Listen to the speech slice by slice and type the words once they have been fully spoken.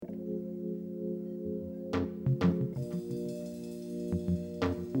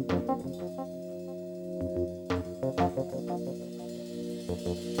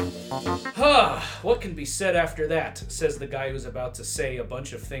What can be said after that, says the guy who's about to say a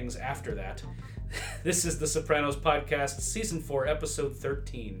bunch of things after that. This is the Sopranos Podcast, Season 4, Episode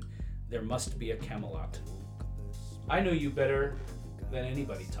 13. There must be a Camelot. I know you better than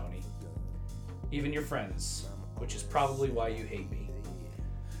anybody, Tony. Even your friends, which is probably why you hate me.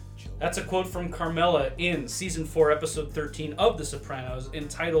 That's a quote from Carmela in Season 4, Episode 13 of The Sopranos,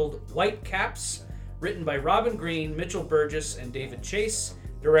 entitled White Caps, written by Robin Green, Mitchell Burgess, and David Chase,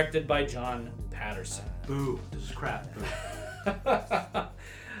 directed by John Patterson. Boo. This is crap. Boo.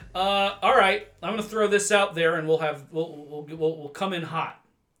 All right, I'm gonna throw this out there, and we'll come in hot.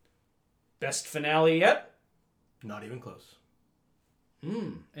 Best finale yet? Not even close.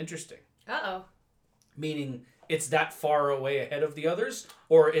 Interesting. Uh-oh. Meaning it's that far away ahead of the others,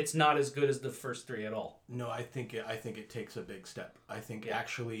 or it's not as good as the first three at all? No, I think it takes a big step. I think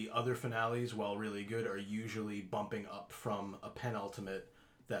actually other finales, while really good, are usually bumping up from a penultimate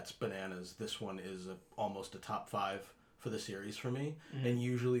that's bananas. This one is almost a top 5 for the series for me. Mm-hmm. And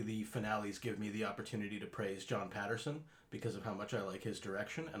usually the finales give me the opportunity to praise John Patterson because of how much I like his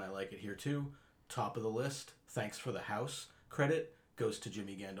direction, and I like it here too. Top of the list, thanks for the house credit, goes to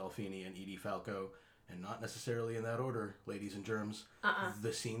Jimmy Gandolfini and Edie Falco. And not necessarily in that order, ladies and germs.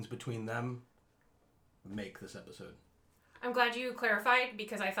 The scenes between them make this episode. I'm glad you clarified,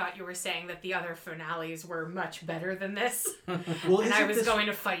 because I thought you were saying that the other finales were much better than this. Well, and I was going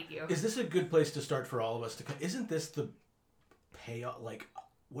to fight you. Is this a good place to start for all of us? Isn't this the payoff? Like,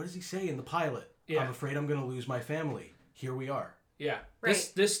 what does he say in the pilot? Yeah. I'm afraid I'm going to lose my family. Here we are. Yeah.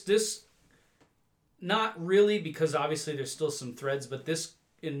 Right. This, not really, because obviously there's still some threads, but this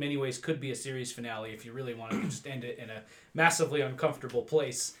in many ways could be a series finale if you really want to just end it in a massively uncomfortable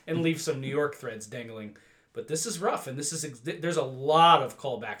place and leave some New York threads dangling. But this is rough, and there's a lot of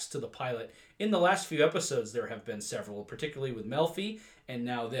callbacks to the pilot. In the last few episodes, there have been several, particularly with Melfi, and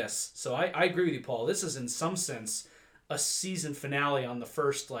now this. So I agree with you, Paul. This is, in some sense, a season finale on the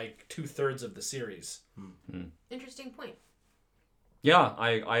first, 2/3 of the series. Mm-hmm. Interesting point. Yeah,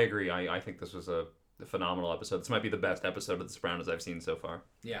 I agree. I think this was a phenomenal episode. This might be the best episode of The Sopranos I've seen so far.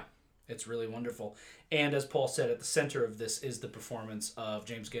 Yeah, it's really wonderful. And as Paul said, at the center of this is the performance of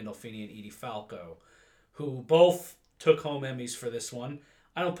James Gandolfini and Edie Falco, who both took home Emmys for this one.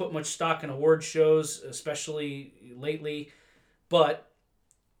 I don't put much stock in award shows, especially lately, but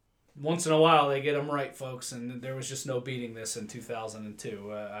once in a while they get them right, folks, and there was just no beating this in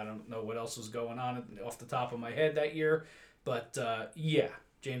 2002. I don't know what else was going on off the top of my head that year, but yeah,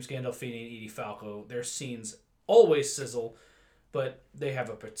 James Gandolfini and Edie Falco, their scenes always sizzle, but they have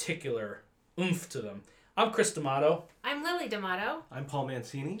a particular oomph to them. I'm Chris D'Amato. I'm Lily D'Amato. I'm Paul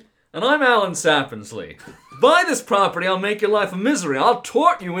Mancini. And I'm Alan Sappensley. Buy this property, I'll make your life a misery. I'll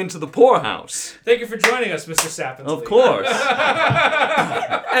tort you into the poorhouse. Thank you for joining us, Mr. Sappensley. Of course.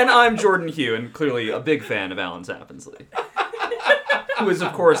 And I'm Jordan Hugh, and clearly a big fan of Alan Sappensley. Who is,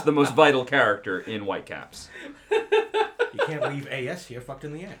 of course, the most vital character in Whitecaps. You can't leave AS here fucked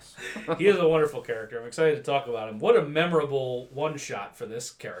in the ass. He is a wonderful character. I'm excited to talk about him. What a memorable one-shot for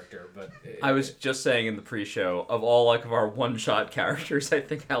this character. But I was just saying in the pre-show, of all of our one-shot characters, I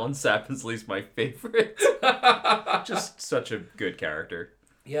think Alan Sappensley's my favorite. Just such a good character.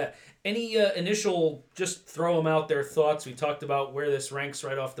 Yeah. Any initial, just throw them out there, thoughts? We talked about where this ranks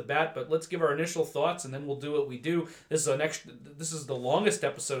right off the bat, but let's give our initial thoughts, and then we'll do what we do. This is the longest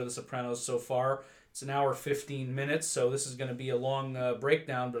episode of The Sopranos so far. It's an hour 15 minutes, so this is going to be a long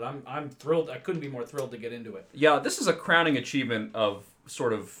breakdown, but I'm thrilled. I couldn't be more thrilled to get into it. Yeah, this is a crowning achievement of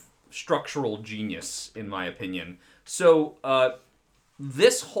sort of structural genius, in my opinion. So,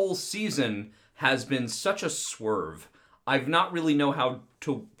 this whole season has been such a swerve. I've not really know how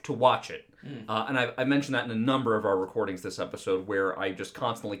to watch it. And I mentioned that in a number of our recordings this episode, where I just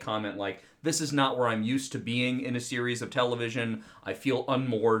constantly comment this is not where I'm used to being in a series of television. I feel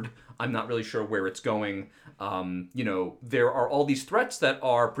unmoored. I'm not really sure where it's going. There are all these threats that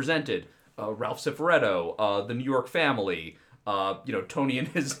are presented. Ralph Cifaretto, the New York family, Tony and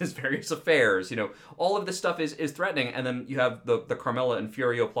his various affairs. All of this stuff is threatening. And then you have the Carmela and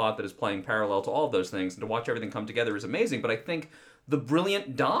Furio plot that is playing parallel to all of those things. And to watch everything come together is amazing. But I think the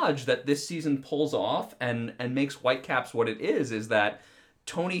brilliant dodge that this season pulls off and makes Whitecaps what it is that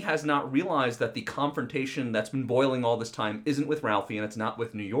Tony has not realized that the confrontation that's been boiling all this time isn't with Ralphie and it's not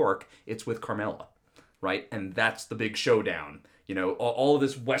with New York, it's with Carmela, right? And that's the big showdown. All of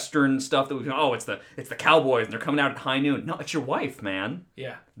this Western stuff that it's the cowboys and they're coming out at high noon. No, it's your wife, man.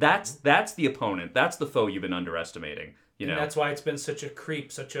 Yeah. That's the opponent. That's the foe you've been underestimating. And that's why it's been such a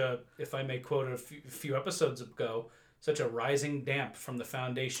creep, if I may quote a few episodes ago, such a rising damp from the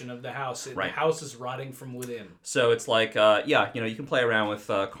foundation of the house. Right. The house is rotting from within. So it's like, you can play around with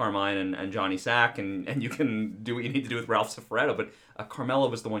Carmine and Johnny Sack, and you can do what you need to do with Ralph Cifaretto, but Carmela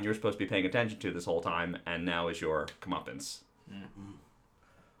was the one you're supposed to be paying attention to this whole time, and now is your comeuppance.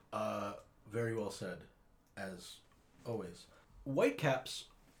 Very well said, as always. Whitecaps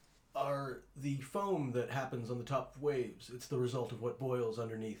are the foam that happens on the top of waves. It's the result of what boils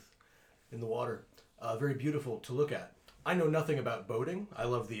underneath in the water. Very beautiful to look at. I know nothing about boating. I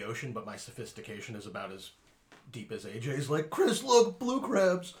love the ocean, but my sophistication is about as deep as AJ's. Like, Chris, look, blue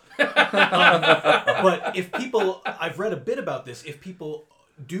crabs. But if people, I've read a bit about this, if people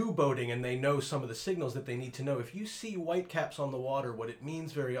do boating and they know some of the signals that they need to know, if you see whitecaps on the water, what it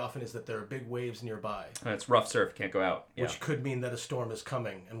means very often is that there are big waves nearby. And it's rough surf, can't go out. Yeah. Which could mean that a storm is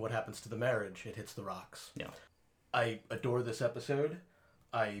coming, and what happens to the marriage? It hits the rocks. Yeah. I adore this episode.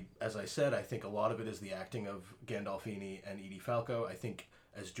 As I said, I think a lot of it is the acting of Gandolfini and Edie Falco. I think,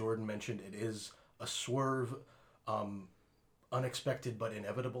 as Jordan mentioned, it is a swerve, unexpected but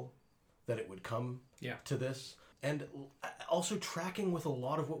inevitable, that it would come to this. And also tracking with a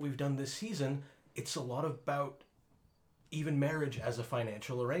lot of what we've done this season, it's a lot about even marriage as a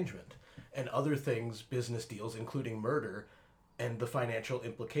financial arrangement and other things, business deals, including murder, and the financial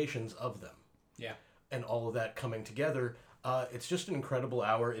implications of them. Yeah. And all of that coming together. It's just an incredible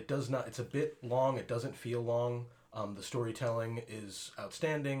hour. It's a bit long. It doesn't feel long. The storytelling is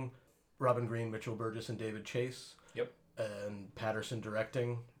outstanding. Robin Green, Mitchell Burgess, and David Chase. Yep. And Patterson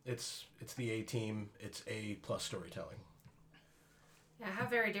directing. It's the A-team. It's A+ storytelling. Yeah, how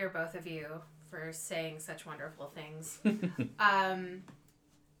very dear both of you for saying such wonderful things.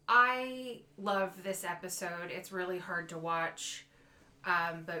 I love this episode. It's really hard to watch.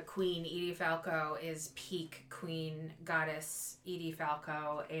 But Queen Edie Falco is peak Queen Goddess Edie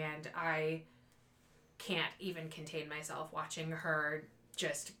Falco, and I can't even contain myself watching her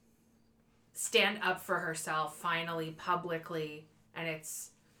just stand up for herself finally publicly, and it's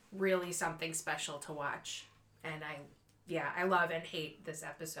really something special to watch. And I love and hate this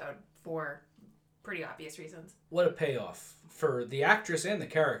episode for pretty obvious reasons. What a payoff for the actress and the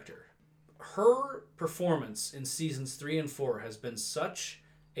character. Her performance in seasons 3 and 4 has been such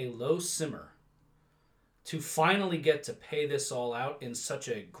a low simmer. To finally get to pay this all out in such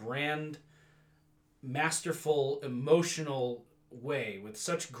a grand, masterful, emotional way with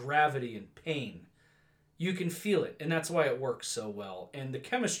such gravity and pain, you can feel it, and that's why it works so well. And the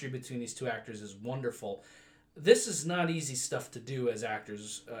chemistry between these two actors is wonderful. This is not easy stuff to do as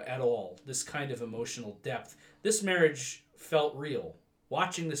actors at all, this kind of emotional depth. This marriage felt real.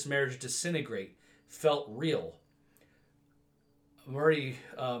 Watching this marriage disintegrate felt real. I'm already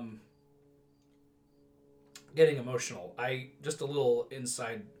getting emotional. Just a little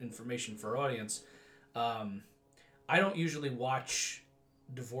inside information for our audience. I don't usually watch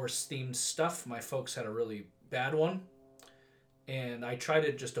divorce-themed stuff. My folks had a really bad one, and I try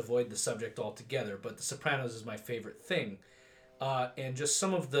to just avoid the subject altogether, but The Sopranos is my favorite thing. And just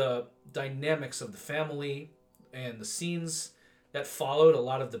some of the dynamics of the family and the scenes that followed, a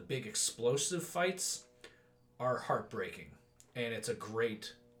lot of the big explosive fights, are heartbreaking. And it's a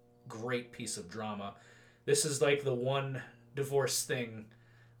great, great piece of drama. This is like the one divorce thing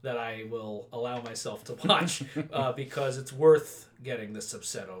that I will allow myself to watch because it's worth getting this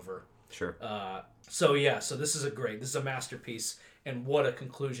upset over. Sure. So this is this is a masterpiece, and what a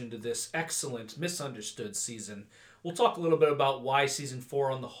conclusion to this excellent, misunderstood season. We'll talk a little bit about why season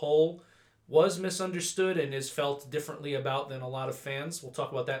 4 on the whole was misunderstood and is felt differently about than a lot of fans. We'll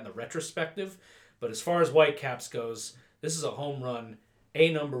talk about that in the retrospective. But as far as Whitecaps goes, this is a home run,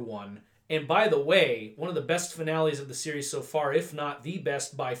 a number one. And by the way, one of the best finales of the series so far, if not the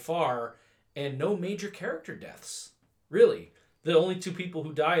best by far, and no major character deaths. Really. The only two people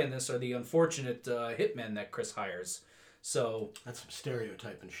who die in this are the unfortunate hitmen that Chris hires. So that's some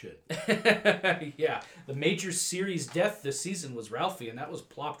stereotyping shit. Yeah, the major series death this season was Ralphie, and that was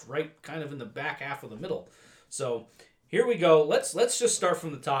plopped right kind of in the back half of the middle. So here we go. Let's just start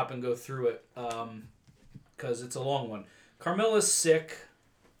from the top and go through it because it's a long one. Carmela's sick.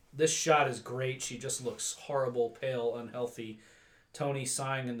 This shot is great. She just looks horrible, pale, unhealthy. Tony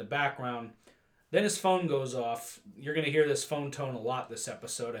sighing in the background. Then his phone goes off. You're going to hear this phone tone a lot this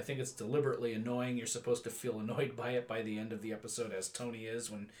episode. I think it's deliberately annoying. You're supposed to feel annoyed by it by the end of the episode, as Tony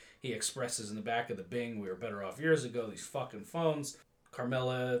is when he expresses in the back of the Bing, "We were better off years ago, these fucking phones."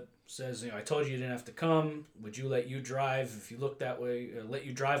 Carmela says, "I told you didn't have to come. Would you let you drive if you look that way? Let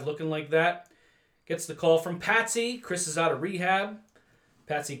you drive looking like that?" Gets the call from Patsy. Chris is out of rehab.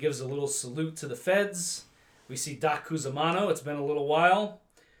 Patsy gives a little salute to the feds. We see Doc Cusimano. It's been a little while.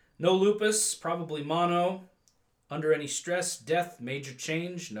 No lupus, probably mono. Under any stress, death, major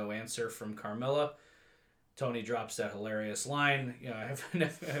change, no answer from Carmela. Tony drops that hilarious line, I have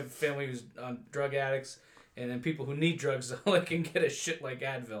a family who's on drug addicts, and then people who need drugs only can get a shit like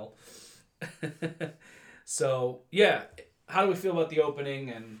Advil. So, yeah, how do we feel about the opening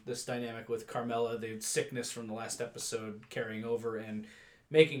and this dynamic with Carmela, the sickness from the last episode carrying over and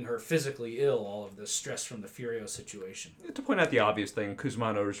making her physically ill, all of the stress from the Furio situation? To point out the obvious thing,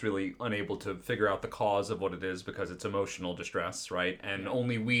 Kuzmano is really unable to figure out the cause of what it is because it's emotional distress, right? And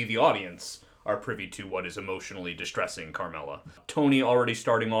only we, the audience, are privy to what is emotionally distressing Carmela. Tony already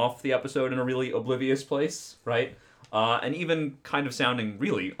starting off the episode in a really oblivious place, right? And even kind of sounding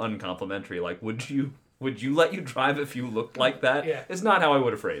really uncomplimentary, like, would you let you drive if you looked like that? Yeah. It's not how I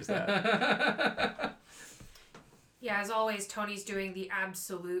would have phrased that. Yeah, as always, Tony's doing the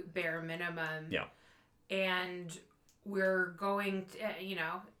absolute bare minimum. Yeah. And we're going to,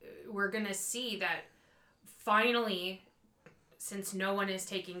 we're going to see that finally, since no one is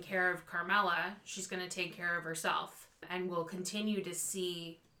taking care of Carmela, she's going to take care of herself. And we'll continue to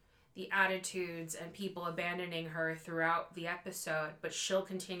see the attitudes and people abandoning her throughout the episode, but she'll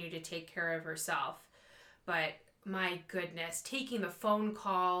continue to take care of herself. But my goodness, taking the phone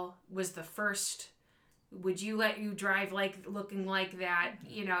call was the first, would you let you drive like looking like that?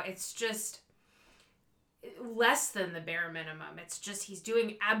 It's just less than the bare minimum. It's just he's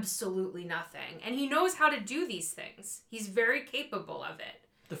doing absolutely nothing. And he knows how to do these things. He's very capable of it.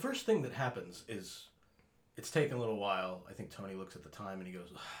 The first thing that happens is it's taken a little while. I think Tony looks at the time and he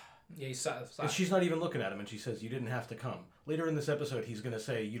goes, Yeah, he saw. and she's not even looking at him and she says, you didn't have to come. Later in this episode, he's going to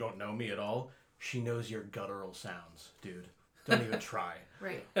say, you don't know me at all. She knows your guttural sounds, dude. Don't even try.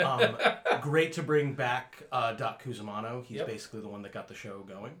 Right. Great to bring back Doc Cusimano. He's Yep. basically the one that got the show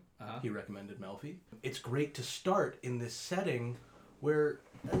going. Uh-huh. He recommended Melfi. It's great to start in this setting where,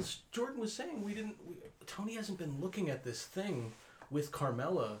 as Jordan was saying, Tony hasn't been looking at this thing with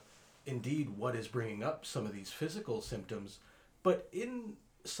Carmela. Indeed, what is bringing up some of these physical symptoms. But in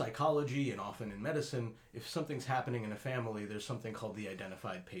psychology and often in medicine, if something's happening in a family, there's something called the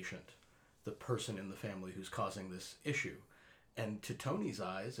identified patient, the person in the family who's causing this issue. And to Tony's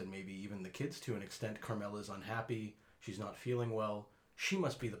eyes, and maybe even the kids to an extent, Carmela's unhappy, she's not feeling well, she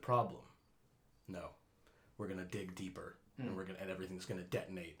must be the problem. No. We're going to dig deeper, and everything's going to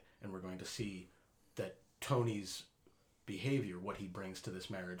detonate, and we're going to see that Tony's behavior, what he brings to this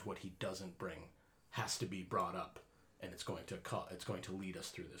marriage, what he doesn't bring, has to be brought up, and it's going to lead us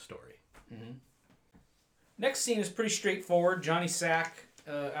through this story. Mm-hmm. Next scene is pretty straightforward. Johnny Sack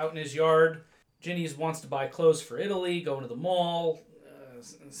out in his yard. Ginny wants to buy clothes for Italy, going to the mall.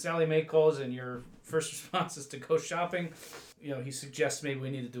 Sally Mae calls, and your first response is to go shopping. He suggests maybe we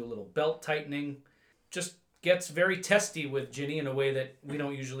need to do a little belt tightening. Just gets very testy with Ginny in a way that we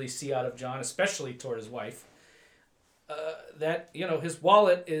don't usually see out of John, especially toward his wife. That his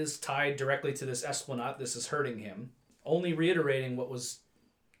wallet is tied directly to this esplanade. This is hurting him. Only reiterating what was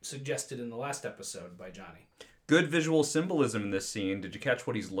suggested in the last episode by Johnny. Good visual symbolism in this scene. Did you catch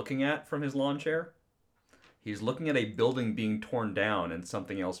what he's looking at from his lawn chair? He's looking at a building being torn down and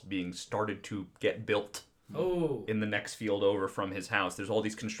something else being started to get built in the next field over from his house. There's all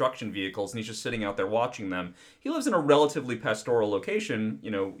these construction vehicles, and he's just sitting out there watching them. He lives in a relatively pastoral location.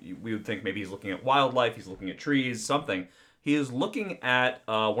 We would think maybe he's looking at wildlife, he's looking at trees, something. He is looking at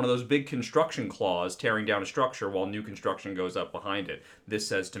one of those big construction claws tearing down a structure while new construction goes up behind it. This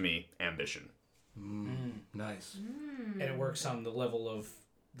says to me, ambition. Nice. And it works on the level of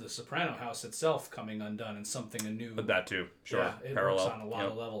the Soprano house itself coming undone and something anew. But that too, sure. Yeah, it Parallel. works on a lot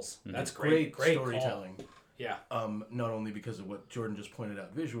of levels. Mm-hmm. That's great storytelling. Call. Yeah. Not only because of what Jordan just pointed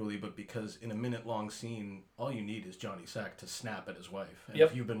out visually, but because in a minute-long scene, all you need is Johnny Sack to snap at his wife. And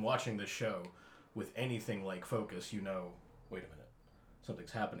if you've been watching this show with anything like focus, wait a minute,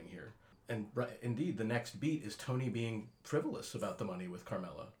 something's happening here. And indeed, the next beat is Tony being frivolous about the money with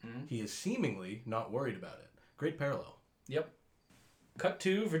Carmela. Mm-hmm. He is seemingly not worried about it. Great parallel. Yep. Cut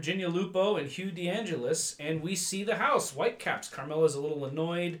to Virginia Lupo and Hugh DeAngelis, and we see the house. Whitecaps. Carmela's a little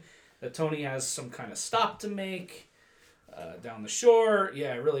annoyed that Tony has some kind of stop to make down the shore.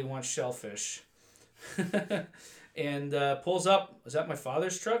 Yeah, I really want shellfish. And pulls up. Is that my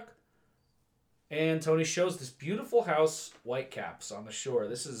father's truck? And Tony shows this beautiful house, Whitecaps, on the shore.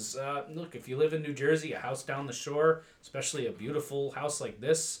 This is, look, if you live in New Jersey, a house down the shore, especially a beautiful house like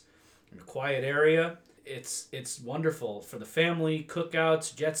this, in a quiet area, it's wonderful for the family,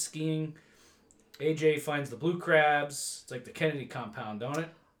 cookouts, jet skiing. AJ finds the blue crabs. It's like the Kennedy compound, don't it?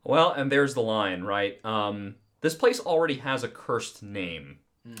 Well, and there's the line, right? This place already has a cursed name.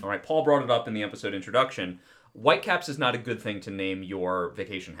 All right, Paul brought it up in the episode introduction. Whitecaps is not a good thing to name your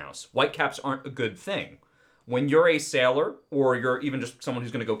vacation house. Whitecaps aren't a good thing. When you're a sailor, or you're even just someone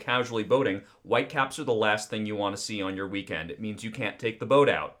who's going to go casually boating, whitecaps are the last thing you want to see on your weekend. It means you can't take the boat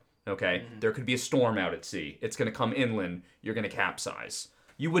out, okay? There could be a storm out at sea. It's going to come inland. You're going to capsize.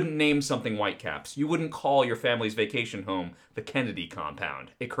 You wouldn't name something whitecaps. You wouldn't call your family's vacation home the Kennedy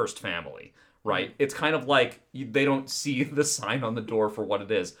compound, a cursed family, right? It's kind of like they don't see the sign on the door for what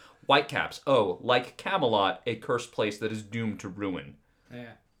it is. Whitecaps, oh, like Camelot, a cursed place that is doomed to ruin.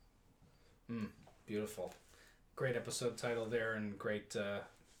 Yeah. Beautiful. Great episode title there, and great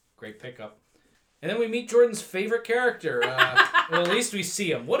pickup. And then we meet Jordan's favorite character. Well, at least we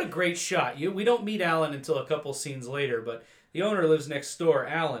see him. What a great shot. We don't meet Alan until a couple scenes later, but the owner lives next door,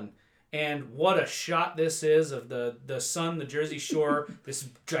 Alan. And what a shot this is of the sun, the Jersey Shore, this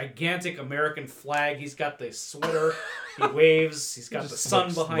gigantic American flag. He's got the sweater. He waves. He's got the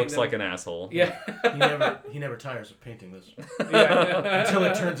sun behind him. Looks like an asshole. Yeah. He never tires of painting this Yeah. until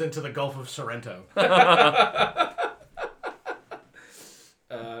it turns into the Gulf of Sorrento.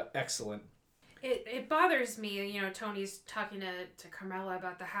 Excellent. It bothers me, Tony's talking to Carmela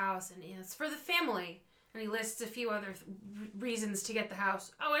about the house, and it's for the family. And he lists a few other reasons to get the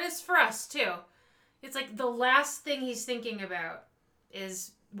house. Oh, and it's for us, too. It's like the last thing he's thinking about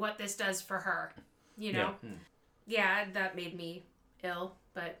is what this does for her, Yeah, that made me ill,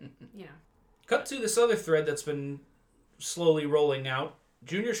 but, Cut to this other thread that's been slowly rolling out.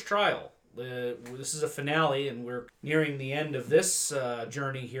 Junior's trial. This is a finale, and we're nearing the end of this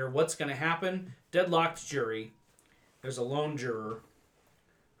journey here. What's going to happen? Deadlocked jury. There's a lone juror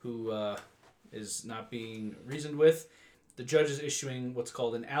who is not being reasoned with. The judge is issuing what's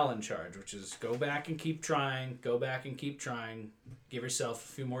called an Allen charge, which is go back and keep trying, give yourself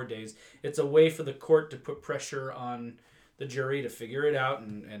a few more days. It's a way for the court to put pressure on the jury to figure it out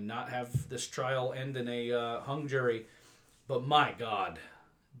and not have this trial end in a hung jury. But my God,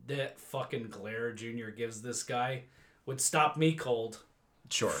 that fucking glare Junior gives this guy would stop me cold.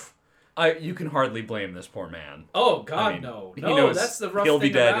 Sure. You can hardly blame this poor man. Oh, God, I mean, no. he No, knows that's the rough he'll thing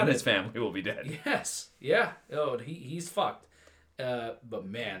be dead about and it. his family will be dead. Yes. Yeah. Oh, he's fucked. But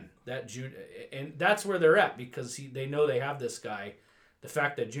man, that Junior, and that's where they're at, because they know they have this guy. The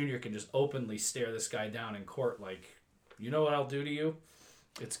fact that Junior can just openly stare this guy down in court, like, you know what I'll do to you?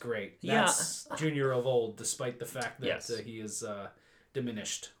 It's great. That's Junior of old, despite the fact that he is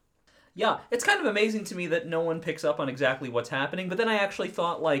diminished. Yeah, it's kind of amazing to me that no one picks up on exactly what's happening, but then I actually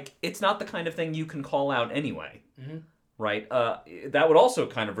thought, like, it's not the kind of thing you can call out anyway, right? That would also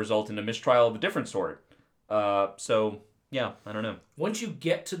kind of result in a mistrial of a different sort. So, yeah, I don't know. Once you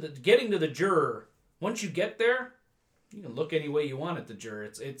get to getting to the juror, once you get there, you can look any way you want at the juror.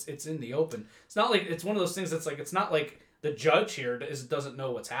 It's in the open. It's not like, it's one of those things that's like, it's not like the judge here doesn't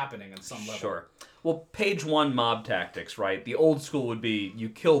know what's happening on some level. Sure. Well, page 1 mob tactics, right? The old school would be you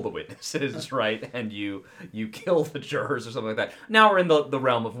kill the witnesses, right? And you kill the jurors or something like that. Now we're in the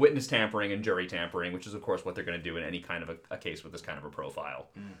realm of witness tampering and jury tampering, which is, of course, what they're going to do in any kind of a case with this kind of a profile.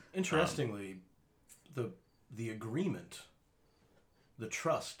 Interestingly, the agreement, the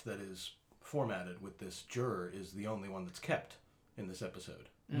trust that is formatted with this juror is the only one that's kept in this episode.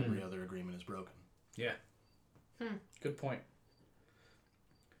 Every other agreement is broken. Yeah. Good point.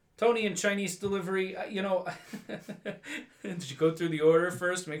 Tony and Chinese delivery, did you go through the order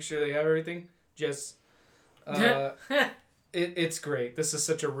first, make sure they have everything? Just, it's great. This is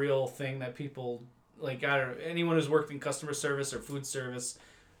such a real thing that people, like, I don't know, anyone who's worked in customer service or food service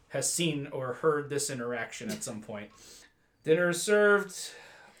has seen or heard this interaction at some point. Dinner is served.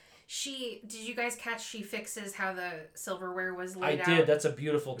 Did you guys catch she fixes how the silverware was laid out? I did. That's a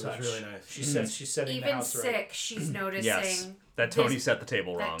beautiful touch. It was really nice. She said she's setting the house right. Even sick, she's noticing. Yes, that Tony set the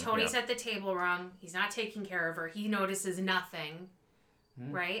table wrong. That Tony set the table wrong. He's not taking care of her. He notices nothing.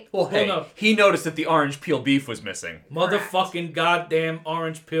 Right? Well, hey, he noticed that the orange peel beef was missing. Motherfucking goddamn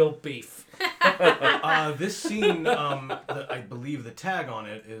orange peel beef. This scene, I believe the tag on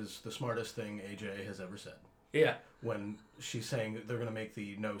it is the smartest thing AJ has ever said. Yeah. When she's saying they're going to make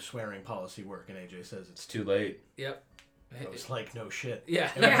the no swearing policy work, and AJ says it's too late. Yep. I was like, no shit. Yeah.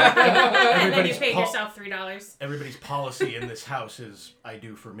 And then you paid yourself $3. Everybody's policy in this house is I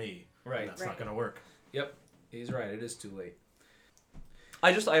do for me. Right. And that's not going to work. Yep. He's right. It is too late.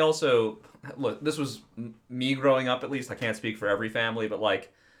 I also, look, this was me growing up, at least. I can't speak for every family, but,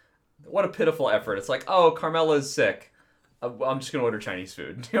 like, what a pitiful effort. It's like, oh, Carmela's sick. I'm just going to order Chinese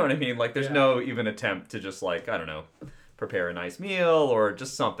food. You know what I mean? Like, there's no even attempt to just, like, I don't know, prepare a nice meal or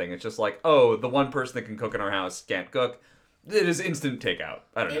just something. It's just like, oh, the one person that can cook in our house can't cook. It is instant takeout.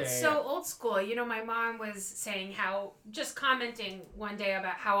 I don't know. It's so old school. My mom was saying just commenting one day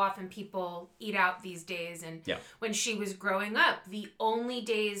about how often people eat out these days. And when she was growing up, the only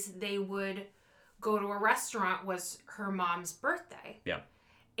days they would go to a restaurant was her mom's birthday. Yeah.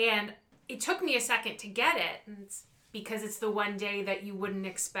 And it took me a second to get it. And it's because it's the one day that you wouldn't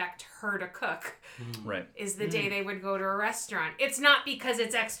expect her to cook. Right. Is the day they would go to a restaurant. It's not because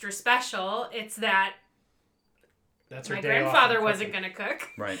it's extra special. It's that That's her my day off grandfather from wasn't cooking. going to cook.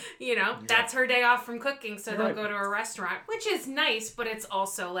 Right. You know, that's her day off from cooking. So they'll Right. go to a restaurant, which is nice, but it's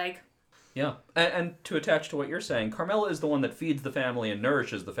also like, Yeah, and to attach to what you're saying, Carmela is the one that feeds the family and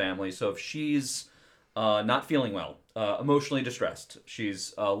nourishes the family. So if she's not feeling well, emotionally distressed,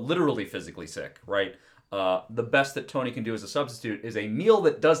 she's literally physically sick, right? The best that Tony can do as a substitute is a meal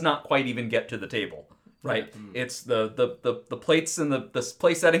that does not quite even get to the table, right? It's the plates and the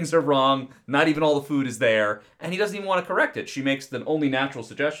place settings are wrong. Not even all the food is there, and he doesn't even want to correct it. She makes the only natural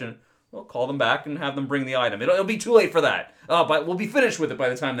suggestion. Well, call them back and have them bring the item. It'll be too late for that. But we'll be finished with it by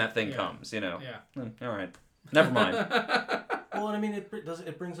the time that thing comes, you know. Yeah. All right. Never mind. Well, and I mean,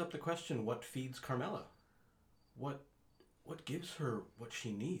 it brings up the question: what feeds Carmela? What gives her what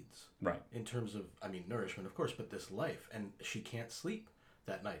she needs? Right. In terms of, I mean, nourishment, of course, but this life, and she can't sleep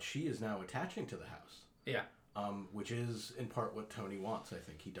that night. She is now attaching to the house. Yeah. Which is in part what Tony wants. I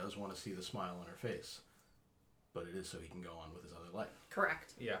think he does want to see the smile on her face, but it is so he can go on with his other life.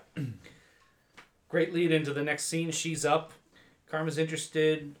 correct. Yeah. Great lead into the next scene. She's up. Karma's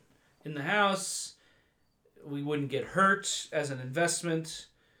interested in the house. We wouldn't get hurt as an investment.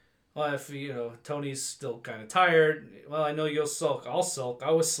 Well, if, Tony's still kind of tired. Well, I know you'll sulk. I'll sulk.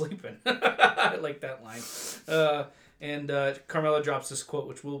 I was sleeping. I like that line. And Carmela drops this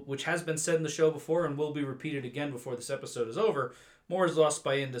quote, which has been said in the show before and will be repeated again before this episode is over. More is lost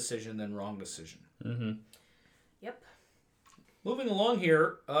by indecision than wrong decision. Mm-hmm. Yep. Moving along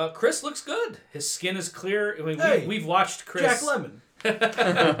here, Chris looks good. His skin is clear. I mean, Hey, we've watched Chris. Jack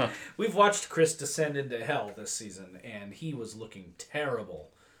Lemmon. We've watched Chris descend into hell this season, and he was looking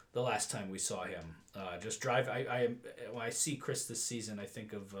terrible the last time we saw him. When I see Chris this season, I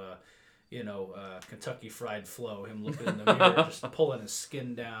think of Kentucky Fried Flo, him looking in the mirror, just pulling his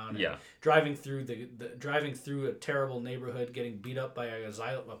skin down. And Yeah. driving through a terrible neighborhood, getting beat up by a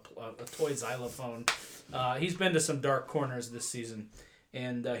toy xylophone. He's been to some dark corners this season,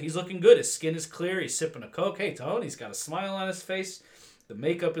 and he's looking good. His skin is clear. He's sipping a Coke. Hey, Tone, he's got a smile on his face. The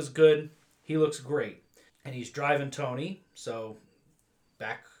makeup is good. He looks great. And he's driving Tony, so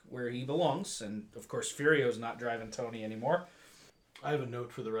back where he belongs. And, of course, Furio's not driving Tony anymore. I have a note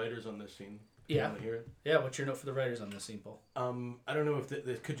for the writers on this scene. Yeah. You want to hear it? Yeah, what's your note for the writers on this scene, Paul? I don't know if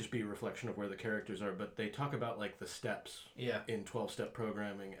this could just be a reflection of where the characters are, but they talk about like the steps in 12-step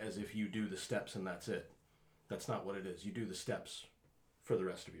programming as if you do the steps and that's it. That's not what it is. You do the steps for the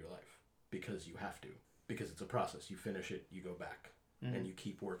rest of your life because you have to. Because it's a process. You finish it, you go back. And you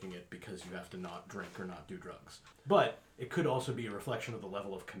keep working it because you have to not drink or not do drugs. But it could also be a reflection of the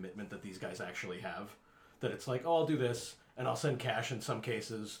level of commitment that these guys actually have. That it's like, oh, I'll do this, and I'll send cash in some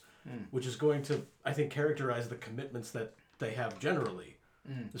cases, which is going to, I think, characterize the commitments that they have generally,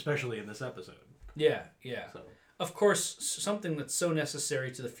 especially in this episode. Yeah, yeah. So. Of course, something that's so necessary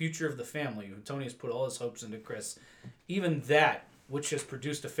to the future of the family, who Tony has put all his hopes into Chris, even that, which has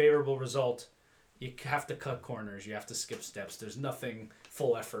produced a favorable result, you have to cut corners. You have to skip steps. There's nothing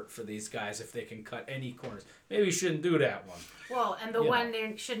full effort for these guys if they can cut any corners. Maybe you shouldn't do that one. Well, and the one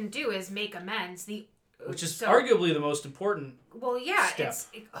they shouldn't do is make amends. Which is arguably the most important step. It's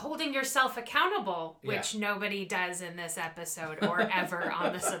holding yourself accountable, which nobody does in this episode or ever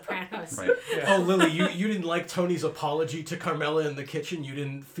on The Sopranos. Right. Yeah. Oh, Lily, you didn't like Tony's apology to Carmela in the kitchen? You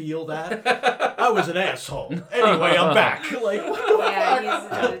didn't feel that? I was an asshole. Anyway, I'm back. Like, what the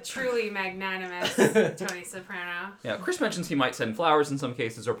Yeah, he's a truly magnanimous Tony Soprano. Yeah, Chris mentions he might send flowers in some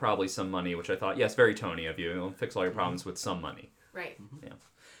cases or probably some money, which I thought, yes, very Tony of you. You'll fix all your problems with some money. Right. Yeah.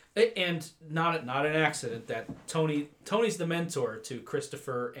 And not an accident that Tony's the mentor to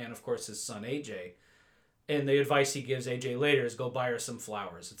Christopher and of course his son AJ, and the advice he gives AJ later is go buy her some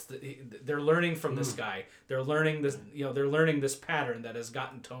flowers. They're learning from this guy. They're learning this. They're learning this pattern that has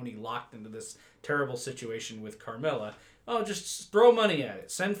gotten Tony locked into this terrible situation with Carmela. Oh, just throw money at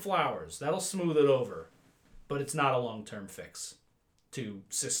it. Send flowers. That'll smooth it over. But it's not a long-term fix to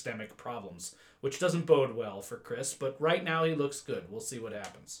systemic problems, which doesn't bode well for Chris, but right now he looks good. We'll see what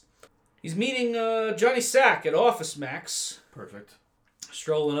happens. He's meeting Johnny Sack at Office Max, Perfect.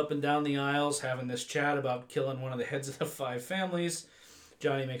 strolling up and down the aisles, having this chat about killing one of the heads of the 5 families.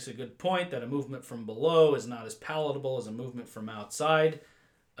 Johnny makes a good point that a movement from below is not as palatable as a movement from outside.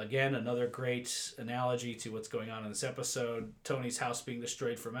 Again, another great analogy to what's going on in this episode. Tony's house being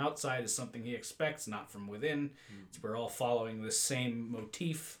destroyed from outside is something he expects, not from within. We're all following this same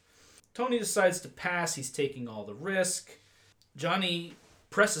motif. Tony decides to pass. He's taking all the risk. Johnny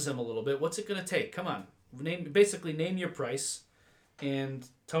presses him a little bit. What's it going to take? Come on. Name your price. And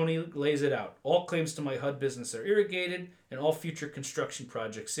Tony lays it out. All claims to my HUD business are irrigated, and all future construction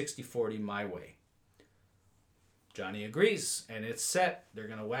projects 60-40 my way. Johnny agrees, and it's set. They're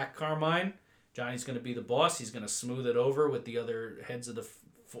going to whack Carmine. Johnny's going to be the boss. He's going to smooth it over with the other heads of the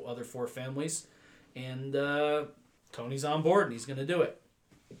other 4 families. And Tony's on board, and he's going to do it.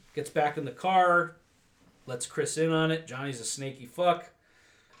 Gets back in the car, lets Chris in on it. Johnny's a snaky fuck.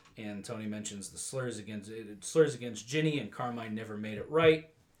 And Tony mentions the slurs against Ginny, and Carmine never made it right.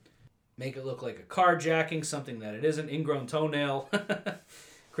 Make it look like a carjacking, something that it isn't. Ingrown toenail.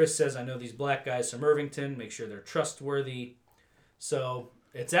 Chris says, I know these black guys from Irvington. Make sure they're trustworthy. So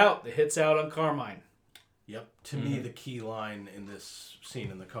it's out. The hit's out on Carmine. Yep. To me, the key line in this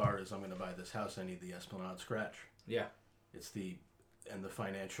scene in the car is, I'm going to buy this house. I need the Esplanade scratch. Yeah. And the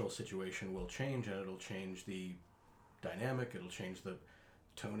financial situation will change, and it'll change the dynamic. It'll change the...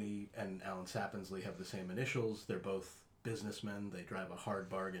 Tony and Alan Sappinsley have the same initials. They're both businessmen. They drive a hard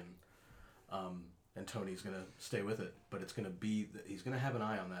bargain. And Tony's going to stay with it. But it's going to be... He's going to have an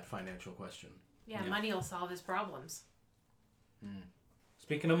eye on that financial question. Yeah, money will solve his problems.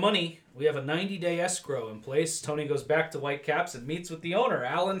 Speaking of money, we have a 90-day escrow in place. Tony goes back to Whitecaps and meets with the owner,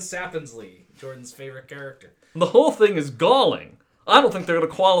 Alan Sappinsley, Jordan's favorite character. The whole thing is galling. I don't think they're going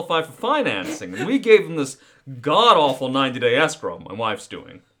to qualify for financing. And we gave them this god-awful 90-day escrow my wife's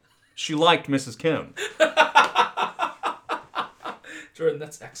doing. She liked Mrs. Kim. Jordan,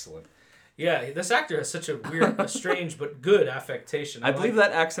 that's excellent. Yeah, this actor has such a weird, a strange but good affectation. I believe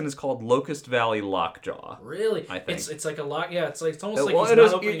that accent is called Locust Valley Lockjaw. Really? I think. It's like a lock. Yeah, it's almost like Well, he's it not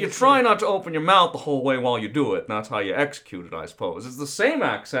is, opening you his try mouth. not to open your mouth the whole way while you do it, and that's how you execute it, I suppose. It's the same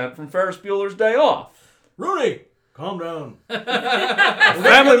accent from Ferris Bueller's Day Off. Rooney, calm down.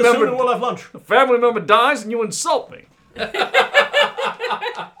 Family member, Soon we'll have lunch. a family member dies and you insult me.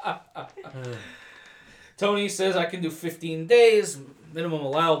 Tony says I can do 15 days, minimum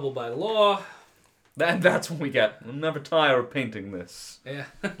allowable by law. That's when we get. We'll never tire of painting this. Yeah.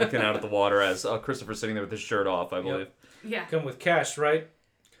 Looking out at the water as Christopher's sitting there with his shirt off, I believe. Yeah. Come with cash, right?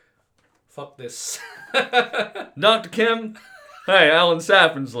 Fuck this. Dr. Kim? Hey, Alan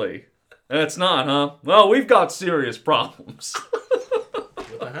Sappinsley. It's not, huh? Well, we've got serious problems.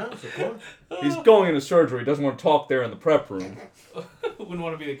 With the house, of course. He's going into surgery. He doesn't want to talk there in the prep room. Wouldn't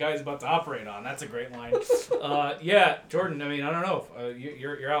want to be the guy he's about to operate on. That's a great line. Yeah, Jordan. I mean, I don't know.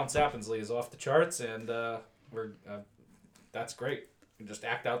 Your Alan Sappinsley is off the charts, and that's great. You can just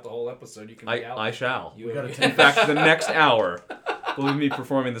act out the whole episode. You can be out. I shall. We gotta In take fact, the next hour will be me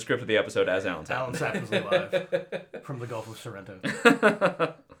performing the script of the episode as Alan Sappinsley. Alan Sappinsley live from the Gulf of Sorrento.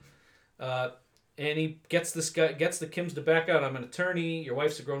 And he gets the Kims to back out. I'm an attorney. Your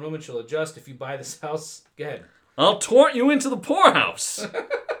wife's a grown woman. She'll adjust if you buy this house. Go ahead. I'll tort you into the poorhouse.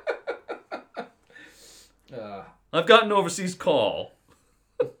 I've got an overseas call.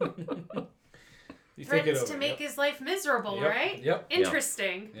 You think it Threatens over. to make his life miserable, Yep, right? yep.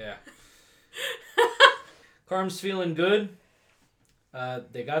 Interesting. Yeah. Carm's feeling good.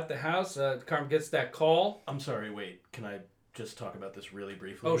 They got the house. Carm gets that call. I'm sorry, wait. Can I just talk about this really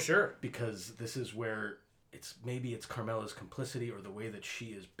briefly? Oh, sure. Because this is where maybe it's Carmela's complicity or the way that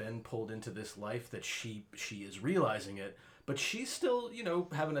she has been pulled into this life that she is realizing it, but she's still,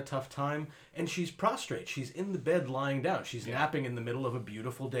 having a tough time, and she's prostrate. She's in the bed lying down. She's napping in the middle of a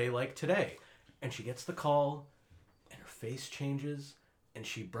beautiful day like today. And she gets the call, and her face changes, and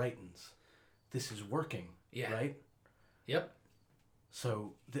she brightens. This is working, right? Yep.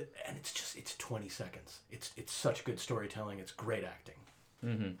 So, and it's 20 seconds. It's such good storytelling. It's great acting.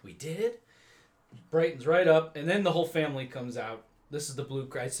 Mm-hmm. We did. Brightens right up, and then the whole family comes out. This is the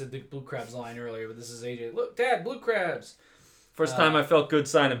I said the blue crabs line earlier, but this is AJ. Look, Dad, blue crabs. First time I felt good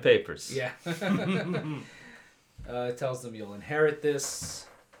signing papers. Yeah. It tells them you'll inherit this.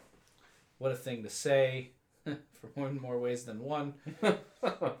 What a thing to say. For one more ways than one.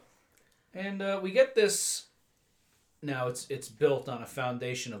 And we get this. Now it's built on a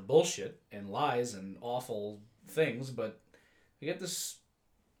foundation of bullshit and lies and awful things, but we get this,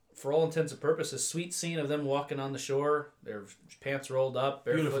 for all intents and purposes, sweet scene of them walking on the shore, their pants rolled up,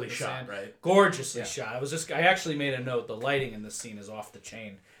 barefoot Beautifully in the shot, sand. right? Gorgeously shot. I actually made a note. The lighting in this scene is off the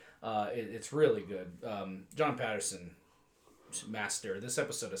chain. It's really good. John Patterson, master. This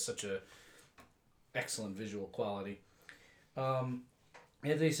episode has such a excellent visual quality.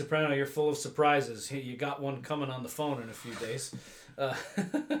 Anthony Soprano, you're full of surprises. You got one coming on the phone in a few days.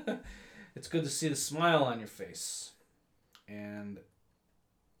 It's good to see the smile on your face. And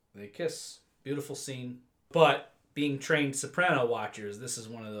they kiss. Beautiful scene. But being trained soprano watchers, this is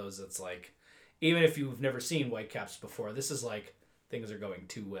one of those that's like, even if you've never seen Whitecaps before, this is like things are going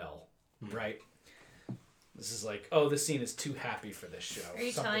too well, right? This is like, oh, this scene is too happy for this show. Are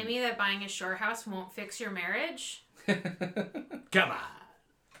you telling me that buying a shore house won't fix your marriage? Come on.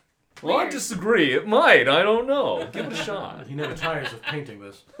 Well, I disagree. It might. I don't know. Give it a shot. He never tires of painting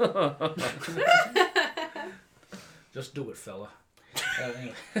this. Just do it, fella.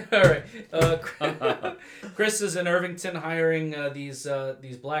 Anyway. All right. Chris is in Irvington hiring these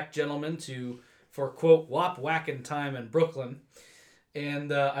black gentlemen for quote wop whacking time in Brooklyn,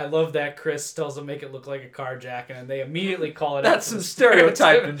 and I love that Chris tells them make it look like a carjacking, and they immediately call it. That's some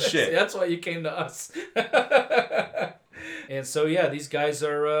stereotyping shit. That's why you came to us. And so yeah, these guys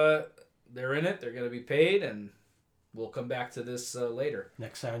are they're in it. They're gonna be paid, and we'll come back to this later.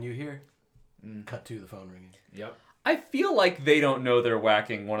 Next sound you hear, cut to the phone ringing. Yep. I feel like they don't know they're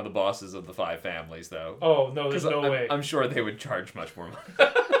whacking one of the bosses of the 5 families, though. Oh no, there's no way. I'm sure they would charge much more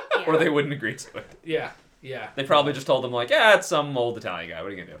money, or they wouldn't agree to it. Yeah. They probably just told them like, yeah, it's some old Italian guy.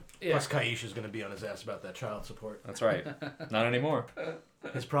 What are you gonna do? Yeah. Plus, Kaisha's going to be on his ass about that child support. That's right. Not anymore.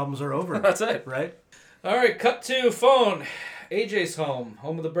 His problems are over. That's it. Right? All right, cut to phone. AJ's home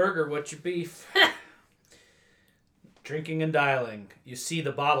of the burger. What's your beef? Drinking and dialing. You see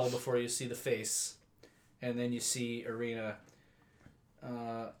the bottle before you see the face. And then you see Irina.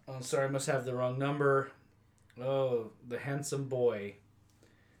 I'm sorry, I must have the wrong number. Oh, the handsome boy.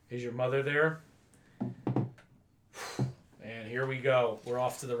 Is your mother there? And here we go. We're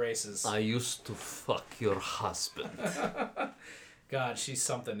off to the races. I used to fuck your husband. God, she's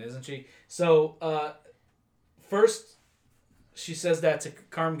something, isn't she? So, first, she says that to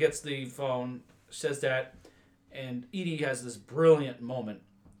Carm gets the phone, says that, and Edie has this brilliant moment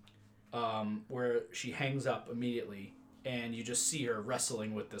where she hangs up immediately, and you just see her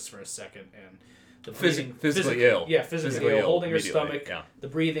wrestling with this for a second, and the breathing, physically ill. Yeah, physically ill, holding her stomach, yeah. the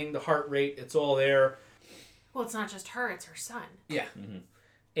breathing, the heart rate, it's all there. Well, it's not just her, it's her son. Yeah. Mm-hmm.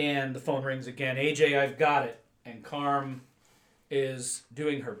 And the phone rings again. AJ, I've got it. And Carm is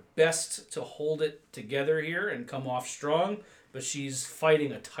doing her best to hold it together here and come off strong, but she's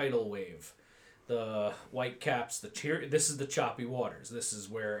fighting a tidal wave. The Whitecaps, this is the choppy waters. This is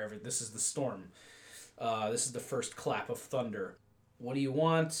this is the storm. This is the first clap of thunder. What do you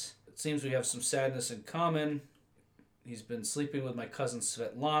want? It seems we have some sadness in common. He's been sleeping with my cousin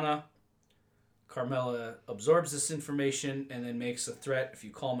Svetlana. Carmela absorbs this information and then makes a threat. If you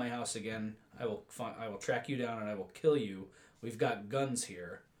call my house again, I will track you down and I will kill you. We've got guns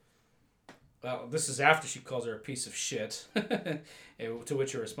here. Well, this is after she calls her a piece of shit. To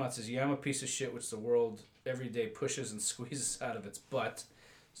which her response is, yeah, I'm a piece of shit which the world every day pushes and squeezes out of its butt.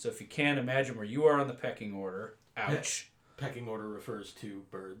 So if you can, imagine where you are on the pecking order. Ouch. Pecking order refers to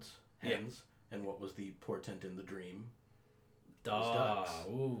birds, hens, and what was the portent in the dream? Duh.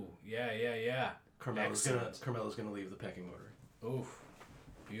 Ooh, yeah. Carmela's gonna leave the pecking order. Ooh,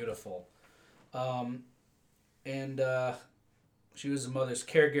 beautiful. And she was the mother's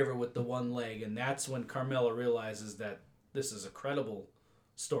caregiver with the one leg, and that's when Carmela realizes that this is a credible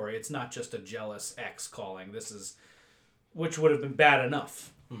story. It's not just a jealous ex calling. Which would have been bad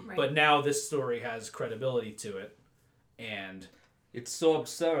enough. Right. But now this story has credibility to it, and It's so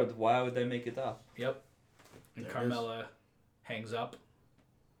absurd. Why would they make it up? yep. And There it Carmela hangs up,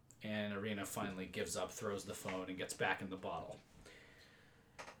 and Irina finally gives up, throws the phone, and gets back in the bottle.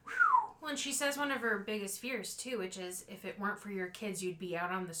 Well, and she says one of her biggest fears, too, which is, if it weren't for your kids, you'd be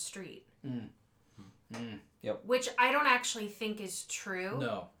out on the street. Yep. Which I don't actually think is true.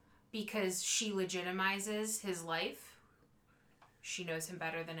 No. Because she legitimizes his life. She knows him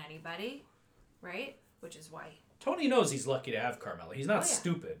better than anybody, right? Which is why. Tony knows he's lucky to have Carmela. He's not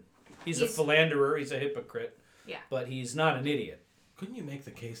stupid. He's a He's- philanderer. He's a hypocrite. Yeah. But he's not an idiot. Couldn't you make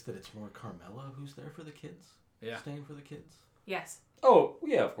the case that it's more Carmela who's there for the kids? Yeah. Staying for the kids? Yes. Oh,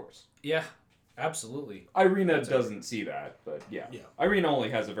 yeah, of course. Yeah, absolutely. Irina doesn't see that, but yeah. Yeah. Irina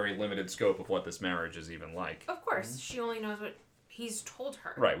only has a very limited scope of what this marriage is even like. Of course. She only knows what he's told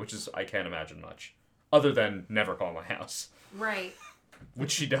her. Right, which is, I can't imagine much. Other than never call my house. Right.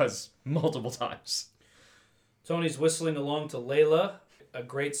 Which she does multiple times. Tony's whistling along to Layla, a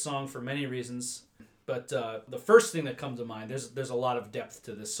great song for many reasons. But the first thing that comes to mind, there's a lot of depth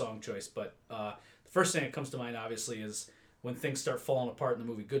to this song choice, but the first thing that comes to mind, obviously, is when things start falling apart in the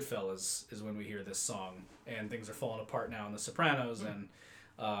movie Goodfellas, is when we hear this song. And things are falling apart now in The Sopranos, and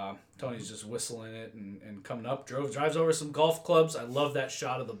Tony's just whistling it and coming up. Drives over some golf clubs. I love that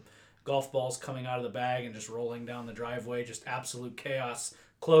shot of the golf balls coming out of the bag and just rolling down the driveway. Just absolute chaos.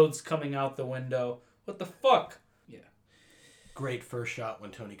 Clothes coming out the window. What the fuck? Yeah. Great first shot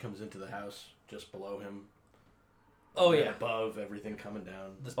when Tony comes into the house, just below him. Oh, And yeah. Above, everything coming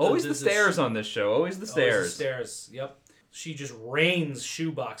down. Always the stairs on this show. Always the Always stairs. the stairs. Yep. She just rains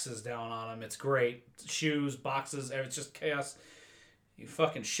shoe boxes down on him. It's great. Shoes, boxes, it's just chaos. You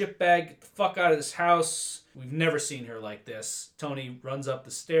fucking shitbag, get the fuck out of this house. We've never seen her like this. Tony runs up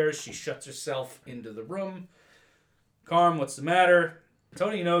the stairs. She shuts herself into the room. Carm, what's the matter?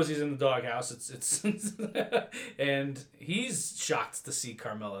 Tony knows he's in the doghouse. It's and he's shocked to see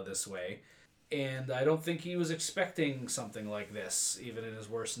Carmela this way. And I don't think he was expecting something like this, even in his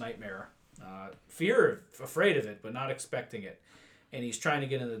worst nightmare. Afraid of it, but not expecting it. And he's trying to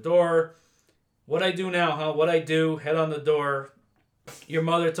get in the door. What I do now, huh? What I do? Head on the door. Your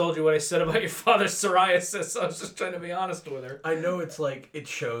mother told you what I said about your father's psoriasis. I was just trying to be honest with her. I know it's like, it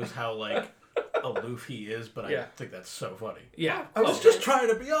shows how like aloof he is, but I think that's so funny. Yeah. I was just trying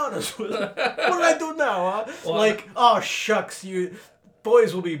to be honest with him. What did I do now, huh? Well, like, oh shucks,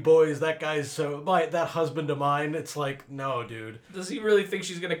 boys will be boys. That guy's that husband of mine. It's like, no, dude. Does he really think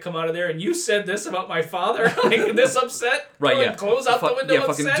she's gonna come out of there? And you said this about my father? Like this upset? Right? Throwing Yeah. Clothes out the window. Yeah.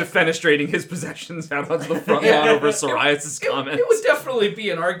 Fucking upset? defenestrating his possessions out onto the front lawn over psoriasis comments. It would definitely be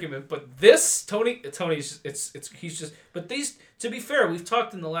an argument, but this Tony's he's just. But these, to be fair, we've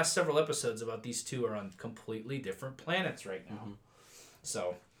talked in the last several episodes about these two are on completely different planets right now. Mm-hmm.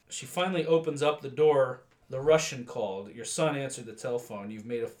 So she finally opens up the door. The Russian called. Your son answered the telephone. You've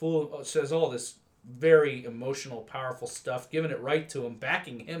made a fool. Says all this very emotional, powerful stuff, giving it right to him,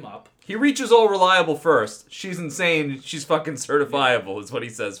 backing him up. He reaches all reliable first. She's insane. She's fucking certifiable, is what he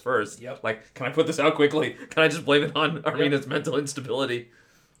says first. Yep. Like, can I put this out quickly? Can I just blame it on Irina's mental instability?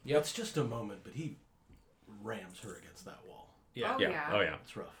 Yep. It's just a moment, but he rams her against that wall. Yeah. Oh yeah.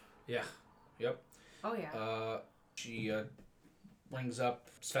 It's rough. Yeah. Yep. Oh yeah. She brings up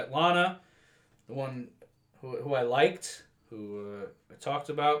Svetlana, the one who I liked, who I talked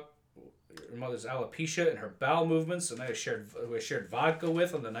about. Your mother's alopecia and her bowel movements, and who I shared vodka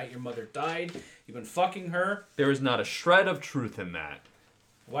with on the night your mother died. You've been fucking her. There is not a shred of truth in that.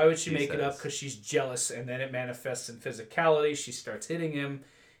 Why would she make it up? Because she's jealous, and then it manifests in physicality. She starts hitting him.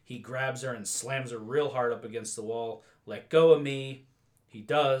 He grabs her and slams her real hard up against the wall. Let go of me. He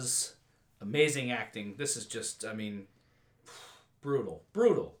does. Amazing acting. This is just, brutal.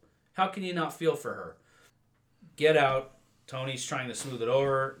 Brutal. How can you not feel for her? Get out. Tony's trying to smooth it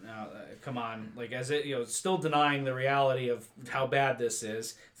over. Now, come on. Like, still denying the reality of how bad this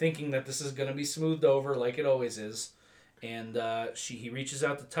is. Thinking that this is going to be smoothed over like it always is. And he reaches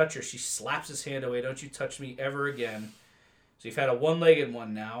out to touch her. She slaps his hand away. Don't you touch me ever again. So you've had a one-legged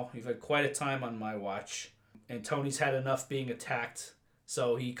one now. You've had quite a time on my watch. And Tony's had enough being attacked.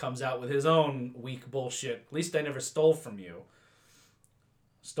 So he comes out with his own weak bullshit. At least I never stole from you.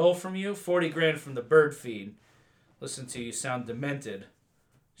 Stole from you? 40 grand from the bird feed. Listen to you sound demented.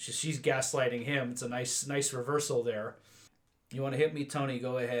 She's gaslighting him. It's a nice reversal there. You want to hit me, Tony?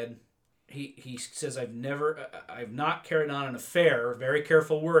 Go ahead. He says, I've not carried on an affair. Very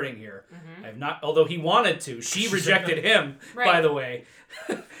careful wording here. Mm-hmm. I've not, although he wanted to. She rejected him, right. By the way.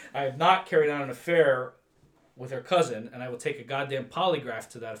 I have not carried on an affair with her cousin, and I will take a goddamn polygraph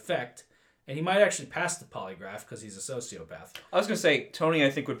to that effect. And he might actually pass the polygraph because he's a sociopath. I was going to say, Tony,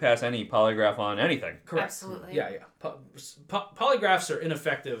 I think, would pass any polygraph on anything. Correct. Absolutely. Yeah. Polygraphs are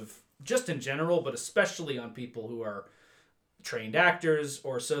ineffective just in general, but especially on people who are trained actors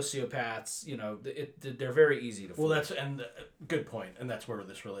or sociopaths. They're very easy to fool. Well, good point. And that's where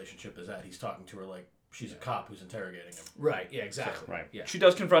this relationship is at. He's talking to her like she's a cop who's interrogating him. Right. Yeah, exactly. So, right. Yeah. She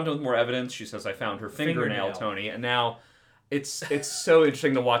does confront him with more evidence. She says, I found her fingernail, Tony. And now it's so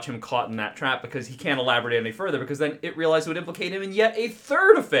interesting to watch him caught in that trap because he can't elaborate any further because then it realized it would implicate him in yet a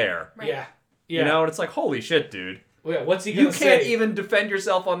third affair. Right. Yeah. And it's like, holy shit, dude. Well, yeah, what's he going to say? You can't even defend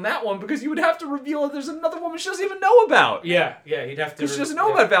yourself on that one because you would have to reveal that there's another woman she doesn't even know about. Yeah, he'd have to. Because she doesn't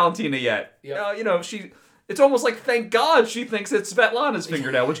know about Valentina yet. Yep. It's almost like, thank God she thinks it's Svetlana's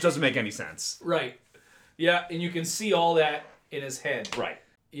fingernail, which doesn't make any sense. Right. Yeah, and you can see all that in his head. Right.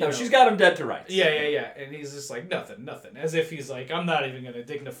 She's got him dead to rights. Yeah. And he's just like, nothing. As if he's like, I'm not even going to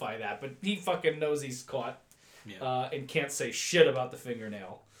dignify that. But he fucking knows he's caught and can't say shit about the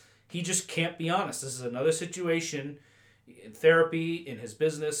fingernail. He just can't be honest. This is another situation in therapy, in his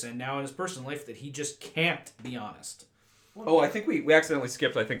business, and now in his personal life that he just can't be honest. Oh, I think we accidentally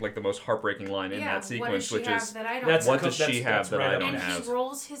skipped, like the most heartbreaking line in that sequence, which is, what does she have that I don't have? And he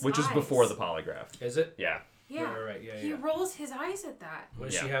rolls his which eyes. is before the polygraph. Is it? Yeah. Yeah. Right. Yeah. He rolls his eyes at that. What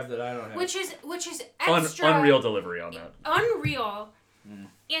does she have that I don't have? Which is extra unreal delivery on that. Unreal.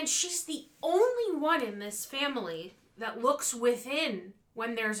 And she's the only one in this family that looks within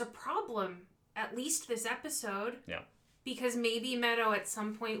when there's a problem. At least this episode. Yeah. Because maybe Meadow at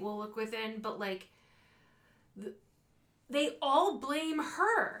some point will look within, but they all blame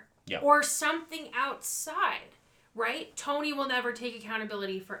her or something outside, right? Tony will never take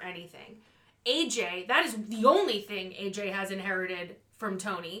accountability for anything. AJ, that is the only thing AJ has inherited from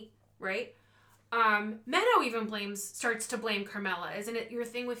Tony, right? Meadow even starts to blame Carmela. Isn't it your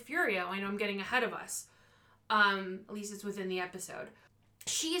thing with Furio? I know I'm getting ahead of us. At least it's within the episode.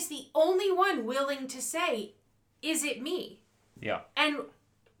 She is the only one willing to say, is it me? Yeah. And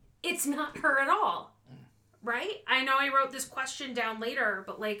it's not her at all, right? I know I wrote this question down later,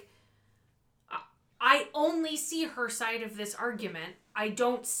 but like, I only see her side of this argument. I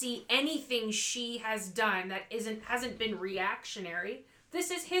don't see anything she has done that hasn't been reactionary. This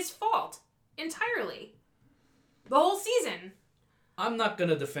is his fault entirely. The whole season. I'm not going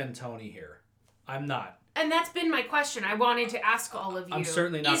to defend Tony here. I'm not. And that's been my question. I wanted to ask all of you. I'm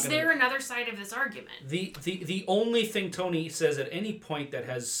certainly not. Is there another side of this argument? The only thing Tony says at any point that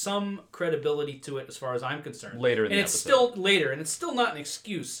has some credibility to it, as far as I'm concerned, later in the episode. Still later, and it's still not an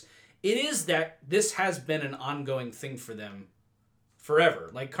excuse. It is that this has been an ongoing thing for them forever.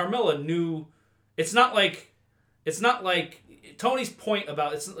 Like Carmela knew. It's not like Tony's point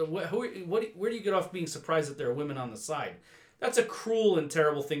about where do you get off being surprised that there are women on the side? That's a cruel and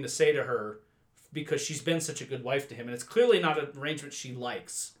terrible thing to say to her, because she's been such a good wife to him, and it's clearly not an arrangement she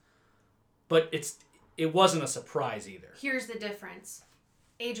likes. But it wasn't a surprise either. Here's the difference.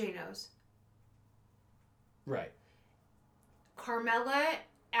 AJ knows. Right. Carmela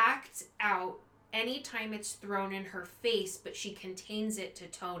acts out anytime it's thrown in her face, but she contains it to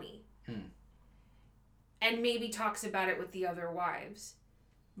Tony. And maybe talks about it with the other wives.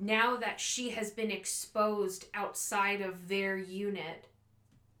 Now that she has been exposed outside of their unit,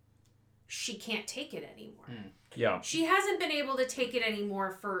 she can't take it anymore. Yeah. She hasn't been able to take it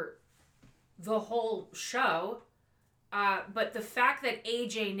anymore for the whole show. But the fact that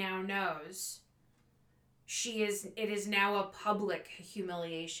AJ now knows it is now a public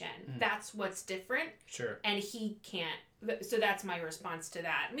humiliation. That's what's different. Sure. And he can't. So that's my response to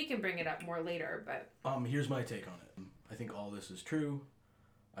that. We can bring it up more later, but here's my take on it. I think all this is true.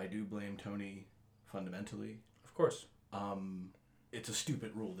 I do blame Tony fundamentally. Of course. It's a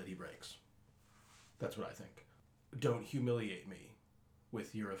stupid rule that he breaks. That's what I think. Don't humiliate me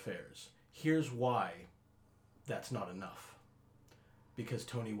with your affairs. Here's why that's not enough. Because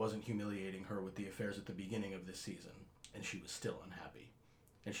Tony wasn't humiliating her with the affairs at the beginning of this season, and she was still unhappy.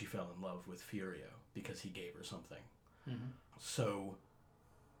 And she fell in love with Furio because he gave her something. So,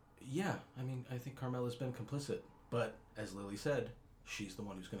 yeah, I mean, I think Carmela's been complicit. But, as Lily said, she's the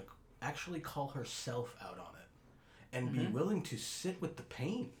one who's going to actually call herself out on it. And be willing to sit with the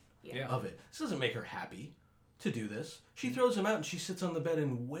pain of it. This doesn't make her happy to do this. She throws him out and she sits on the bed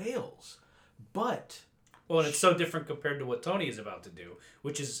and wails. But... Well, and it's so different compared to what Tony is about to do,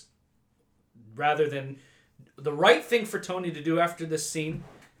 which is, rather than... The right thing for Tony to do after this scene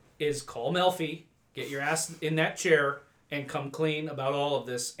is call Melfi, get your ass in that chair, and come clean about all of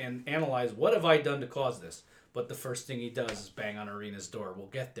this and analyze, what have I done to cause this? But the first thing he does is bang on Irina's door. We'll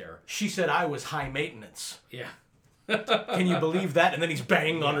get there. She said I was high maintenance. Yeah. Can you believe that? And then he's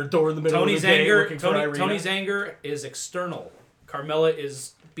banging on her door in the middle of the day looking for Irina. Tony's anger is external. Carmela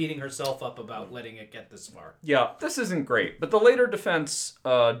is beating herself up about letting it get this far. Yeah, this isn't great. But the later defense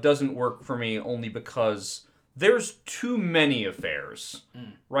doesn't work for me only because there's too many affairs,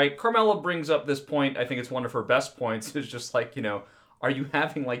 right? Carmela brings up this point. I think it's one of her best points. It's just like, are you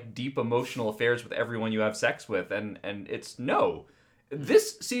having like deep emotional affairs with everyone you have sex with? And it's no.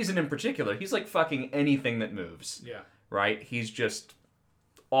 This season in particular, he's like fucking anything that moves. Yeah. Right? He's just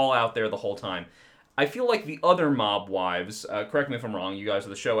all out there the whole time. I feel like the other mob wives, correct me if I'm wrong, you guys are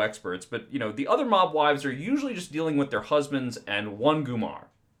the show experts, but the other mob wives are usually just dealing with their husbands and one Gumar,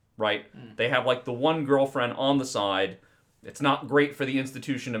 right? They have like the one girlfriend on the side. It's not great for the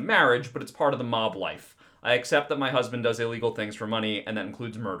institution of marriage, but it's part of the mob life. I accept that my husband does illegal things for money, and that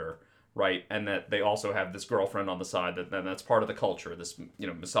includes murder, right? And that they also have this girlfriend on the side, that's part of the culture, this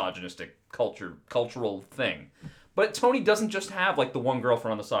misogynistic cultural thing. But Tony doesn't just have like the one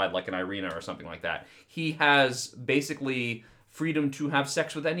girlfriend on the side, like an Irina or something like that. He has basically freedom to have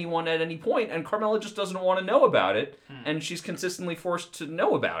sex with anyone at any point, and Carmela just doesn't want to know about it, and she's consistently forced to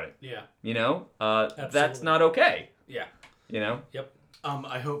know about it. Yeah. That's not okay. Yeah. Yep.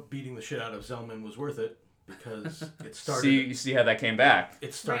 I hope beating the shit out of Zellman was worth it, because it started... You see how that came back.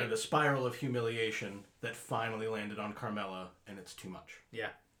 It started a spiral of humiliation that finally landed on Carmela, and it's too much.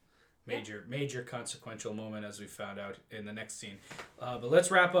 Yeah. Major consequential moment, as we found out in the next scene. But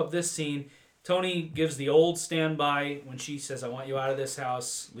let's wrap up this scene. Tony gives the old standby when she says, I want you out of this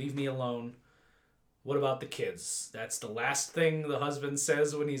house. Leave me alone. What about the kids? That's the last thing the husband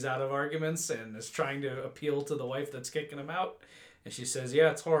says when he's out of arguments and is trying to appeal to the wife that's kicking him out. And she says, yeah,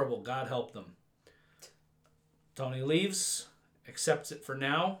 it's horrible. God help them. Tony leaves, accepts it for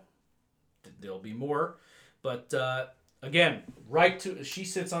now. There'll be more. But again, she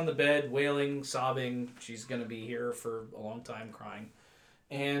sits on the bed, wailing, sobbing. She's going to be here for a long time crying.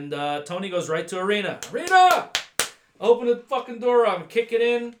 And Tony goes right to Irina. Irina! Open the fucking door up and kick it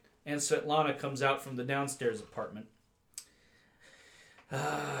in. And Svetlana comes out from the downstairs apartment.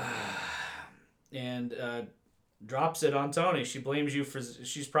 And drops it on Tony. She blames you for...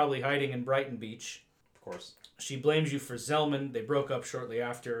 She's probably hiding in Brighton Beach. Of course. She blames you for Zellman. They broke up shortly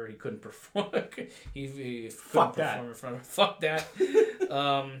after. He couldn't perform. he Fuck couldn't that. perform in front of her. Fuck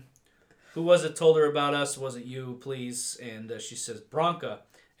that. Who was it told her about us? Wasn't you, please? And she says, Bronca.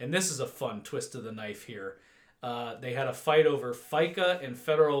 And this is a fun twist of the knife here. They had a fight over FICA and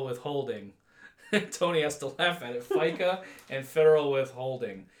federal withholding. Tony has to laugh at it. FICA and federal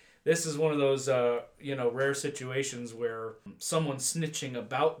withholding. This is one of those, rare situations where someone snitching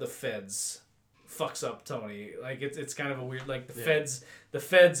about the feds fucks up Tony. Like it's kind of a weird, like the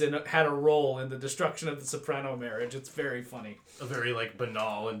feds had a role in the destruction of the Soprano marriage. It's very funny. A very like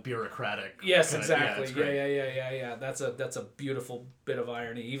banal and bureaucratic. Yes, kinda, exactly. Yeah, Yeah. That's a beautiful bit of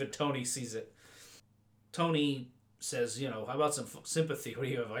irony. Even Tony sees it. Tony says, how about some sympathy? What do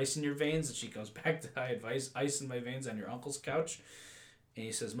you have, ice in your veins? And she comes back to, I have ice in my veins on your uncle's couch. And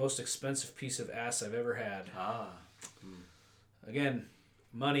he says, most expensive piece of ass I've ever had. Again,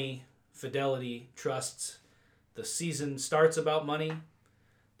 money, fidelity, trust. The season starts about money.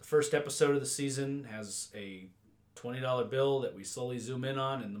 The first episode of the season has a $20 bill that we slowly zoom in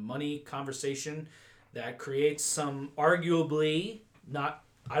on, and the money conversation that creates some arguably not...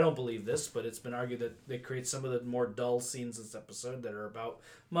 I don't believe this, but it's been argued that they create some of the more dull scenes this episode that are about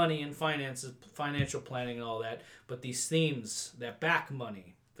money and finances, financial planning and all that. But these themes that back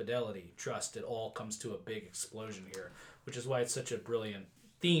money, fidelity, trust, it all comes to a big explosion here, which is why it's such a brilliant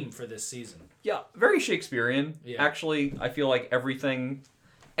theme for this season. Yeah, very Shakespearean. Yeah. Actually, I feel like everything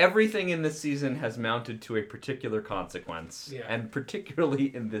in this season has mounted to a particular consequence, and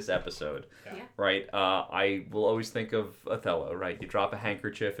particularly in this episode. Yeah. Right? I will always think of Othello, right? You drop a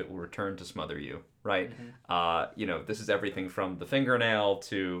handkerchief, it will return to smother you, right? This is everything from the fingernail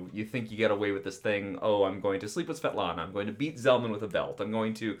to you think you get away with this thing. Oh, I'm going to sleep with Svetlana. I'm going to beat Zellman with a belt. I'm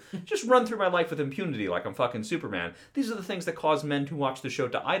going to just run through my life with impunity like I'm fucking Superman. These are the things that cause men who watch the show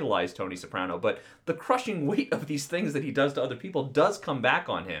to idolize Tony Soprano, but the crushing weight of these things that he does to other people does come back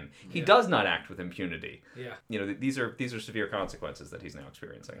on him. He does not act with impunity. Yeah. These are severe consequences that he's now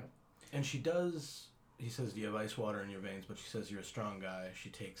experiencing. And she does... He says, do you have ice water in your veins? But she says, you're a strong guy. She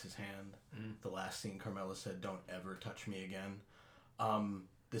takes his hand. The last scene, Carmela said, don't ever touch me again.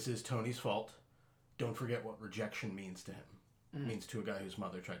 This is Tony's fault. Don't forget what rejection means to him. It means to a guy whose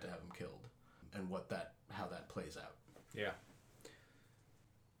mother tried to have him killed. And how that plays out. Yeah.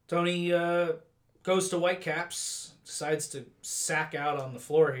 Tony goes to Whitecaps, decides to sack out on the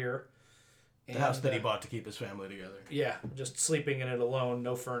floor here. The house that he bought to keep his family together. Yeah, just sleeping in it alone,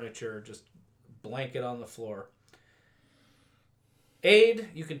 no furniture, just blanket on the floor. Aid,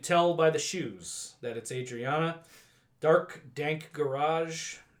 you can tell by the shoes that it's Adriana. Dark, dank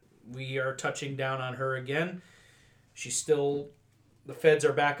garage. We are touching down on her again. She's still... The feds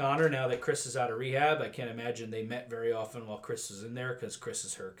are back on her now that Chris is out of rehab. I can't imagine they met very often while Chris was in there because Chris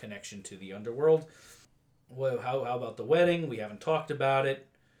is her connection to the underworld. Well, how about the wedding? We haven't talked about it.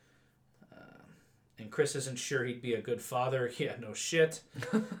 And Chris isn't sure he'd be a good father. Yeah, no shit.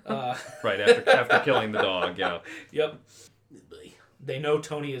 Right, after killing the dog, yeah. Yep. They know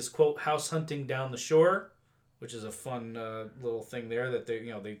Tony is, quote, house hunting down the shore, which is a fun little thing there that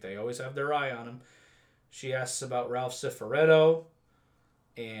they always have their eye on him. She asks about Ralph Cifaretto,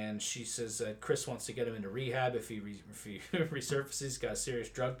 and she says that Chris wants to get him into rehab if he resurfaces. He's got a serious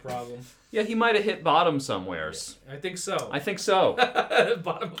drug problem. Yeah, he might have hit bottom somewheres. Yeah, I think so.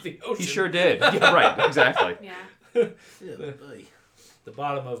 Bottom of the ocean. He sure did. Yeah, right, exactly. Yeah. The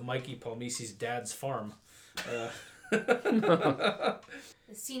bottom of Mikey Palmisi's dad's farm. The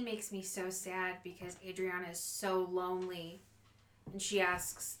scene makes me so sad because Adriana is so lonely. And she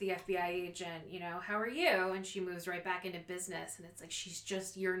asks the FBI agent, how are you? And she moves right back into business. And it's like she's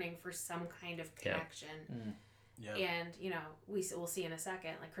just yearning for some kind of connection. Yeah. And, we'll see in a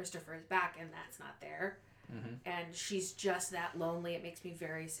second, like Christopher is back and that's not there. And she's just that lonely. It makes me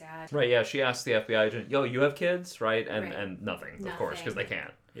very sad. Right, yeah. She asks the FBI agent, yo, you have kids, right? And Right. and nothing, of course, because they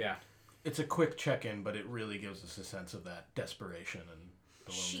can't. Yeah. It's a quick check-in, but it really gives us a sense of that desperation and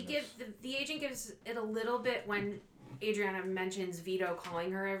the loneliness. The agent gives it a little bit when Adriana mentions Vito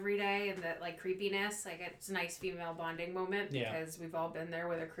calling her every day and that creepiness. It's a nice female bonding moment because we've all been there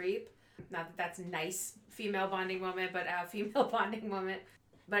with a creep. Not that that's a nice female bonding moment, but a female bonding moment.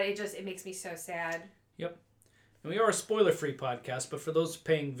 But it makes me so sad. Yep. And we are a spoiler-free podcast, but for those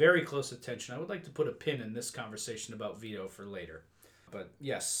paying very close attention, I would like to put a pin in this conversation about Vito for later. But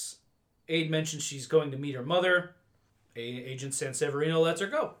yes, Aide mentions she's going to meet her mother. Agent Sanseverino lets her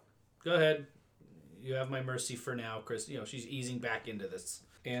go. Go ahead. You have my mercy for now, Chris. She's easing back into this.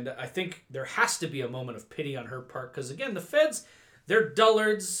 And I think there has to be a moment of pity on her part, because again, the feds, they're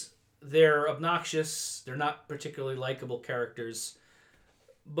dullards, they're obnoxious, they're not particularly likable characters,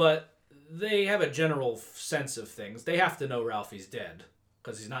 but they have a general sense of things. They have to know Ralphie's dead,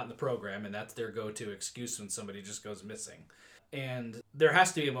 because he's not in the program, and that's their go-to excuse when somebody just goes missing. And there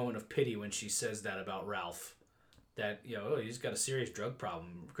has to be a moment of pity when she says that about Ralph, that, he's got a serious drug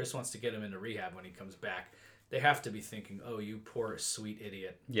problem. Chris wants to get him into rehab when he comes back. They have to be thinking, oh, you poor, sweet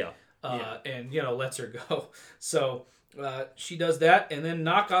idiot. Yeah. And, lets her go. So she does that and then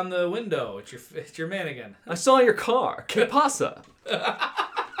knock on the window. It's your man again. I saw your car. ¿Qué pasa?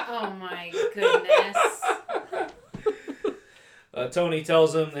 Oh, my goodness. Tony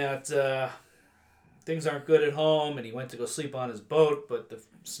tells him that things aren't good at home, and he went to go sleep on his boat, but the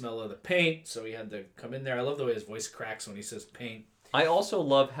smell of the paint, so he had to come in there. I love the way his voice cracks when he says paint. I also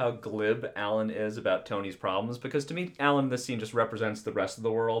love how glib Alan is about Tony's problems, because to me, Alan in this scene just represents the rest of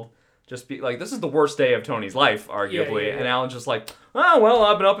the world. Just be like, this is the worst day of Tony's life, arguably, yeah. And Alan's just like, oh, well,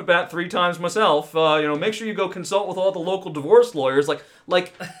 I've been up about 3 times myself. Make sure you go consult with all the local divorce lawyers. And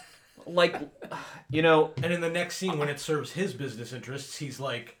in the next scene, when it serves his business interests, he's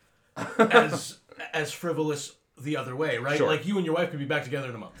like, as frivolous the other way, right? Sure. Like, you and your wife could be back together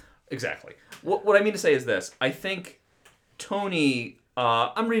in a month. Exactly. What I mean to say is this. I think Tony,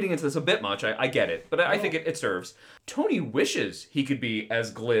 I'm reading into this a bit much, I get it, but I think it serves. Tony wishes he could be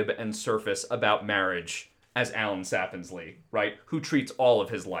as glib and surface about marriage as Alan Sappinsley, right? Who treats all of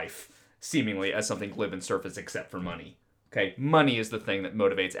his life seemingly as something glib and surface except for money. Okay, money is the thing that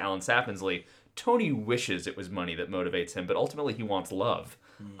motivates Alan Sappinsley. Tony wishes it was money that motivates him, but ultimately he wants love.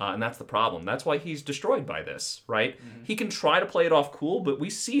 And that's the problem. That's why he's destroyed by this, right? Mm-hmm. He can try to play it off cool, but we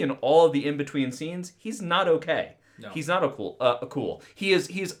see in all of the in-between scenes, he's not okay. No. He's not cool. He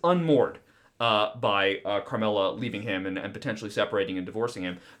is unmoored by Carmela leaving him and potentially separating and divorcing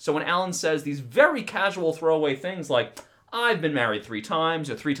him. So when Alan says these very casual throwaway things like, I've been married 3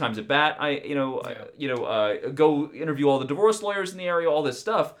 times, or 3 times at bat, go interview all the divorce lawyers in the area, all this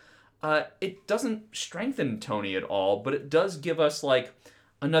stuff, it doesn't strengthen Tony at all, but it does give us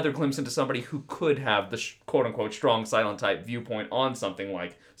another glimpse into somebody who could have the quote-unquote strong silent type viewpoint on something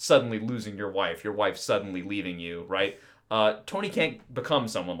like suddenly losing your wife suddenly leaving you, right? Tony can't become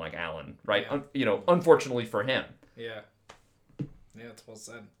someone like Alan, right? Yeah. Unfortunately for him. Yeah. Yeah, it's well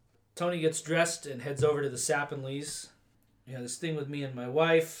said. Tony gets dressed and heads over to the Sappinleys. This thing with me and my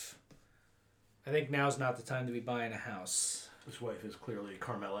wife. I think now's not the time to be buying a house. His wife is clearly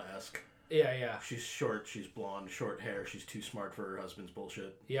Carmela-esque. Yeah. She's short, she's blonde, short hair, she's too smart for her husband's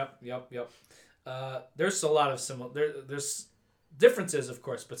bullshit. Yep. There's a lot of there's differences, of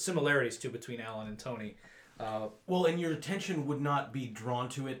course, but similarities too between Alan and Tony. And your attention would not be drawn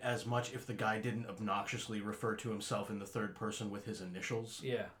to it as much if the guy didn't obnoxiously refer to himself in the third person with his initials.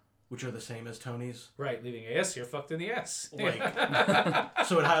 Yeah. Which are the same as Tony's. Right, leaving a S, you're fucked in the S.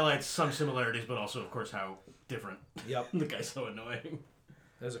 So it highlights some similarities, but also, of course, how different. Yep. The guy's so annoying.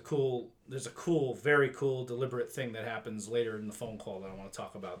 There's a cool, very cool, deliberate thing that happens later in the phone call that I want to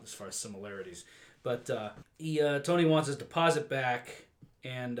talk about as far as similarities. But Tony wants his deposit back,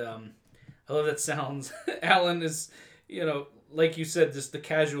 and I love that sounds. Alan is, like you said, just the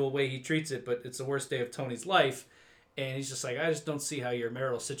casual way he treats it, but it's the worst day of Tony's life. And he's just like, I just don't see how your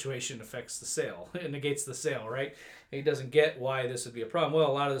marital situation affects the sale. It negates the sale, right? And he doesn't get why this would be a problem.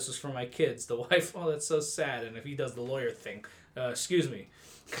 Well, a lot of this is for my kids. The wife, oh, that's so sad. And if he does the lawyer thing, excuse me.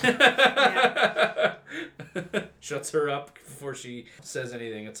 Shuts her up before she says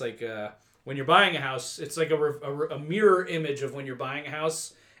anything. It's like when you're buying a house, it's like a mirror image of when you're buying a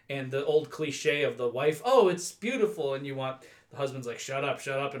house. And the old cliche of the wife, oh, it's beautiful. And you want... The husband's like, shut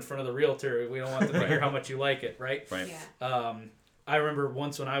up in front of the realtor. We don't want them to hear how much you like it, right? Right. Yeah. I remember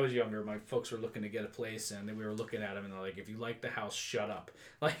once when I was younger, my folks were looking to get a place, and we were looking at them, and they're like, if you like the house, shut up.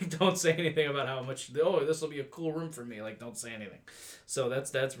 Like, don't say anything about how much, this will be a cool room for me. Like, don't say anything. So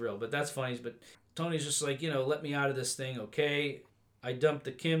that's real. But that's funny. But Tony's just like, let me out of this thing, okay? I dumped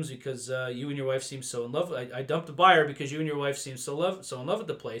the Kims because you and your wife seem so in love. I dumped the buyer because you and your wife seem so in love with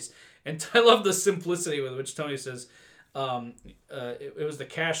the place. And I love the simplicity with which Tony says, it was the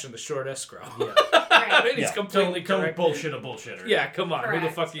cash and the short escrow. Yeah. Right. He's completely correct. Don't bullshit a bullshitter. Yeah, come on. Correct. Who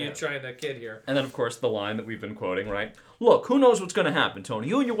the fuck are you trying to kid here? And then, of course, the line that we've been quoting, right? Look, who knows what's going to happen, Tony?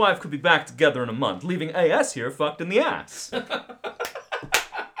 You and your wife could be back together in a month, leaving AS here fucked in the ass.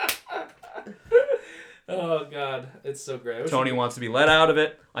 Oh God, it's so great. Tony wants to be let out of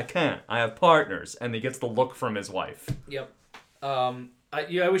it. I can't. I have partners, and he gets the look from his wife. Yep.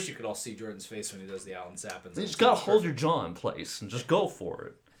 I wish you could all see Jordan's face when he does the Alan Sappins. You just gotta hold your jaw in place and just go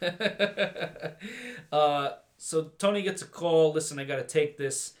for it. So Tony gets a call. Listen, I gotta take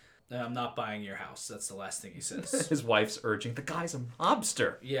this. I'm not buying your house. That's the last thing he says. His wife's urging. The guy's a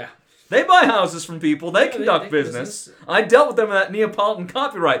mobster. Yeah. They buy houses from people. They conduct business. I dealt with them in that Neapolitan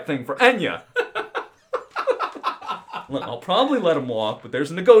copyright thing for Enya. I'll probably let him walk, but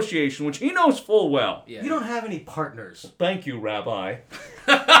there's a negotiation, which he knows full well. Yeah. You don't have any partners. Thank you, Rabbi.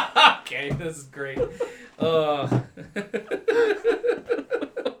 Okay, this is great.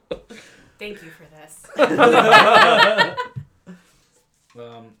 Thank you for this.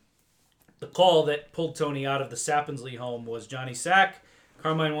 The call that pulled Tony out of the Sappinsley home was Johnny Sack.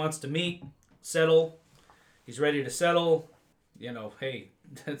 Carmine wants to meet, settle. He's ready to settle. You know, hey,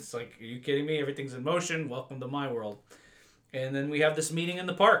 it's like, are you kidding me? Everything's in motion. Welcome to my world. And then we have this meeting in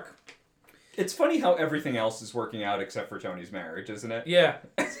the park. It's funny how everything else is working out except for Tony's marriage, isn't it? Yeah.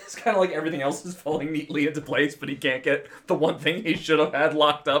 It's kind of like everything else is falling neatly into place, but he can't get the one thing he should have had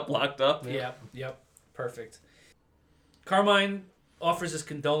locked up. Yep. Perfect. Carmine offers his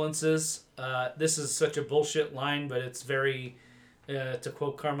condolences. This is such a bullshit line, but it's very, to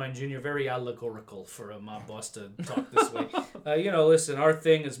quote Carmine Jr., very allegorical for a mob boss to talk this way. Listen, our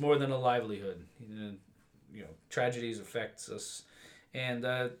thing is more than a livelihood. Tragedies affect us. And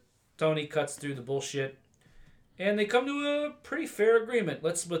Tony cuts through the bullshit. And they come to a pretty fair agreement.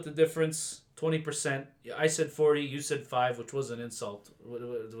 Let's split the difference, 20%. I said 40, you said 5, which was an insult.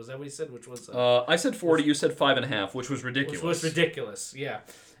 Was that what you said? Which was? I said 40, you said 5.5, which was ridiculous. Which was ridiculous, yeah.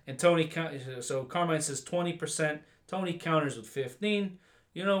 And so Carmine says 20%. Tony counters with 15.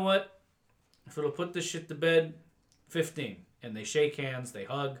 You know what? If it'll put this shit to bed, 15. And they shake hands, they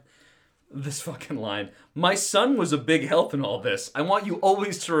hug. This fucking line. My son was a big help in all this. I want you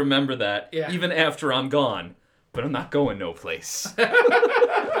always to remember that, even after I'm gone. But I'm not going no place.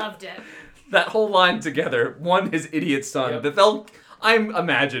 Loved it. That whole line together, his idiot son, that I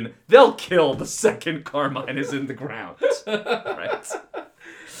imagine, they'll kill the second Carmine is in the ground. Right?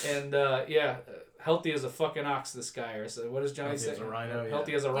 And, healthy as a fucking ox, this guy. Or so, what does Johnny say? Healthy as a rhino,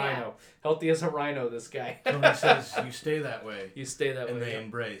 Healthy as a rhino. Healthy as a rhino, this guy. Tony says, you stay that way. You stay that way. And they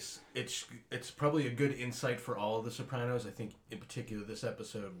embrace. It's probably a good insight for all of the Sopranos. I think, in particular, this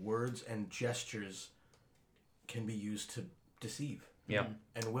episode, words and gestures can be used to deceive. Yeah.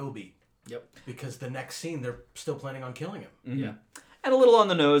 And will be. Yep. Because the next scene, they're still planning on killing him. Mm-hmm. Yeah. And a little on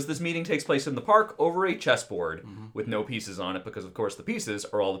the nose, this meeting takes place in the park over a chessboard with no pieces on it because, of course, the pieces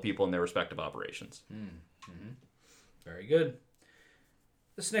are all the people in their respective operations. Mm-hmm. Very good.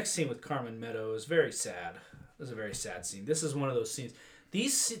 This next scene with Carmen Meadow is very sad. This is a very sad scene. This is one of those scenes.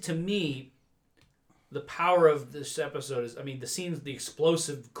 These, to me, the power of this episode is, the scenes, the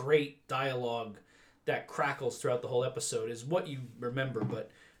explosive, great dialogue that crackles throughout the whole episode is what you remember.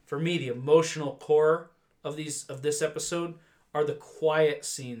 But for me, the emotional core of this episode are the quiet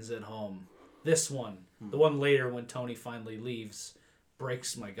scenes at home. This one, the one later when Tony finally leaves,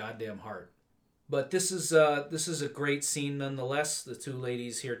 breaks my goddamn heart. But this is a great scene nonetheless. The two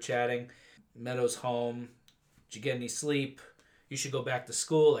ladies here chatting. Meadow's home. Did you get any sleep? You should go back to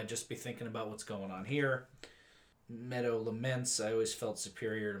school. I'd just be thinking about what's going on here. Meadow laments, I always felt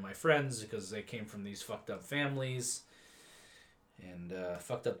superior to my friends because they came from these fucked up families and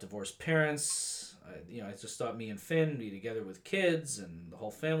fucked up divorced parents. I just thought me and Finn would be together with kids and the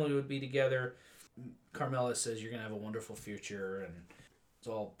whole family would be together. Carmela says, you're going to have a wonderful future, and it's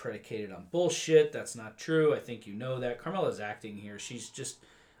all predicated on bullshit. That's not true. I think you know that. Carmela's acting here. She's just,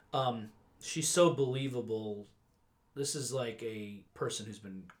 she's so believable. This is like a person who's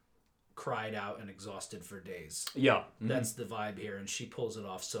been cried out and exhausted for days. Yeah. Mm-hmm. That's the vibe here, and she pulls it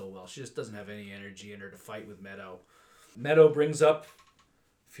off so well. She just doesn't have any energy in her to fight with Meadow. Meadow brings up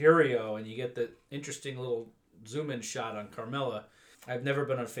Furio, and you get the interesting little zoom-in shot on Carmela. I've never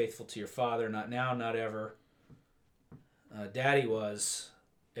been unfaithful to your father, not now, not ever. Daddy was,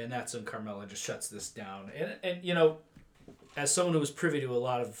 and that's when Carmela just shuts this down. And as someone who was privy to a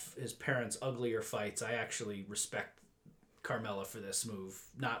lot of his parents' uglier fights, I actually respect Carmela for this move,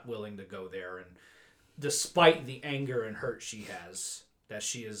 not willing to go there, and despite the anger and hurt she has, that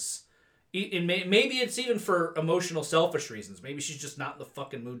she is. Maybe it's even for emotional, selfish reasons. Maybe she's just not in the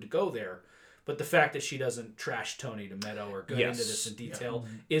fucking mood to go there. But the fact that she doesn't trash Tony to Meadow or go into this in detail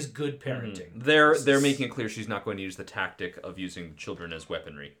is good parenting. Mm-hmm. They're making it clear she's not going to use the tactic of using children as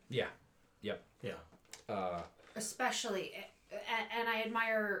weaponry. Yeah. Yep. Yeah. Especially, and I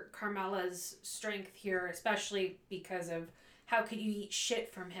admire Carmela's strength here, especially because of how could you eat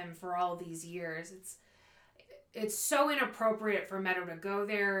shit from him for all these years. it's so inappropriate for Meadow to go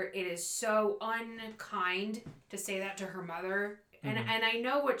there. It is so unkind to say that to her mother. And I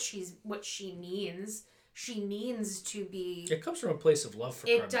know what she means. She means to be... It comes from a place of love for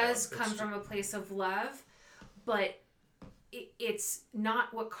Carmela. It does come from a place of love, but it's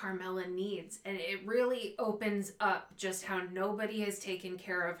not what Carmela needs. And it really opens up just how nobody has taken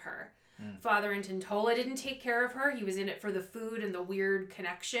care of her. Father Intantola didn't take care of her. He was in it for the food and the weird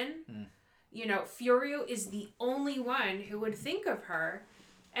connection. You know, Furio is the only one who would think of her.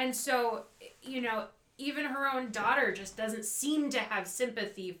 And so, you know, even her own daughter just doesn't seem to have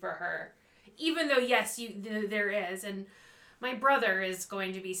sympathy for her. Even though, yes, there is. And my brother is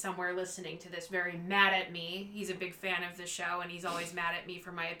going to be somewhere listening to this very mad at me. He's a big fan of the show, and he's always mad at me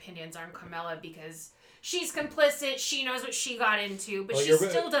for my opinions on Carmela because she's complicit. She knows what she got into, but she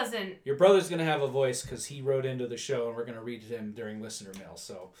still doesn't... Your brother's going to have a voice because he wrote into the show, and we're going to read him during listener mail.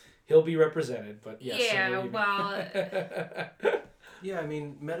 So he'll be represented, but yes. Yeah, well... Yeah, I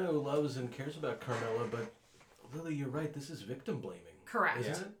mean, Meadow loves and cares about Carmela, but Lily, you're right. This is victim blaming. Correct.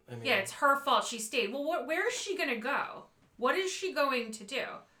 Isn't it? I mean, yeah, it's her fault she stayed. Well, where is she going to go? What is she going to do?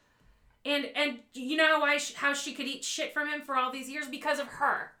 And you know how she could eat shit from him for all these years? Because of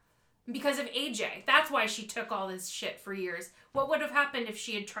her. Because of AJ. That's why she took all this shit for years. What would have happened if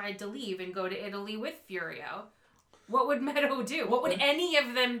she had tried to leave and go to Italy with Furio? What would Meadow do? What would any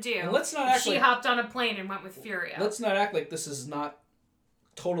of them do if she hopped on a plane and went with Furio? Let's not act like this is not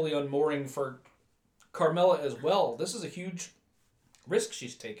totally unmooring for Carmela as well. This is a huge risk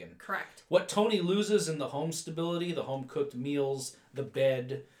she's taken. Correct. What Tony loses in the home stability, the home-cooked meals, the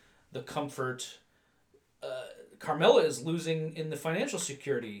bed, the comfort, Carmela is losing in the financial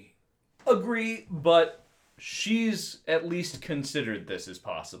security. Agree, but she's at least considered this as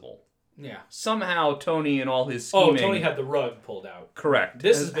possible. Yeah. Somehow Tony and all his scheming... Oh, Tony had the rug pulled out. Correct.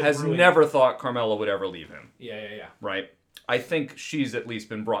 This has never thought Carmela would ever leave him. Yeah. Right? I think she's at least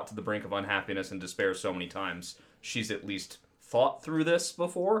been brought to the brink of unhappiness and despair so many times. She's at least thought through this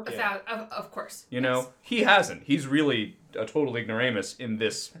before. Of course. You know, he hasn't. He's really a total ignoramus in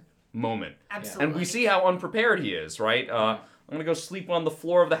this moment. Absolutely. And we see how unprepared he is, right? I'm gonna go sleep on the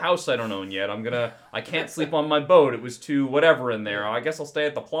floor of the house I don't own yet. I can't sleep on my boat. It was too whatever in there. I guess I'll stay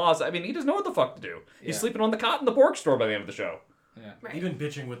at the plaza. I mean, he doesn't know what the fuck to do. He's sleeping on the cot in the pork store by the end of the show. Yeah. Right. Even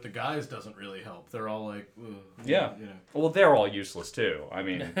bitching with the guys doesn't really help. They're all like, yeah. You know. Well, they're all useless too. I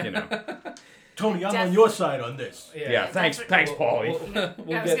mean, you know. Tony, I'm on your side on this. Yeah, thanks, Paulie. I was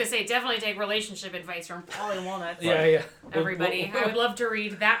going to say, definitely take relationship advice from Paulie Walnuts. Yeah. Everybody. I would love to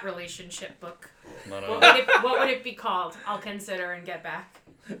read that relationship book. No. What would it be called? I'll consider and get back.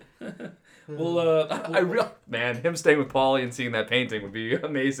 Well, man, him staying with Paulie and seeing that painting would be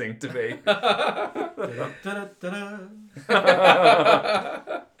amazing to me.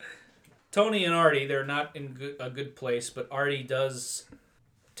 Tony and Artie, they're not in a good place, but Artie does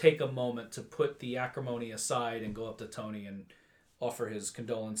take a moment to put the acrimony aside and go up to Tony and offer his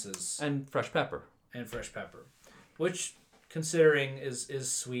condolences. And fresh pepper. Which, considering,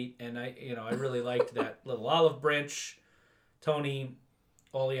 is sweet. And I really liked that little olive branch. Tony,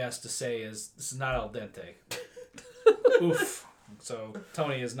 all he has to say is, "This is not al dente." Oof. So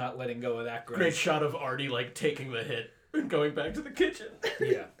Tony is not letting go of that grace. Great shot of Artie like taking the hit and going back to the kitchen.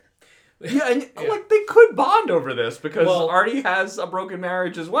 Yeah. Yeah, and like they could bond over this because Artie has a broken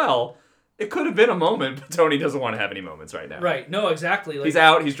marriage as well. It could have been a moment, but Tony doesn't want to have any moments right now. Right. No, exactly. Like, he's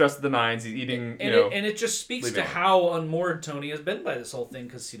out. He's dressed to the nines. He's eating. And it just speaks to how unmoored Tony has been by this whole thing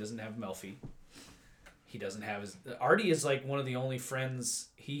because he doesn't have Melfi. He doesn't have his... Artie is like one of the only friends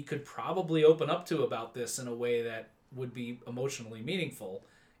he could probably open up to about this in a way that would be emotionally meaningful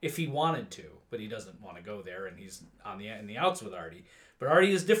if he wanted to, but he doesn't want to go there, and he's in the outs with Artie. But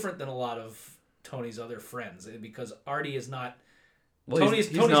Artie is different than a lot of Tony's other friends because Artie is not... Well,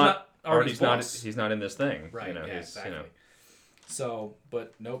 Tony's not Artie's boss. He's not in this thing. Right, exactly. So,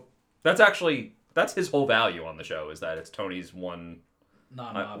 but nope. That's his whole value on the show is that it's Tony's one...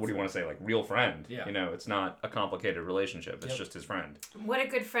 what do you want to say? Like real friend. Yeah. It's not a complicated relationship. It's just his friend. What a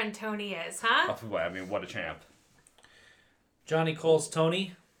good friend Tony is, huh? I mean, what a champ. Johnny calls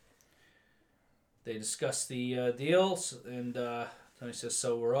Tony. They discuss the deals, and Tony says,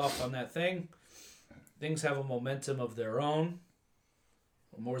 "So we're off on that thing. Things have a momentum of their own.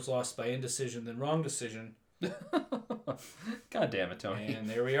 More's lost by indecision than wrong decision." God damn it, Tony. And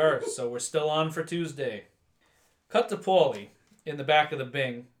there we are. So we're still on for Tuesday. Cut to Paulie in the back of the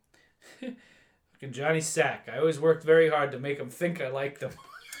Bing. Fucking Johnny Sack. I always worked very hard to make him think I liked him.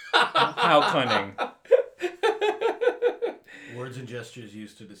 How cunning. Words and gestures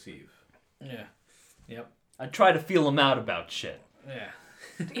used to deceive. Yeah. Yep. I try to feel him out about shit. Yeah.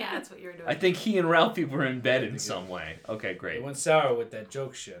 Yeah, that's what you were doing. I think he and Ralphie were in bed in some way. Okay, It great. went sour with that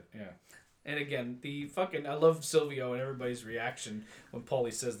joke shit. Yeah. And again, I love Silvio and everybody's reaction when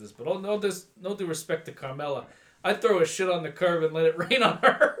Paulie says this. But no due respect to Carmela, I'd throw a shit on the curb and let it rain on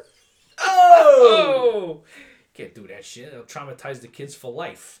her. Oh! Can't do that shit. It'll traumatize the kids for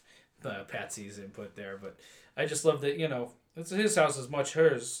life. Patsy's input there. But I just love that, it's his house as much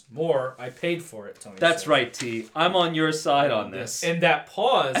hers. More, I paid for it, Tony That's said. right, T. I'm on your side on this. And that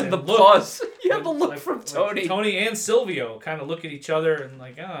pause. And the look, pause. You have the look from Tony. Tony and Silvio kind of look at each other and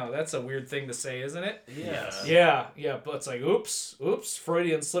like, oh, that's a weird thing to say, isn't it? Yeah. Yeah. But it's like, oops,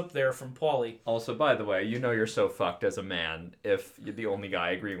 Freudian slip there from Paulie. Also, by the way, you're so fucked as a man if you're the only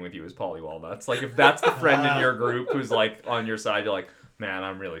guy agreeing with you is Paulie Walnuts. Like, if that's the friend in your group who's, like, on your side, you're like, man,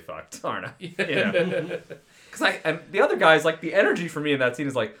 I'm really fucked, aren't I? Because and the other guys, like, the energy for me in that scene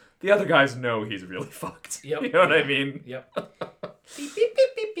is like, the other guys know he's really fucked. Yep. You know what I mean? Yep. Beep, beep,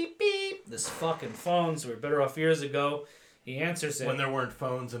 beep, beep, beep, beep. This fucking phones were better off years ago. He answers it. When there weren't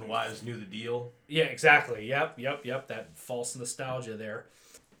phones and wives knew the deal. Yeah, exactly. Yep. That false nostalgia there.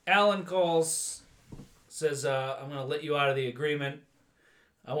 Alan calls, says, I'm going to let you out of the agreement.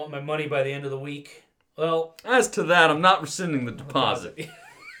 I want my money by the end of the week. Well, As to that, I'm not rescinding the deposit.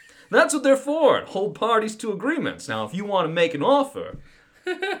 That's what they're for. Hold parties to agreements. Now, if you want to make an offer...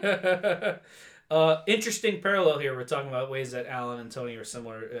 Interesting parallel here. We're talking about ways that Alan and Tony are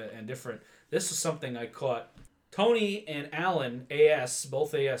similar and different. This is something I caught. Tony and Alan,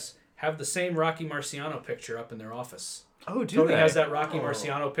 both AS, have the same Rocky Marciano picture up in their office. Oh, do Tony they? has that Rocky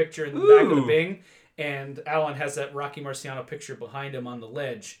Marciano picture in the back of the Bing, and Alan has that Rocky Marciano picture behind him on the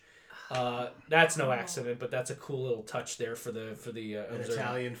ledge. That's no accident, but that's a cool little touch there for the An observer.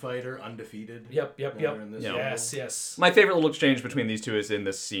 Italian fighter, undefeated. Yep. In this Yes. My favorite little exchange between these two is in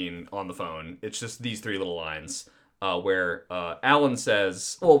this scene on the phone. It's just these three little lines where Alan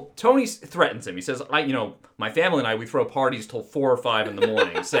says, well, Tony threatens him. He says, my family and I, we throw parties till 4 or 5 in the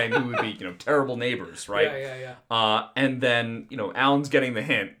morning, saying we would be, terrible neighbors, right? Yeah. And then, Alan's getting the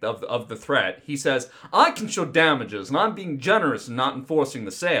hint of the threat. He says, I can show damages, and I'm being generous and not enforcing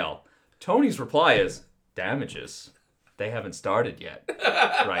the sale. Tony's reply is, damages? They haven't started yet.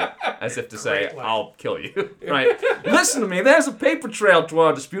 Right? As if to say, I'll kill you. Right? Listen to me, there's a paper trail to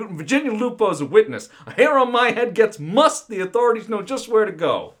our dispute, and Virginia Lupo's a witness. A hair on my head gets mussed, the authorities know just where to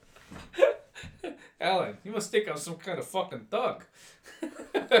go. Alan, you must think I'm some kind of fucking thug. You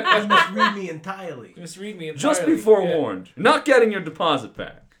must read me entirely. Just be forewarned. You're not getting your deposit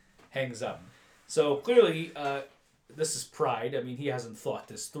back. Hangs up. So clearly, this is pride. I mean, he hasn't thought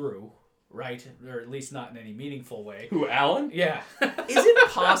this through, right? Or at least not in any meaningful way. Who, Alan? Yeah. Is it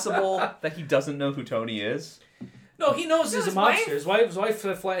possible that he doesn't know who Tony is? No, he knows he's a his mobster. wife? His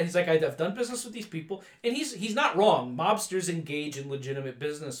wife, he's like, I've done business with these people. And he's not wrong. Mobsters engage in legitimate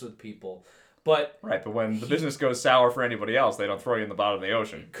business with people. But Right, but when the business goes sour for anybody else, they don't throw you in the bottom of the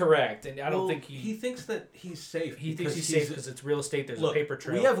ocean. correct. And I don't think he thinks that he's safe. he thinks he's safe because it's real estate. There's a paper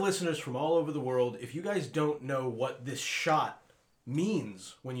trail. We have listeners from all over the world. If you guys don't know what this shot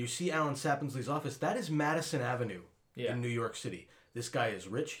means when you see Alan Sapensley's office, that is Madison Avenue in New York City. This guy is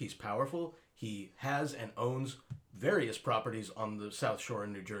rich. He's powerful. He has and owns various properties on the South Shore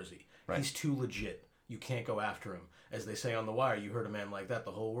in New Jersey. Right. He's too legit. You can't go after him. As they say on The Wire, you heard a man like that,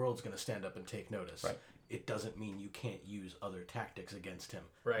 the whole world's going to stand up and take notice. Right. It doesn't mean you can't use other tactics against him.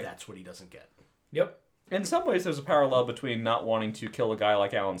 Right. That's what he doesn't get. Yep. In some ways, there's a parallel between not wanting to kill a guy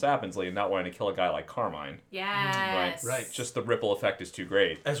like Alan Sapensley and not wanting to kill a guy like Carmine. Yes. Right. Just the ripple effect is too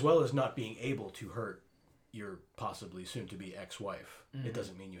great. As well as not being able to hurt your possibly soon-to-be ex-wife. It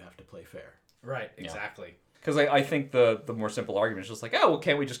doesn't mean you have to play fair. Right. Exactly. Because I think the more simple argument is just like, oh, well,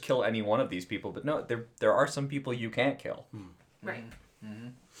 can't we just kill any one of these people? But no, there are some people you can't kill. Right.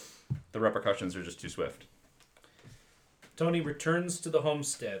 The repercussions are just too swift. Tony returns to the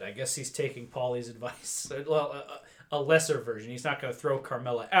homestead. I guess he's taking Paulie's advice. Well, a lesser version. He's not going to throw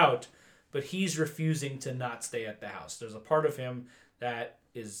Carmela out, but he's refusing to not stay at the house. There's a part of him that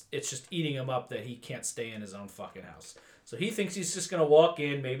it's just eating him up that he can't stay in his own fucking house. So he thinks he's just going to walk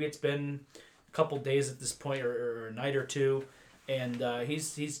in. Maybe it's been a couple days at this point or a night or two, and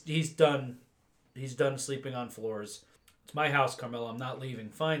he's done. He's done sleeping on floors. It's my house, Carmela. I'm not leaving.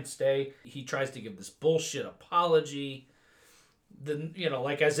 Fine, stay. He tries to give this bullshit apology. Then,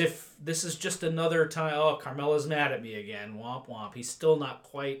 like as if this is just another time. Oh, Carmela's mad at me again. Womp womp. He's still not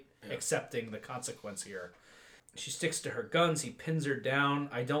quite accepting the consequence here. She sticks to her guns. He pins her down.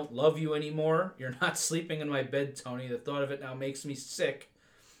 I don't love you anymore. You're not sleeping in my bed, Tony. The thought of it now makes me sick.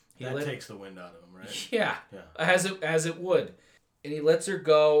 That takes the wind out of him, right? Yeah. As it would. And he lets her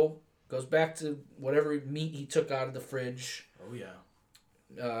go. Goes back to whatever meat he took out of the fridge. Oh, yeah.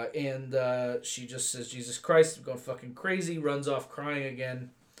 And she just says, Jesus Christ, I'm going fucking crazy, runs off crying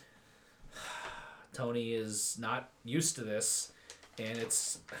again. Tony is not used to this, and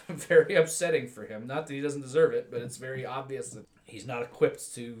it's very upsetting for him. Not that he doesn't deserve it, but it's very obvious that he's not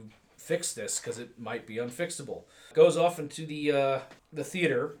equipped to fix this because it might be unfixable. Goes off into the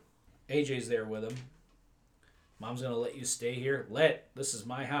theater. AJ's there with him. Mom's going to let you stay here. This is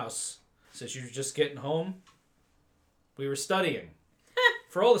my house. Says you're just getting home. We were studying.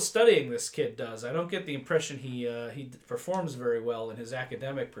 For all the studying this kid does, I don't get the impression he performs very well in his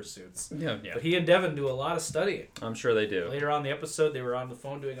academic pursuits. Yeah. But he and Devin do a lot of studying. I'm sure they do. Later on in the episode, they were on the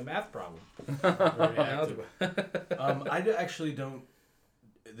phone doing a math problem. Very active. I actually don't...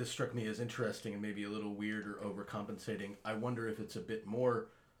 This struck me as interesting and maybe a little weird or overcompensating. I wonder if it's a bit more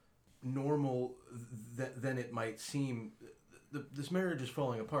normal than it might seem. This marriage is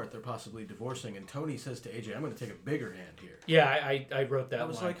falling apart. They're possibly divorcing, and Tony says to AJ, "I'm going to take a bigger hand here." Yeah, I wrote that. I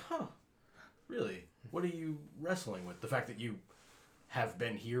was line. like, "Huh, really? What are you wrestling with? The fact that you have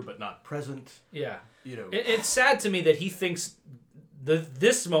been here but not present." Yeah, you know, it's sad to me that he thinks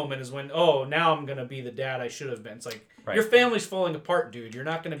this moment is when now I'm going to be the dad I should have been. It's like your family's falling apart, dude. You're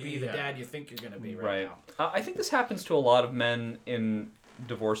not going to be the dad you think you're going to be right now. I think this happens to a lot of men in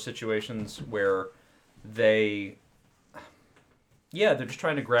divorce situations where they're just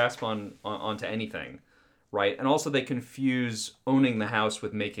trying to grasp onto anything, right? And also they confuse owning the house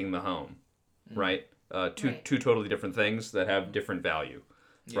with making the home, right? Two totally different things that have different value,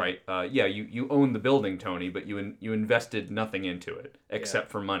 right? You own the building, Tony, but you invested nothing into it except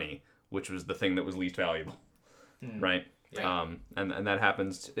for money, which was the thing that was least valuable, right? Yeah. And that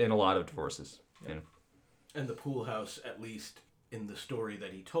happens in a lot of divorces. Yeah. You know? And the pool house, at least in the story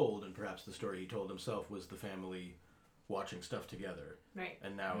that he told, and perhaps the story he told himself, was the family watching stuff together. Right.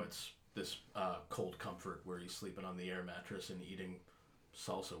 And now it's this cold comfort where he's sleeping on the air mattress and eating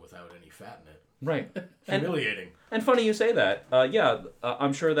salsa without any fat in it. Right. Humiliating. And funny you say that.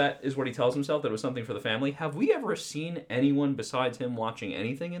 I'm sure that is what he tells himself, that it was something for the family. Have we ever seen anyone besides him watching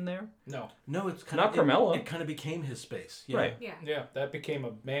anything in there? No, it's kind Not of... Carmela. It kind of became his space. Yeah. Right. Yeah. That became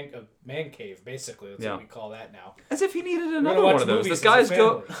a man cave, basically. That's what we call that now. As if he needed another one of those. This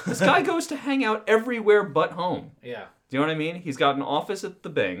guy goes to hang out everywhere but home. Yeah. Do you know what I mean? He's got an office at the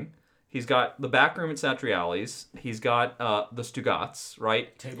Bing. He's got the back room at Satriali's. He's got the Stugatz,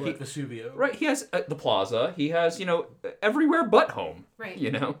 right? Table at Vesuvio. Right. He has the Plaza. He has, everywhere but home. Right.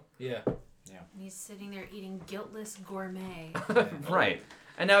 Yeah. And he's sitting there eating guiltless gourmet. Right.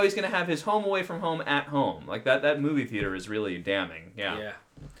 And now he's going to have his home away from home at home. Like that movie theater is really damning. Yeah. Yeah.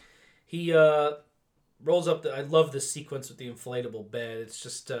 He rolls up I love this sequence with the inflatable bed. It's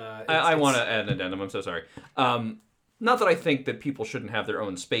just... I want to add an addendum. I'm so sorry. Not that I think that people shouldn't have their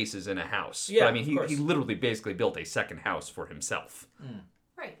own spaces in a house. Yeah, but I mean, of he literally basically built a second house for himself.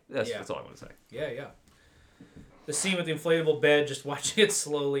 Right. That's all I want to say. Yeah. The scene with the inflatable bed, just watching it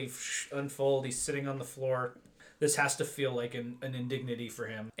slowly unfold. He's sitting on the floor. This has to feel like an indignity for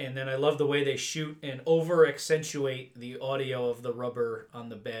him. And then I love the way they shoot and over-accentuate the audio of the rubber on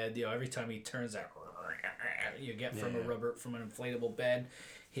the bed. Every time he turns that, you get from an inflatable bed.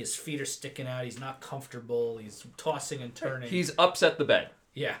 His feet are sticking out. He's not comfortable. He's tossing and turning. He's upset the bed.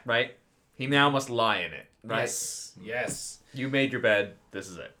 Yeah. Right? He now must lie in it. Right? Yes. You made your bed. This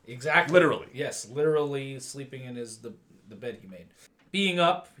is it. Exactly. Literally. Yes, literally sleeping in the bed he made. Being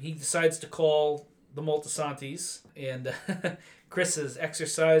up, he decides to call the Moltisantis, and Chris is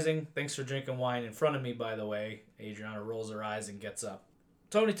exercising. Thanks for drinking wine in front of me, by the way. Adriana rolls her eyes and gets up.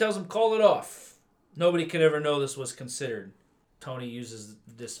 Tony tells him, call it off. Nobody can ever know this was considered. Tony uses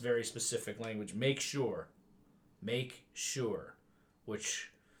this very specific language. Make sure.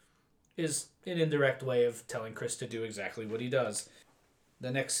 Which is an indirect way of telling Chris to do exactly what he does. The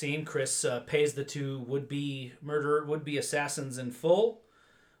next scene, Chris pays the two would-be assassins in full,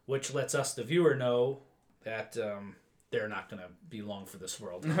 which lets us, the viewer, know that they're not going to be long for this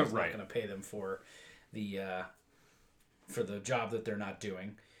world. He's not going to pay them for the job that they're not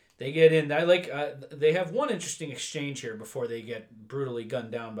doing. They get in. They have one interesting exchange here before they get brutally gunned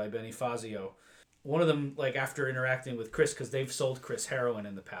down by Benny Fazio. One of them, after interacting with Chris, because they've sold Chris heroin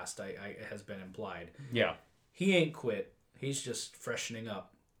in the past, it has been implied. Yeah. He ain't quit. He's just freshening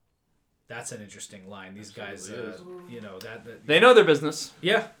up. That's an interesting line. These guys, they know their business.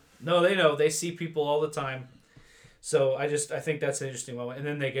 Yeah. No, they know. They see people all the time. So I think that's an interesting moment. And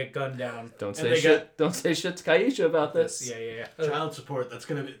then they get gunned down. Don't say shit to Kaisha about this. Yeah. Child support. That's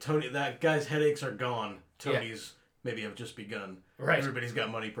gonna be Tony. That guy's headaches are gone. Tony's maybe have just begun. Right. Everybody's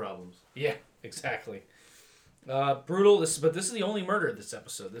got money problems. Yeah. Exactly. Brutal. But this is the only murder this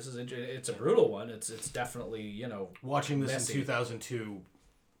episode. It's a brutal one. It's definitely Watching this messy. in 2002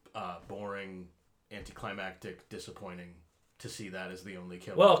 boring, anticlimactic, disappointing to see that as the only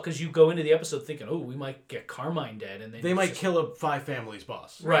killer. Well, because you go into the episode thinking, oh, we might get Carmine dead, and then they might kill a 5 families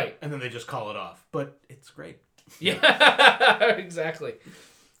boss. Right. And then they just call it off. But it's great. Yeah, exactly.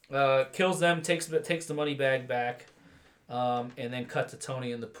 Kills them, takes the money bag back, and then cut to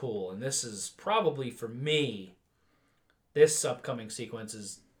Tony in the pool. And this is probably, for me, this upcoming sequence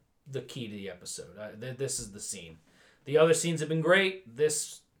is the key to the episode. This is the scene. The other scenes have been great.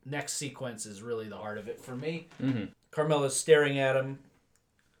 This next sequence is really the heart of it for me. Mm-hmm. Carmela's staring at him.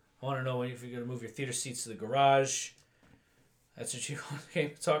 I want to know if you're going to move your theater seats to the garage. That's what you came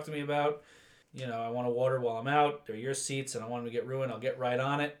to talk to me about. You know, I want to water while I'm out. They're your seats, and I want them to get ruined. I'll get right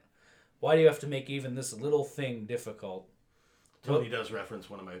on it. Why do you have to make even this little thing difficult? Tony does reference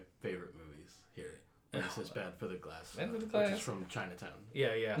one of my favorite movies here. And it says Bad for the Glass. Bad for the Glass. Which is from Chinatown.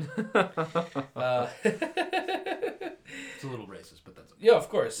 Yeah. It's a little racist, but that's okay. Yeah, of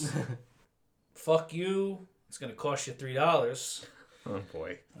course. Fuck you. It's going to cost you $3. Oh,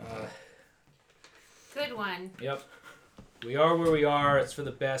 boy. Good one. Yep. We are where we are. It's for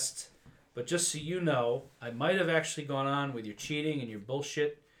the best. But just so you know, I might have actually gone on with your cheating and your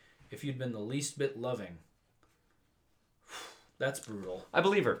bullshit if you'd been the least bit loving. That's brutal. I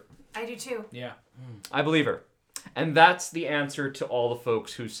believe her. I do too. Yeah. I believe her. And that's the answer to all the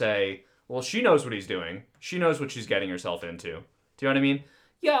folks who say, well, she knows what he's doing. She knows what she's getting herself into. Do you know what I mean?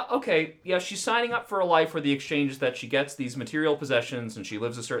 Yeah, okay. Yeah, she's signing up for a life where the exchange is that she gets these material possessions and she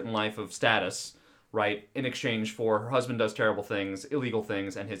lives a certain life of status, right, in exchange for her husband does terrible things, illegal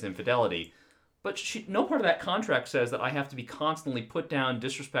things, and his infidelity. But no part of that contract says that I have to be constantly put down,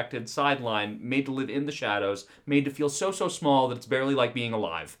 disrespected, sidelined, made to live in the shadows, made to feel so small that it's barely like being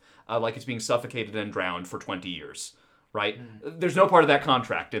alive, like it's being suffocated and drowned for 20 years, right? There's no part of that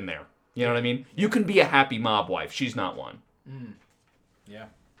contract in there. You know what I mean? You can be a happy mob wife. She's not one. Yeah.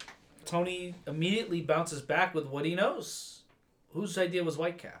 Tony immediately bounces back with what he knows. Whose idea was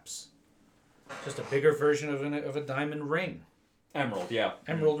Whitecaps? Just a bigger version of a diamond ring. Emerald, yeah.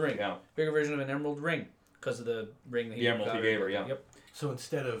 Emerald ring. Yeah. Bigger version of an emerald ring. Because of the ring that he The emerald he gave her, yeah. Yep. So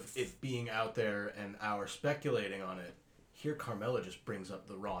instead of it being out there and our speculating on it, here Carmela just brings up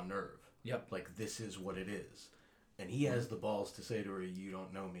the raw nerve. Yep. Like, this is what it is. And he has the balls to say to her, you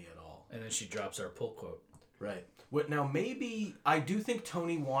don't know me at all. And then she drops our pull quote. Right. Now, maybe, I do think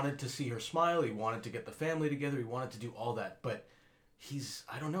Tony wanted to see her smile. He wanted to get the family together. He wanted to do all that. But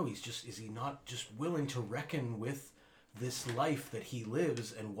I don't know, is he not just willing to reckon with this life that he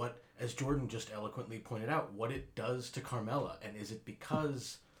lives and what, as Jordan just eloquently pointed out, what it does to Carmela? And is it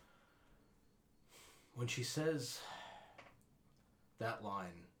because when she says that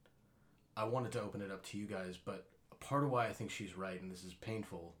line, I wanted to open it up to you guys, but part of why I think she's right, and this is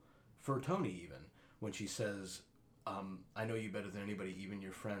painful for Tony even, when she says, I know you better than anybody, even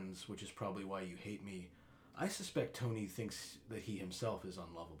your friends, which is probably why you hate me. I suspect Tony thinks that he himself is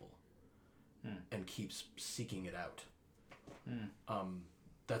unlovable and keeps seeking it out.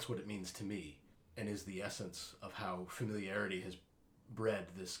 That's what it means to me, and is the essence of how familiarity has bred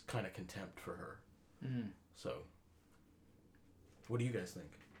this kind of contempt for her. So, what do you guys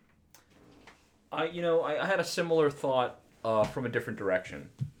think? I had a similar thought from a different direction.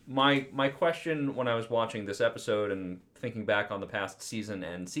 My question when I was watching this episode and thinking back on the past season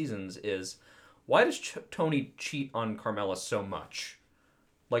and seasons is, why does Tony cheat on Carmela so much?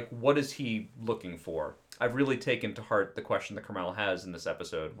 Like, what is he looking for? I've really taken to heart the question that Carmela has in this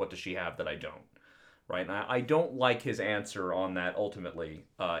episode. What does she have that I don't? Right? And I don't like his answer on that ultimately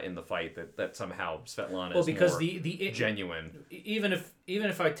in the fight, that somehow Svetlana is because more the genuine. Even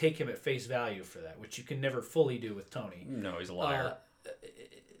if I take him at face value for that, which you can never fully do with Tony. No, he's a liar.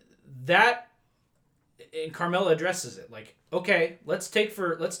 And Carmela addresses it like, okay, let's take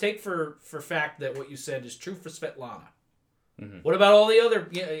for fact that what you said is true for Svetlana. Mm-hmm. What about all the other?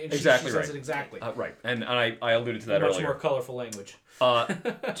 Yeah, exactly she right. Says it exactly. Right, and I alluded to that Much earlier. more colorful language.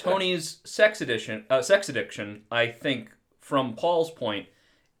 Tony's sex addiction, I think, from Paul's point,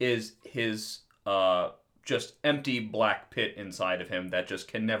 is his just empty black pit inside of him that just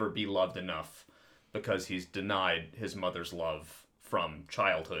can never be loved enough because he's denied his mother's love from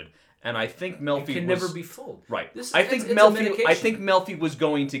childhood. And I think Melfi can never be full. Right. It's I think Melfi was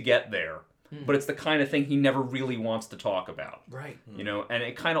going to get there, but it's the kind of thing he never really wants to talk about. Right. You know, and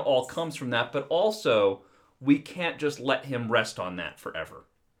it kind of all comes from that, but also we can't just let him rest on that forever.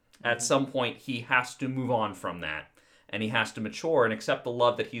 At some point, he has to move on from that, and he has to mature and accept the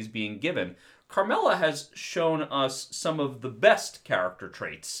love that he's being given. Carmela has shown us some of the best character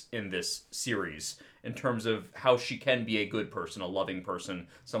traits in this series in terms of how she can be a good person, a loving person,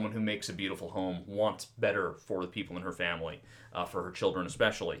 someone who makes a beautiful home, wants better for the people in her family, for her children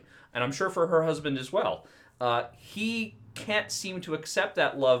especially, and I'm sure for her husband as well. He can't seem to accept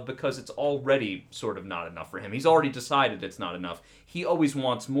that love because it's already sort of not enough for him. He's already decided it's not enough. He always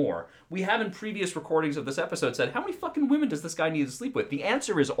wants more. We have in previous recordings of this episode said, how many fucking women does this guy need to sleep with? The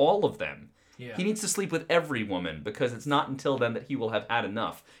answer is all of them. Yeah. He needs to sleep with every woman because it's not until then that he will have had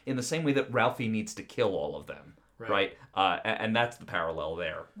enough. In the same way that Ralphie needs to kill all of them, right? And that's the parallel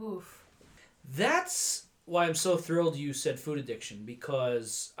there. Oof. That's why I'm so thrilled you said food addiction,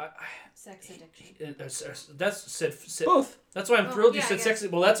 because Sex addiction. Both. That's why I'm thrilled you yeah, said I sex.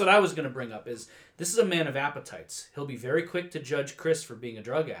 Well, that's what I was going to bring up. Is this is a man of appetites. He'll be very quick to judge Chris for being a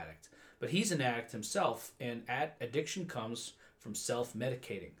drug addict, but he's an addict himself, and addiction comes from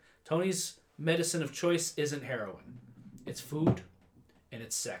self-medicating. Tony's medicine of choice isn't heroin. It's food and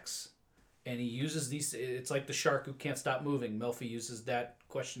it's sex. And he uses these, it's like the shark who can't stop moving. Melfi uses that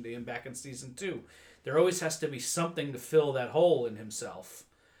question to him back in season 2. There always has to be something to fill that hole in himself.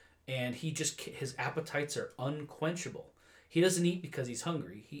 And his appetites are unquenchable. He doesn't eat because he's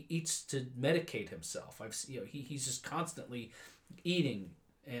hungry. He eats to medicate himself. He's just constantly eating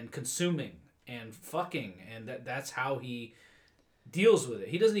and consuming and fucking, and that's how he deals with it.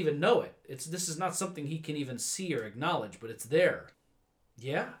 He doesn't even know it. This is not something he can even see or acknowledge, but it's there.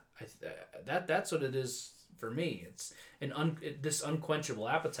 Yeah, that's what it is for me. It's this unquenchable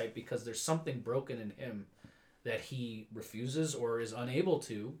appetite because there's something broken in him that he refuses or is unable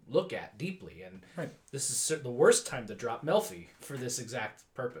to look at deeply. And This is the worst time to drop Melfi for this exact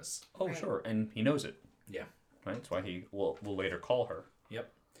purpose. Oh, right. Sure, and he knows it. Yeah. Right. That's why he will later call her.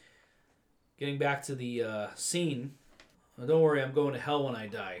 Yep. Getting back to the scene. Well, don't worry, I'm going to hell when I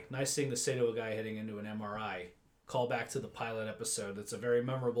die. Nice thing to say to a guy heading into an MRI. Call back to the pilot episode. It's a very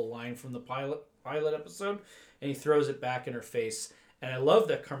memorable line from the pilot episode, and he throws it back in her face. And I love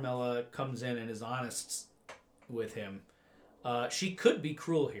that Carmela comes in and is honest with him. She could be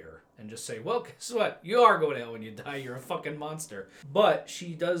cruel here and just say, well, guess what? You are going to hell when you die. You're a fucking monster. But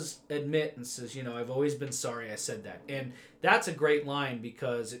she does admit and says, I've always been sorry I said that. And that's a great line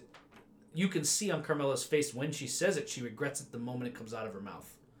because you can see on Carmela's face when she says it, she regrets it the moment it comes out of her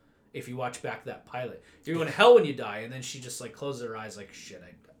mouth. If you watch back that pilot, you're going to hell when you die, and then she just closes her eyes like, shit,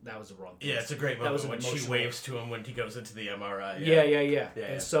 that was the wrong thing. Yeah, it's a great moment when she waves to him when he goes into the MRI. Yeah.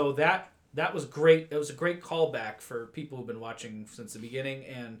 And so that was great. It was a great callback for people who've been watching since the beginning,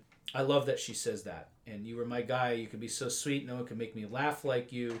 and I love that she says that. And you were my guy. You could be so sweet. No one could make me laugh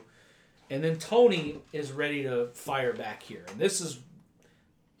like you. And then Tony is ready to fire back here, and this is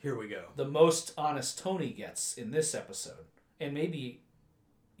here we go. The most honest Tony gets in this episode, and maybe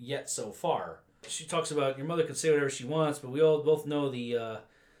yet so far. She talks about your mother can say whatever she wants, but we all both know the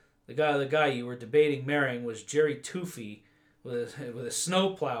guy you were debating marrying was Jerry Toofy with a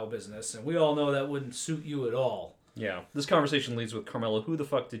snowplow business, and we all know that wouldn't suit you at all. Yeah, this conversation leads with Carmela. Who the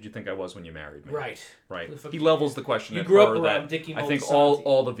fuck did you think I was when you married me? Right. He levels the question. You at grew up her around that Dickie I think Moltisanti.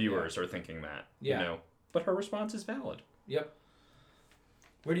 all the viewers are thinking that. Yeah. But her response is valid. Yep.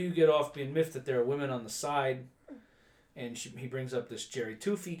 Where do you get off being miffed that there are women on the side? And he brings up this Jerry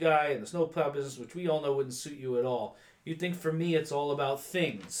Toofy guy and the snowplow business, which we all know wouldn't suit you at all. You think for me it's all about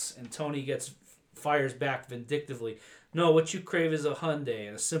things. And Tony fires back vindictively. No, what you crave is a Hyundai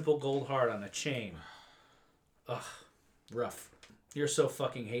and a simple gold heart on a chain. Ugh, rough. You're so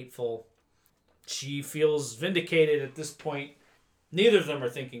fucking hateful. She feels vindicated at this point. Neither of them are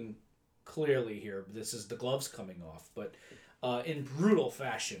thinking clearly here. This is the gloves coming off. But in brutal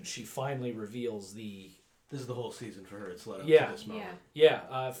fashion, she finally reveals the... This is the whole season for her. It's led up Yeah. to this moment.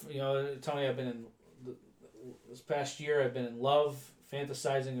 Yeah. Tony, I've been in... This past year, I've been in love,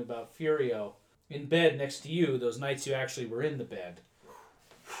 fantasizing about Furio. In bed next to you, those nights you actually were in the bed.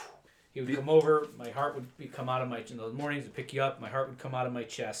 He would come over, my heart would come out of in the mornings to pick you up, my heart would come out of my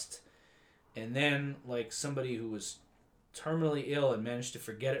chest. And then, like somebody who was terminally ill and managed to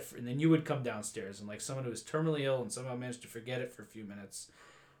forget it, and then you would come downstairs, and like someone who was terminally ill and somehow managed to forget it for a few minutes,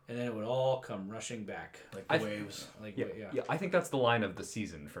 and then it would all come rushing back. Like the waves. Yeah, I think that's the line of the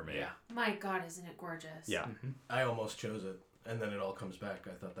season for me. Yeah. My God, isn't it gorgeous? Yeah. Mm-hmm. I almost chose it, and then it all comes back.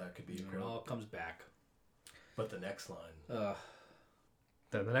 I thought that could be It great. all comes back. But the next line.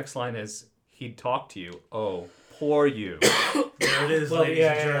 Then the next line is, he'd talk to you. Oh, poor you. There it is, Well, ladies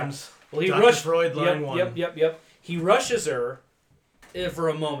yeah, and yeah. germs. Well, he Dr. rushed. Freud, line one. Yep. He rushes her for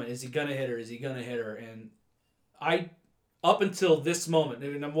a moment. Is he gonna hit her? And up until this moment,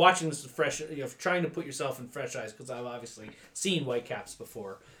 and I'm watching this with fresh, trying to put yourself in fresh eyes because I've obviously seen Whitecaps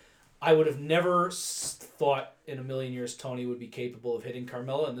before. I would have never thought in a million years Tony would be capable of hitting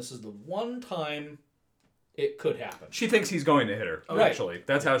Carmella, and this is the one time it could happen. She thinks he's going to hit her, actually.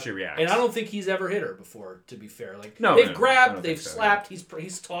 That's how she reacts. And I don't think he's ever hit her before, to be fair. Like, no, they've grabbed, they've so, slapped,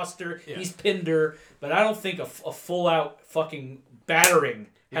 he's tossed her, he's pinned her, but I don't think a full-out fucking battering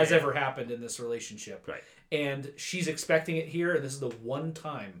has ever happened in this relationship. Right. And she's expecting it here, and this is the one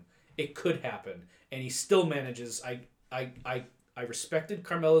time it could happen. And he still manages. I respected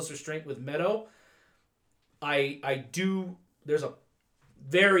Carmella's restraint with Meadow. There's a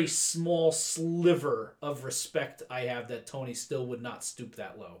very small sliver of respect I have that Tony still would not stoop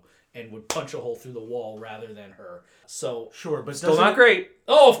that low and would punch a hole through the wall rather than her. So sure, but still not great.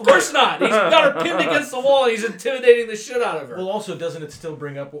 Oh, of course not. He's got her pinned against the wall. And he's intimidating the shit out of her. Well, also, doesn't it still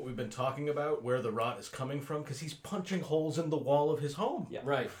bring up what we've been talking about, where the rot is coming from? Because he's punching holes in the wall of his home. Yeah.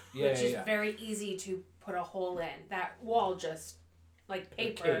 Right. Yeah. Which is very easy to put a hole in. That wall just like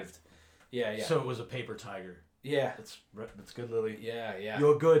paper. Caved. Yeah. So it was a paper tiger. Yeah. That's good, Lily. Yeah.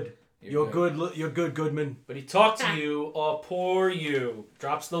 You're good. You're good. You're good, Goodman. But he talked to you, oh, poor you.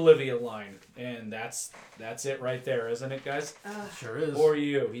 Drops the Livia line. And that's it right there, isn't it, guys? Sure is. Poor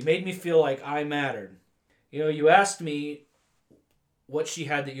you. He made me feel like I mattered. You know, you asked me what she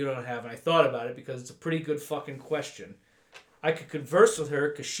had that you don't have, and I thought about it because it's a pretty good fucking question. I could converse with her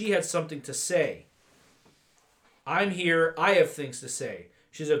because she had something to say. I'm here. I have things to say.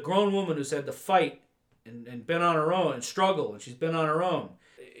 She's a grown woman who's had to fight and been on her own and struggle, and she's been on her own.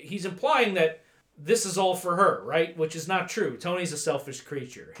 He's implying that this is all for her, right? Which is not true. Tony's a selfish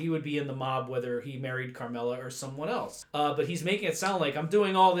creature. He would be in the mob whether he married Carmella or someone else. But he's making it sound like I'm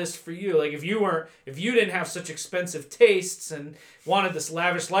doing all this for you. Like if you didn't have such expensive tastes and wanted this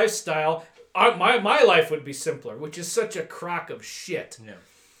lavish lifestyle, my life would be simpler, which is such a crock of shit. Yeah.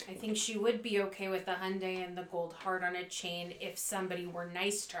 I think she would be okay with the Hyundai and the gold heart on a chain if somebody were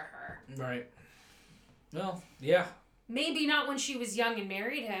nice to her. Right. Well, yeah. Maybe not when she was young and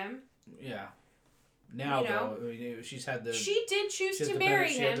married him. Yeah. Now, though, I mean, she's had the... She did choose to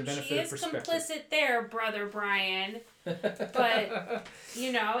marry him. She is complicit there, Brother Brian. But,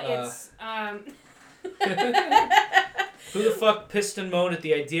 it's... Who the fuck pissed and moaned at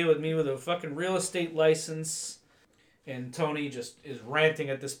the idea with me with a fucking real estate license? And Tony just is ranting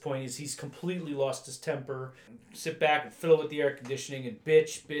at this point. He's completely lost his temper. Sit back and fiddle with the air conditioning and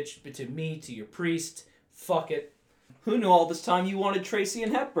bitch to me, to your priest. Fuck it. Who knew all this time you wanted Tracy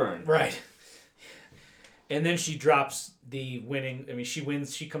and Hepburn? Right. And then she drops the winning. I mean, she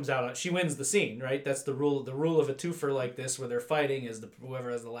wins. She comes out. She wins the scene, right? That's the rule. The rule of a twofer like this, where they're fighting, is whoever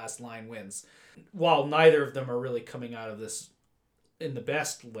has the last line wins. While neither of them are really coming out of this in the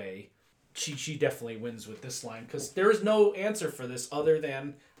best way, she definitely wins with this line because there is no answer for this other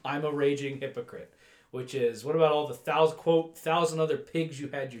than I'm a raging hypocrite. Which is, what about all the thousand other pigs you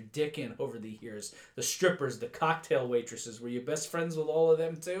had your dick in over the years? The strippers, the cocktail waitresses. Were you best friends with all of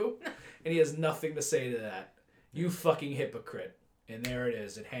them too? And he has nothing to say to that. You fucking hypocrite. And there it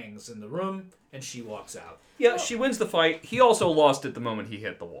is. It hangs in the room, and she walks out. Yeah, she wins the fight. He also lost it the moment he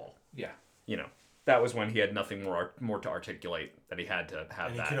hit the wall. Yeah. That was when he had nothing more to articulate, that he had to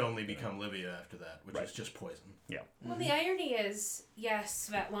have and that. he could only become Livia after that, which is just poison. Yeah. Well, the irony is,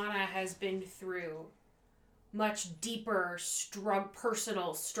 yes, Svetlana has been through much deeper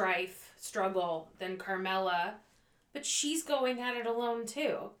personal struggle than Carmella, but she's going at it alone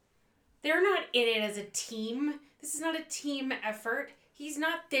too. They're not in it as a team. This is not a team effort. He's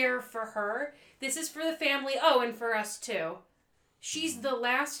not there for her. This is for the family. Oh, and for us too. She's the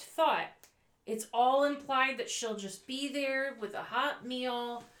last thought. It's all implied that she'll just be there with a hot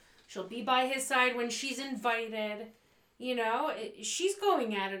meal. She'll be by his side when she's invited. She's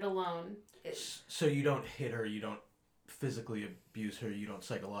going at it alone. So you don't hit her, you don't physically abuse her, you don't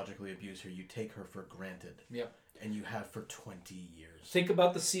psychologically abuse her, you take her for granted. Yep. And you have for 20 years. Think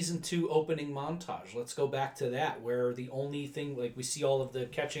about the season 2 opening montage. Let's go back to that, where the only thing, like, we see all of the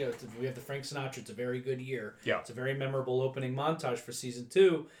catching up. We have the Frank Sinatra. It's a very good year. Yeah. It's a very memorable opening montage for season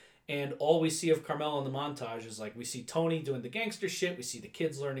 2. And all we see of Carmella in the montage is, like, we see Tony doing the gangster shit. We see the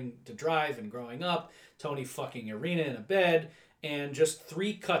kids learning to drive and growing up. Tony fucking Irina in a bed. And just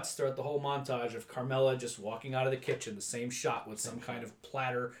 3 cuts throughout the whole montage of Carmella just walking out of the kitchen, the same shot with some kind of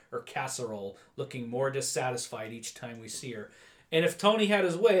platter or casserole, looking more dissatisfied each time we see her. And if Tony had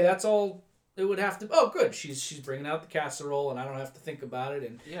his way, that's all it would have to... Oh, good. She's bringing out the casserole, and I don't have to think about it.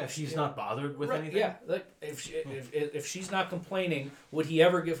 And yeah, she's not bothered with anything. Yeah, like, if she's not complaining, would he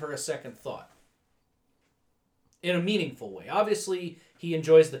ever give her a second thought? In a meaningful way. Obviously, he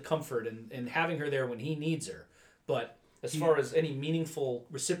enjoys the comfort and having her there when he needs her. But as far as any meaningful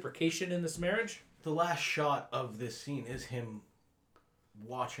reciprocation in this marriage... The last shot of this scene is him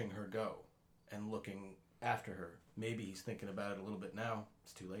watching her go and looking after her. Maybe he's thinking about it a little bit now.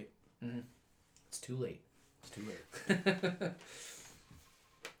 It's too late. Mm-hmm. It's too late. It's too late.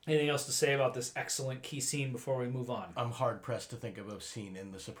 Anything else to say about this excellent key scene before we move on? I'm hard pressed to think of a scene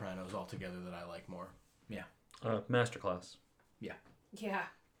in The Sopranos altogether that I like more. Yeah. Masterclass. Yeah. Yeah.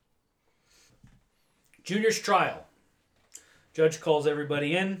 Junior's trial. Judge calls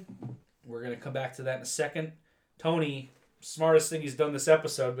everybody in. We're going to come back to that in a second. Tony, smartest thing he's done this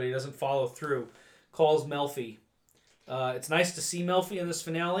episode, but he doesn't follow through, calls Melfi. It's nice to see Melfi in this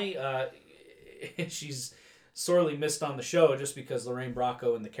finale. She's sorely missed on the show just because Lorraine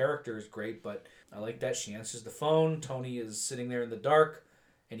Bracco and the character is great, but I like that. She answers the phone. Tony is sitting there in the dark,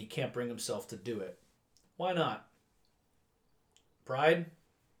 and he can't bring himself to do it. Why not? Pride?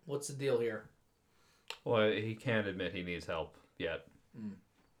 What's the deal here? Well, he can't admit he needs help yet.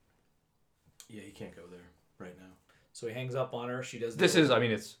 Yeah, you can't go there right now. So he hangs up on her. She does.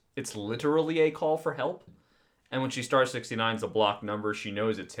 It's literally a call for help. And when she starts 69's a block number, she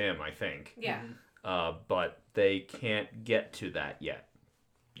knows it's him, I think. Yeah. But they can't get to that yet.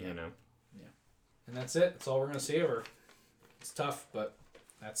 You know? Yeah. And that's it. That's all we're going to see of her. It's tough, but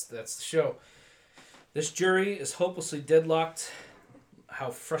that's the show. This jury is hopelessly deadlocked. How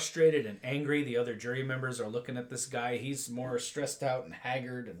frustrated and angry the other jury members are looking at this guy. He's more stressed out and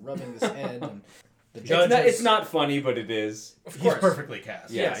haggard and rubbing his head. And the judge It's not funny, but it is. Of He's course. perfectly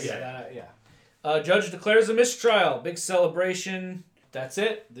cast. Yeah, Yes. yeah. Judge declares a mistrial. Big celebration. That's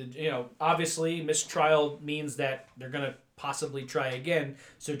it. Obviously, mistrial means that they're going to possibly try again.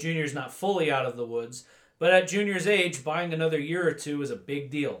 So Junior's not fully out of the woods. But at Junior's age, buying another year or two is a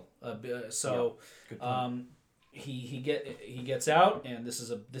big deal. He gets out, and this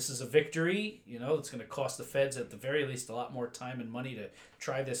is a victory. It's going to cost the feds at the very least a lot more time and money to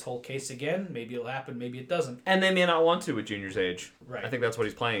try this whole case again. Maybe it'll happen, maybe it doesn't. And they may not want to at Junior's age. Right. I think that's what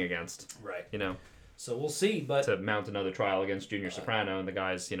he's playing against. Right. So we'll see, but to mount another trial against Junior Soprano and the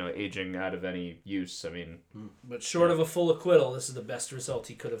guy's, aging out of any use. I mean, but short of a full acquittal, this is the best result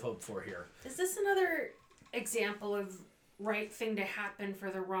he could have hoped for here. Is this another example of right thing to happen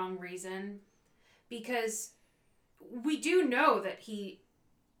for the wrong reason? Because we do know that he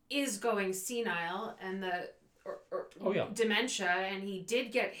is going senile and dementia, and he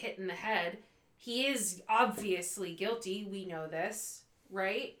did get hit in the head. He is obviously guilty. We know this,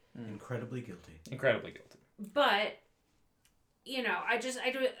 right? Incredibly guilty. incredibly guilty. But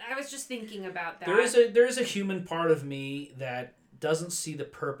I was just thinking about that. There is a human part of me that doesn't see the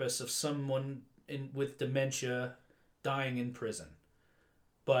purpose of someone with dementia dying in prison.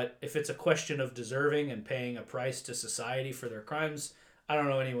 But if it's a question of deserving and paying a price to society for their crimes, I don't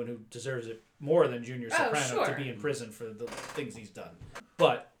know anyone who deserves it more than Junior Soprano to be in prison for the things he's done.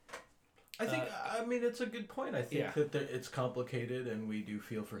 But I think, it's a good point. I think that it's complicated, and we do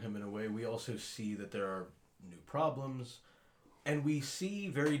feel for him in a way. We also see that there are new problems, and we see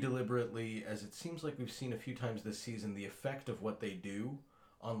very deliberately, as it seems like we've seen a few times this season, the effect of what they do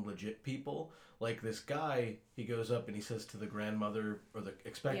on legit people. Like this guy, he goes up and he says to the grandmother, or the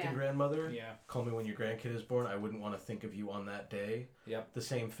expecting grandmother, call me when your grandkid is born. I wouldn't want to think of you on that day. Yep. The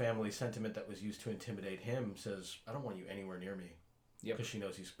same family sentiment that was used to intimidate him says, I don't want you anywhere near me. Because she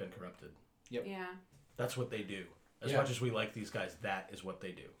knows he's been corrupted. Yep. Yeah. That's what they do. As much as we like these guys, that is what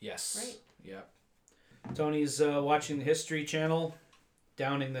they do. Yes. Right. Yeah. Tony's watching the History Channel,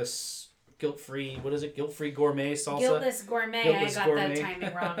 downing this guilt-free gourmet salsa. Guiltless gourmet. Guiltless I got gourmet. the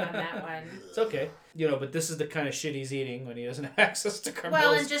timing wrong on that one. It's okay. But this is the kind of shit he's eating when he doesn't have access to Carmelo's.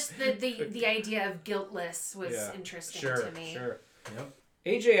 Well, and just the idea of guiltless was interesting to me. Sure. Yep.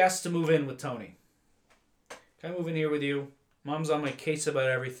 AJ asked to move in with Tony. Can I move in here with you? Mom's on my case about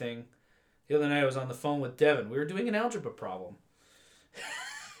everything. The other night I was on the phone with Devin. We were doing an algebra problem.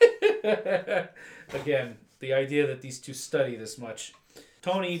 Again, the idea that these two study this much.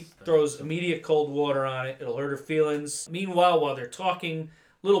 Tony throws immediate cold water on it. It'll hurt her feelings. Meanwhile, while they're talking,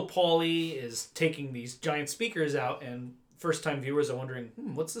 little Paulie is taking these giant speakers out, and first-time viewers are wondering,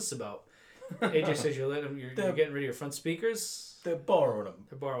 what's this about? AJ says you're getting rid of your front speakers? They're borrowing them.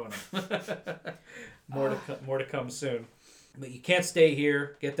 They're borrowing them. More to come soon. But you can't stay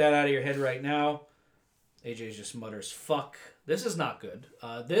here. Get that out of your head right now. AJ just mutters, fuck. This is not good.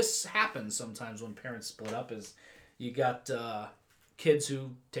 This happens sometimes when parents split up, is you got kids who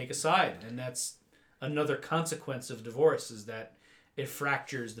take a side. And that's another consequence of divorce, is that it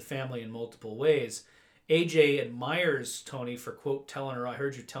fractures the family in multiple ways. AJ admires Tony for, quote, telling her, I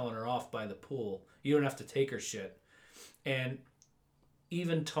heard you telling her off by the pool. You don't have to take her shit. And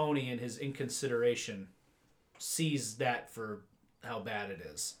even Tony, in his inconsideration, sees that for how bad it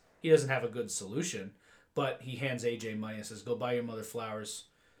is. He doesn't have a good solution, But he hands AJ money and says, "Go buy your mother flowers.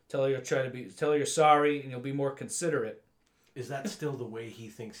 Tell her you're sorry, and you'll be more considerate." Is that still the way he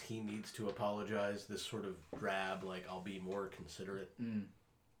thinks he needs to apologize? This sort of drab, like, I'll be more considerate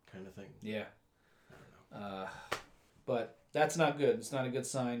kind of thing? Yeah. I don't know. But that's not good. It's not a good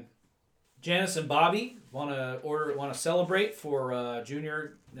sign. Janice and Bobby want to celebrate for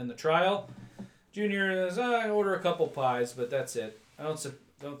Junior in the trial. Junior says, I order a couple pies, but that's it. I don't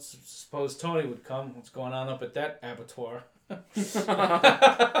suppose Tony would come. What's going on up at that abattoir?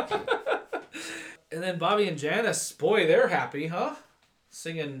 And then Bobby and Janice, boy, they're happy, huh?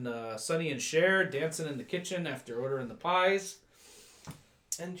 Singing Sonny and Cher, dancing in the kitchen after ordering the pies.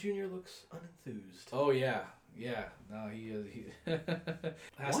 And Junior looks unenthused. Oh, yeah. Yeah. No, he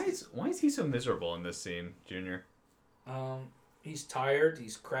Why is he so miserable in this scene, Junior? He's tired.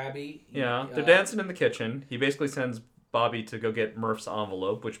 He's crabby. Yeah, they're dancing in the kitchen. He basically sends Bobby to go get Murph's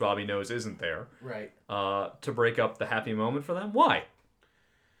envelope, which Bobby knows isn't there. Right. To break up the happy moment for them. Why?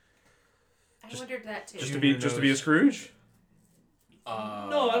 I wondered that too. Just to be a Scrooge?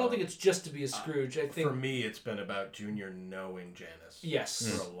 No, I don't think it's just to be a Scrooge. I think For me, it's been about Junior knowing Janice. Yes.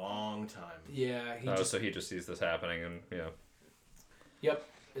 For a long time. Yeah. So he just sees this happening, and Yep.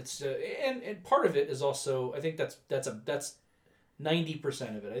 It's and part of it is also, I think that's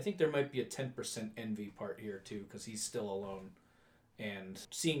 90% of it. I think there might be a 10% envy part here too, because he's still alone, and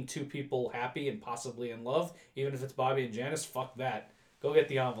seeing two people happy and possibly in love, even if it's Bobby and Janice, fuck that. Go get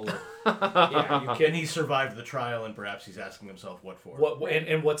the envelope. Yeah, you And can. he survived the trial, and perhaps he's asking himself, what for? What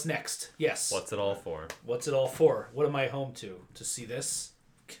and what's next? Yes. what's it all for? What's it all for? What am I home to? To see this?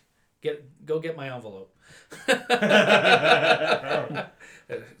 Go get my envelope.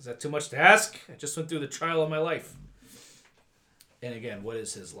 Is that too much to ask? I just went through the trial of my life. And again, what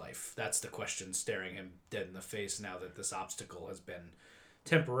is his life? That's the question staring him dead in the face now that this obstacle has been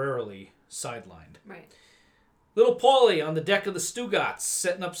temporarily sidelined. Right. Little Paulie on the deck of the Stugatz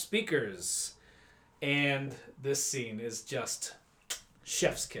setting up speakers. And this scene is just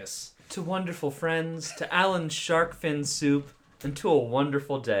chef's kiss. To wonderful friends, to Alan's shark fin soup, and to a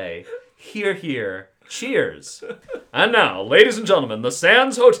wonderful day. Hear, hear. Cheers. And now, ladies and gentlemen, the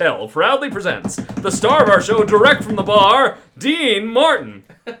Sands Hotel proudly presents the star of our show direct from the bar, Dean Martin.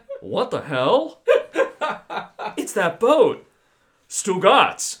 What the hell? It's that boat.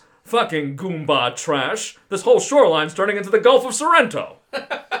 Stugatz. Fucking Goomba trash. This whole shoreline's turning into the Gulf of Sorrento. Hey,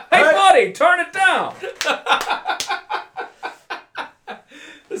 buddy, turn it down.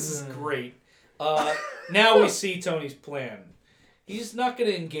 This is great. Now we see Tony's plan. He's not going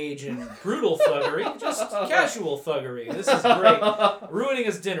to engage in brutal thuggery, just casual thuggery. This is great. Ruining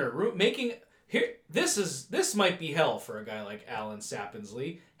his dinner, This might be hell for a guy like Alan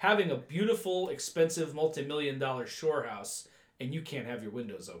Sappinsley, having a beautiful, expensive, multi-million-dollar shore house, and you can't have your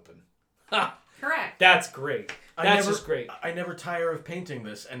windows open. Ha! Correct. That's great. That's just great. I never tire of painting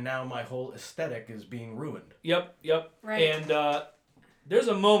this, and now my whole aesthetic is being ruined. Yep. Right. And there's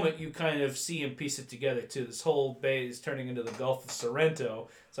a moment you kind of see him piece it together, too. This whole bay is turning into the Gulf of Sorrento.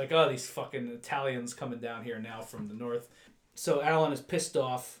 It's like, oh, these fucking Italians coming down here now from the north. So Alan is pissed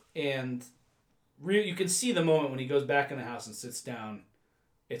off, and you can see the moment when he goes back in the house and sits down.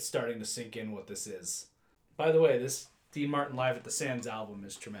 It's starting to sink in what this is. By the way, this Dean Martin Live at the Sands album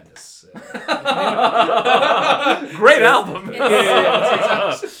is tremendous. Great album.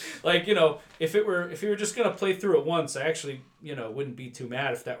 Yeah. Like, if you were just gonna play through it once, I actually, wouldn't be too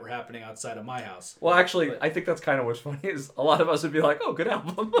mad if that were happening outside of my house. Well, actually, I think that's kind of what's funny is a lot of us would be like, oh, good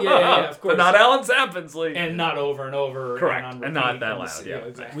album. Yeah, of course. But not Alan Sappinsley. And not over and over. Correct. And, on And not repeat. that loud, yeah.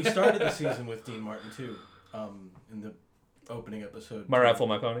 Exactly. We started the season with Dean Martin, too, in the opening episode. My Rifle,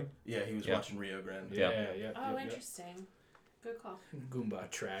 My Pony. Yeah, he was watching Rio Grande. Yeah. Oh, interesting. Good call. Goomba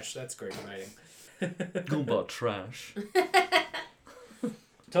trash. That's great writing. Goomba trash.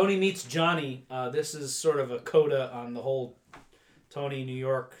 Tony meets Johnny. This is sort of a coda on the whole Tony New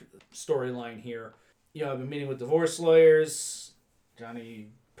York storyline here. I've been meeting with divorce lawyers. Johnny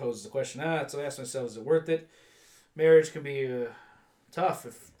poses the question, so I asked myself, is it worth it? Marriage can be tough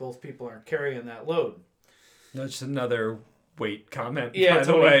if both people aren't carrying that load. That's just another weight comment. Yeah, by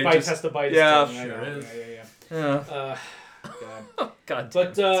the Tony way. has to bite his yeah, tongue. sure is. Yeah. God. God.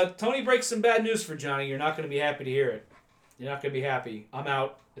 But Tony breaks some bad news for Johnny. You're not going to be happy to hear it. You're not going to be happy. I'm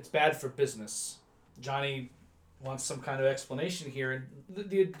out. It's bad for business. Johnny wants some kind of explanation here. And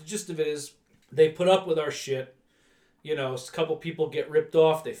the gist of it is they put up with our shit. A couple people get ripped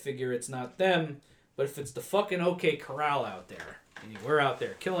off. They figure it's not them. But if it's the fucking OK Corral out there, and we're out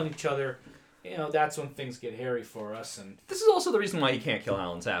there killing each other, that's when things get hairy for us. And This is also the reason why you can't kill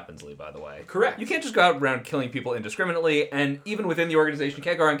Alan Sappinsley, by the way. correct. You can't just go out around killing people indiscriminately, and even within the organization, you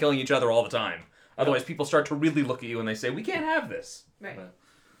can't go around killing each other all the time. Otherwise, people start to really look at you and they say, we can't have this. Right.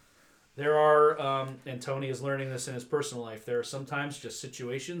 There are, and Tony is learning this in his personal life, there are sometimes just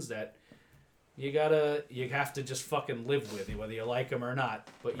situations that you have to just fucking live with, whether you like them or not,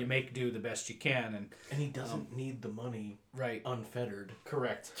 but you make do the best you can. And he doesn't need the money unfettered.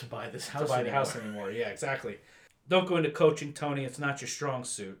 Correct. To buy this house the house anymore. Yeah, exactly. Don't go into coaching, Tony. It's not your strong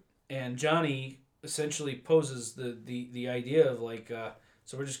suit. And Johnny essentially poses the idea of like,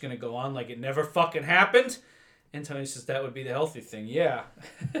 so we're just going to go on like it never fucking happened? And Tony says that would be the healthy thing. Yeah.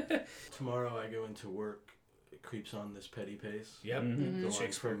 Tomorrow I go into work. It creeps on this petty pace. Yep. Mm-hmm. The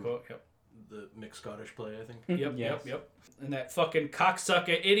Shakespeare quote. Yep. The mixed Scottish play, I think. Yep. And that fucking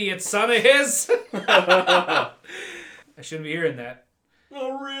cocksucker idiot son of his. I shouldn't be hearing that.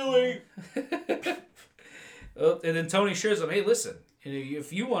 Oh, really? And then Tony shares them, hey, listen,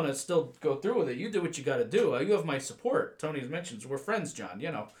 if you want to still go through with it, you do what you got to do. You have my support. Tony mentions, we're friends, John,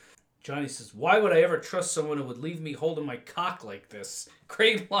 Johnny says, why would I ever trust someone who would leave me holding my cock like this?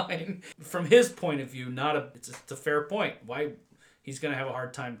 Great line. From his point of view, it's a fair point. Why he's going to have a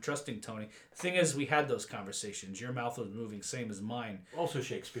hard time trusting Tony. The thing is, we had those conversations. Your mouth was moving, same as mine. Also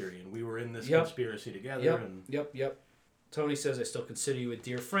Shakespearean. We were in this conspiracy together. Yep. Tony says, I still consider you a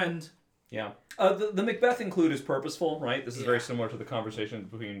dear friend. Yeah. The Macbeth include is purposeful, right? This is very similar to the conversation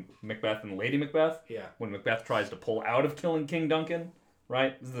between Macbeth and Lady Macbeth. Yeah. When Macbeth tries to pull out of killing King Duncan,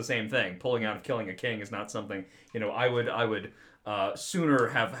 right? This is the same thing. Pulling out of killing a king is not something, I would sooner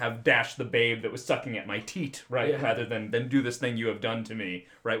have dashed the babe that was sucking at my teat, right? Yeah. Rather than do this thing you have done to me,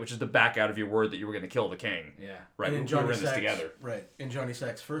 right? Which is to back out of your word that you were going to kill the king. Yeah. Right? And we were in this together. Right. In Johnny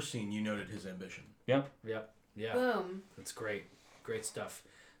Sack's first scene, you noted his ambition. Yeah. Yeah. Boom. That's great. Great stuff.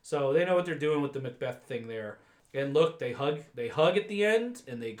 So they know what they're doing with the Macbeth thing there. And look, they hug at the end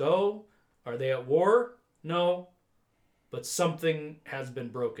and they go. Are they at war? No. But something has been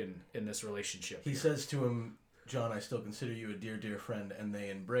broken in this relationship. He says to him, John, I still consider you a dear, dear friend, and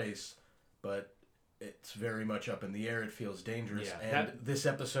they embrace, but it's very much up in the air. It feels dangerous. Yeah, and this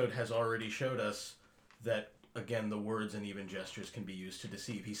episode has already showed us that, again, the words and even gestures can be used to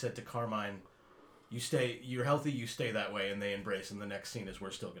deceive. He said to Carmine, you're healthy, you stay that way, and they embrace, and the next scene is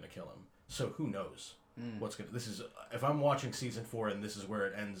we're still going to kill him. So who knows what's going to... This is... If I'm watching season 4 and this is where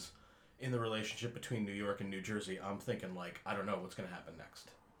it ends in the relationship between New York and New Jersey, I'm thinking, like, I don't know what's going to happen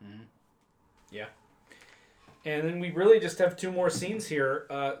next. Mm-hmm. Yeah. And then we really just have 2 more scenes here.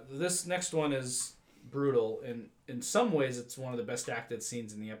 This next one is brutal, and in some ways it's one of the best acted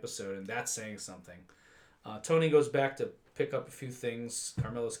scenes in the episode, and that's saying something. Tony goes back to pick up a few things.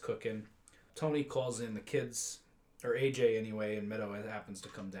 Carmela's cooking. Tony calls in the kids, or AJ anyway, and Meadow happens to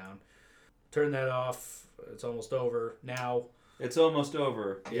come down. Turn that off. It's almost over. Now. It's almost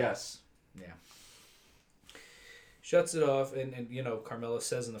over. Yes. Yeah. Shuts it off, and Carmela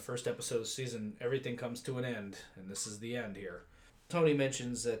says in the first episode of the season, everything comes to an end, and this is the end here. Tony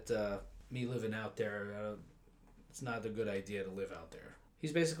mentions that me living out there, it's not a good idea to live out there.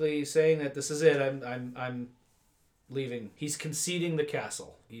 He's basically saying that this is it. I'm leaving. He's conceding the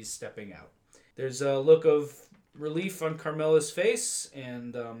castle. He's stepping out. There's a look of relief on Carmela's face,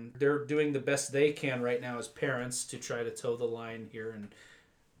 and they're doing the best they can right now as parents to try to toe the line here and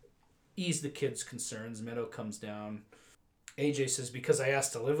ease the kids' concerns. Meadow comes down. AJ says, because I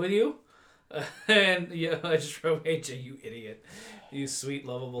asked to live with you? And I just wrote, AJ, you idiot. You sweet,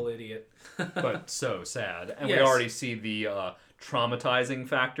 lovable idiot. But so sad. And yes. We already see the traumatizing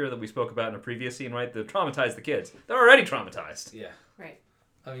factor that we spoke about in a previous scene, right? The traumatize the kids. They're already traumatized. Yeah. Right.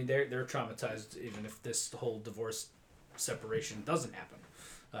 I mean, they're traumatized even if this whole divorce separation doesn't happen.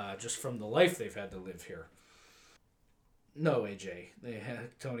 Just from the life they've had to live here. No, AJ.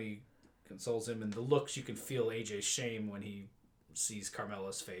 Tony consoles him, and the looks, you can feel AJ's shame when he sees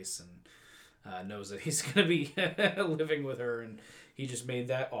Carmela's face and knows that he's going to be living with her, and he just made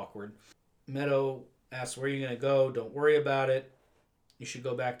that awkward. Meadow asks, where are you going to go? Don't worry about it. You should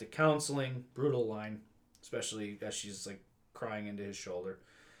go back to counseling. Brutal line, especially as she's like crying into his shoulder.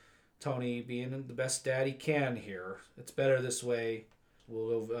 Tony being the best dad he can here. It's better this way.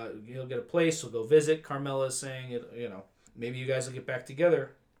 We'll go. He'll get a place. We'll go visit. Carmela's saying, maybe you guys will get back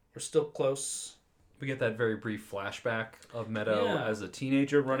together. We're still close. We get that very brief flashback of Meadow as a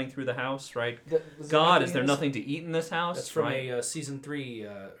teenager running through the house, right? God, is there nothing to eat in this house? That's from a season 3,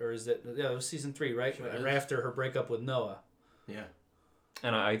 or is that? Yeah, it was season 3, right? Sure Right after her breakup with Noah. Yeah.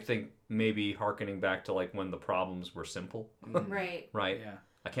 And I think maybe hearkening back to like when the problems were simple. Right. Right. Yeah.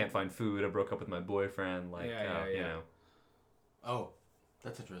 I can't find food. I broke up with my boyfriend. Like, you know. Oh,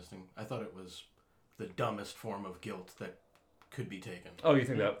 that's interesting. I thought it was the dumbest form of guilt that could be taken. Oh, you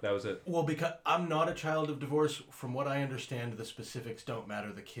think that was it? Well, because I'm not a child of divorce. From what I understand, the specifics don't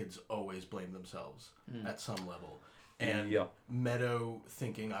matter. The kids always blame themselves at some level. And Meadow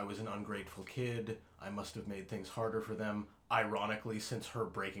thinking I was an ungrateful kid, I must have made things harder for them. Ironically, since her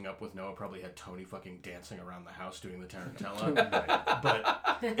breaking up with Noah probably had Tony fucking dancing around the house doing the tarantella.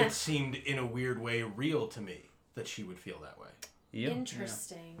 But it seemed in a weird way real to me that she would feel that way. Yeah.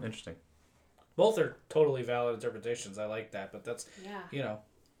 Interesting. Interesting. Both are totally valid interpretations. I like that, but that's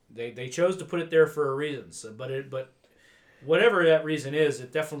they chose to put it there for a reason. So, but whatever that reason is,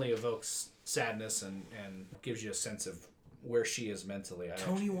 it definitely evokes sadness and gives you a sense of where she is mentally.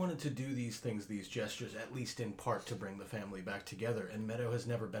 Tony wanted to do these things, these gestures, at least in part to bring the family back together. And Meadow has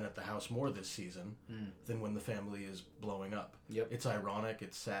never been at the house more this season than when the family is blowing up. Yep. It's ironic.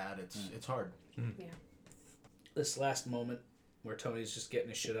 It's sad. It's hard. Yeah. This last moment where Tony's just getting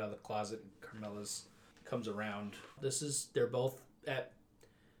his shit out of the closet and Carmela's comes around. They're both at,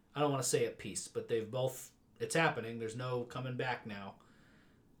 I don't want to say at peace, but it's happening. There's no coming back now.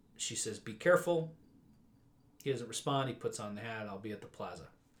 She says, be careful. He doesn't respond. He puts on the hat. I'll be at the plaza.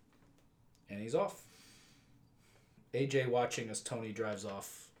 And he's off. AJ watching as Tony drives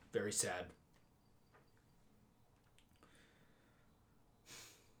off. Very sad.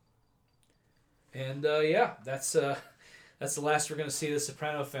 And that's the last we're going to see of the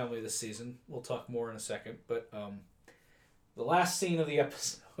Soprano family this season. We'll talk more in a second. But the last scene of the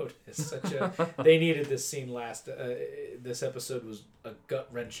episode is such a... They needed this scene last. This episode was a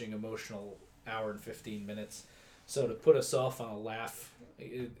gut-wrenching, emotional hour and 15 minutes. So to put us off on a laugh,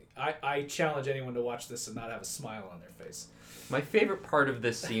 I challenge anyone to watch this and not have a smile on their face. My favorite part of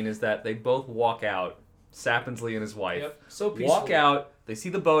this scene is that they both walk out, Sappensley and his wife. Yep, so peaceful. Walk out. They see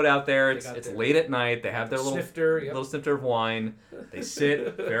the boat out there. It's their, late at night. They have their little snifter of wine. They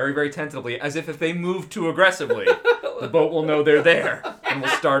sit very, very tentatively, as if they move too aggressively, the boat will know they're there and will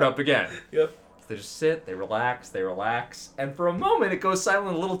start up again. Yep. They just sit, they relax, and for a moment it goes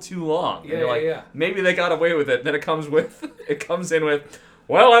silent a little too long. Yeah, and you're like, yeah. Maybe they got away with it. Then it comes in with,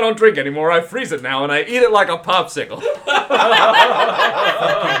 well, I don't drink anymore. I freeze it now and I eat it like a popsicle.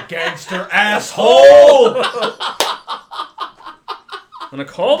 Fucking gangster asshole! I'm gonna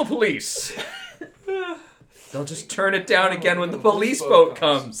call the police. They'll just turn it down again when the police boat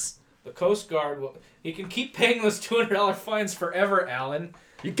comes. The Coast Guard he can keep paying those $200 fines forever, Alan.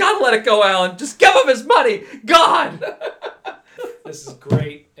 You gotta let it go, Alan. Just give him his money. God. This is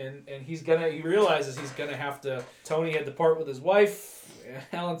great, and he realizes he's gonna have to. Tony had to part with his wife.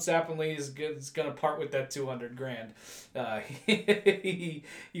 Alan Sappenley is gonna part with that $200,000.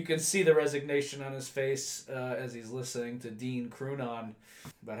 You can see the resignation on his face as he's listening to Dean croon on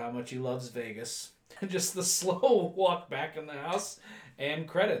about how much he loves Vegas. Just the slow walk back in the house and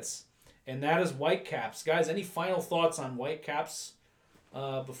credits, and that is Whitecaps, guys. Any final thoughts on Whitecaps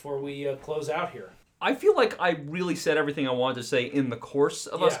before we close out here? I feel like I really said everything I wanted to say in the course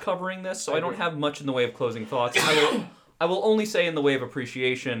of us covering this, so I don't have much in the way of closing thoughts. I will only say in the way of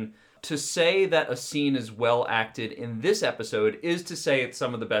appreciation, to say that a scene is well acted in this episode is to say it's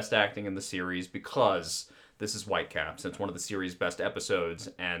some of the best acting in the series, because this is Whitecaps. It's one of the series' best episodes,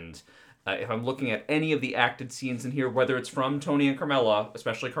 and if I'm looking at any of the acted scenes in here, whether it's from Tony and Carmela,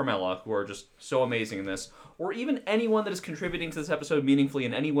 especially Carmela, who are just so amazing in this, or even anyone that is contributing to this episode meaningfully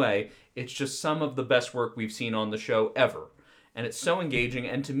in any way, it's just some of the best work we've seen on the show ever. And it's so engaging,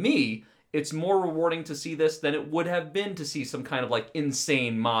 and to me, it's more rewarding to see this than it would have been to see some kind of like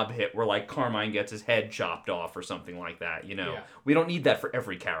insane mob hit where like Carmine gets his head chopped off or something like that, you know? Yeah. We don't need that for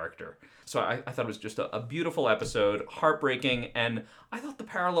every character. So I thought it was just a beautiful episode, heartbreaking, and I thought the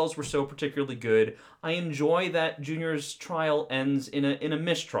parallels were so particularly good. I enjoy that Junior's trial ends in a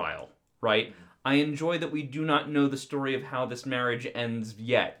mistrial, right? Mm-hmm. I enjoy that we do not know the story of how this marriage ends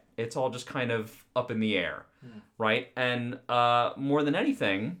yet. It's all just kind of up in the air, right? And more than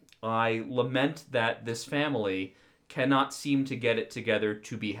anything, I lament that this family cannot seem to get it together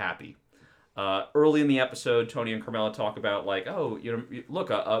to be happy. Early in the episode, Tony and Carmela talk about like, oh, you know, look,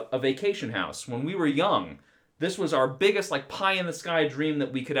 a vacation house. When we were young, this was our biggest like pie in the sky dream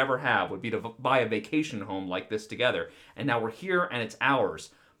that we could ever have, would be to buy a vacation home like this together. And now we're here and it's ours.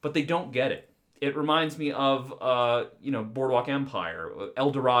 But they don't get it. It reminds me of Boardwalk Empire,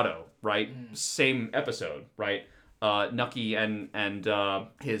 El Dorado, right? Same episode, right? Nucky and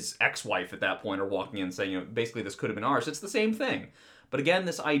his ex-wife at that point are walking in saying, you know, basically this could have been ours. It's the same thing. But again,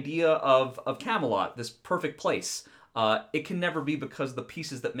 this idea of Camelot, this perfect place, it can never be because the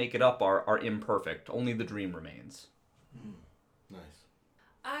pieces that make it up are imperfect. Only the dream remains. Nice.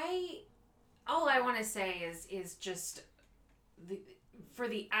 All I want to say is just for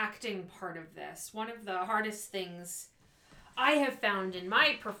the acting part of this, one of the hardest things I have found in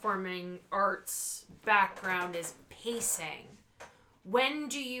my performing arts background is pacing. When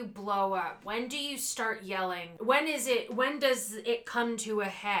do you blow up? When do you start yelling? When does it come to a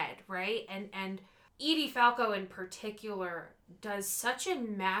head, right? And Edie Falco in particular does such a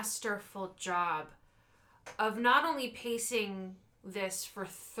masterful job of not only pacing this for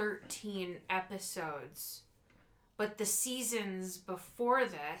 13 episodes, but the seasons before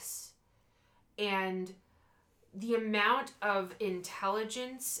this, and the amount of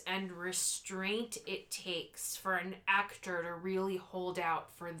intelligence and restraint it takes for an actor to really hold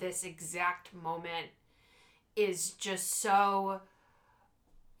out for this exact moment is just a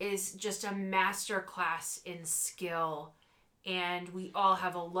masterclass in skill. And we all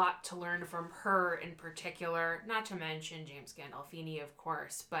have a lot to learn from her in particular, not to mention James Gandolfini, of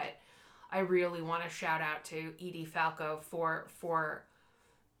course, but I really want to shout out to Edie Falco for 4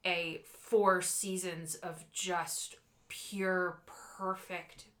 seasons of just pure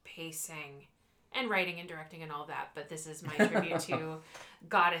perfect pacing and writing and directing and all that. But this is my tribute to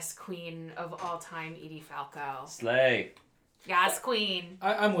goddess queen of all time, Edie Falco. Slay. Yes, queen.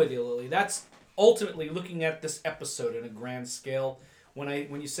 I'm with you, Lily. That's ultimately looking at this episode in a grand scale.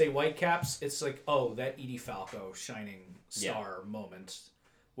 When you say Whitecaps, it's like, oh, that Edie Falco shining star moment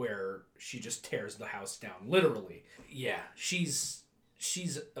where she just tears the house down, literally. Yeah, she's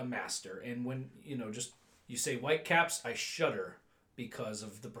a master. And when you say Whitecaps, I shudder because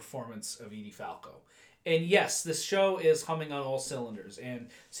of the performance of Edie Falco. And yes, this show is humming on all cylinders. And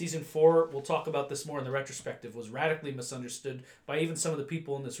season 4, we'll talk about this more in the retrospective, was radically misunderstood by even some of the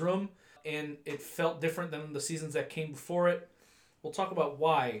people in this room. And it felt different than the seasons that came before it. We'll talk about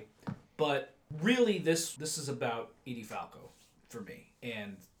why. But really, this is about Edie Falco for me.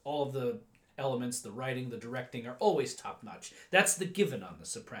 And all of the elements, the writing, the directing are always top-notch. That's the given on The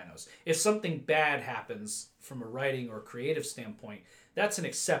Sopranos. If something bad happens from a writing or creative standpoint, that's an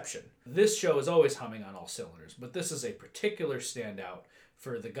exception. This show is always humming on all cylinders, but this is a particular standout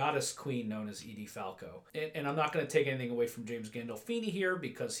for the goddess queen known as Edie Falco. And I'm not going to take anything away from James Gandolfini here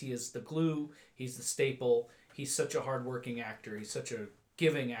because he is the glue, he's the staple, he's such a hardworking actor, he's such a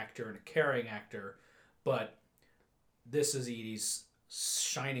giving actor and a caring actor, but this is Edie's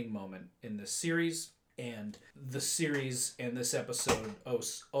shining moment in this series, and the series and this episode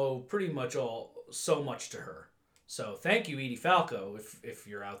owe pretty much so much to her. So thank you, Edie Falco, if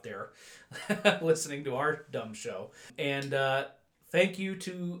you're out there listening to our dumb show. And thank you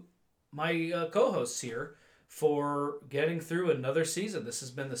to my co-hosts here for getting through another season. This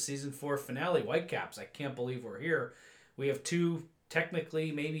has been the season 4 finale, Whitecaps. I can't believe we're here. We have 2,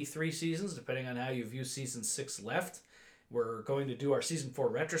 technically maybe 3 seasons, depending on how you view season 6 left. We're going to do our season 4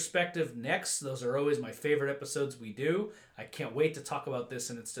 retrospective next. Those are always my favorite episodes we do. I can't wait to talk about this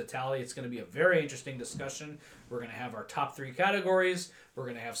in its totality. It's going to be a very interesting discussion. We're going to have our top 3 categories. We're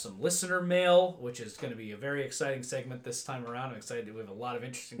going to have some listener mail, which is going to be a very exciting segment this time around. I'm excited. We have a lot of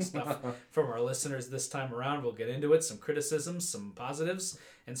interesting stuff from our listeners this time around. We'll get into it. Some criticisms, some positives,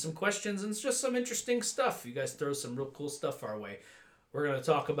 and some questions, and it's just some interesting stuff. You guys throw some real cool stuff our way. We're going to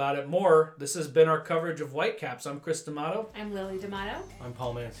talk about it more. This has been our coverage of Whitecaps. I'm Chris D'Amato. I'm Lily D'Amato. I'm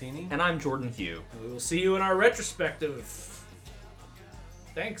Paul Mancini. And I'm Jordan Hugh. And we will see you in our retrospective.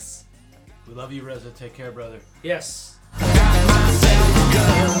 Thanks. We love you, Reza. Take care, brother. Yes. Got myself a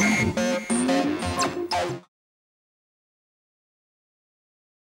gun.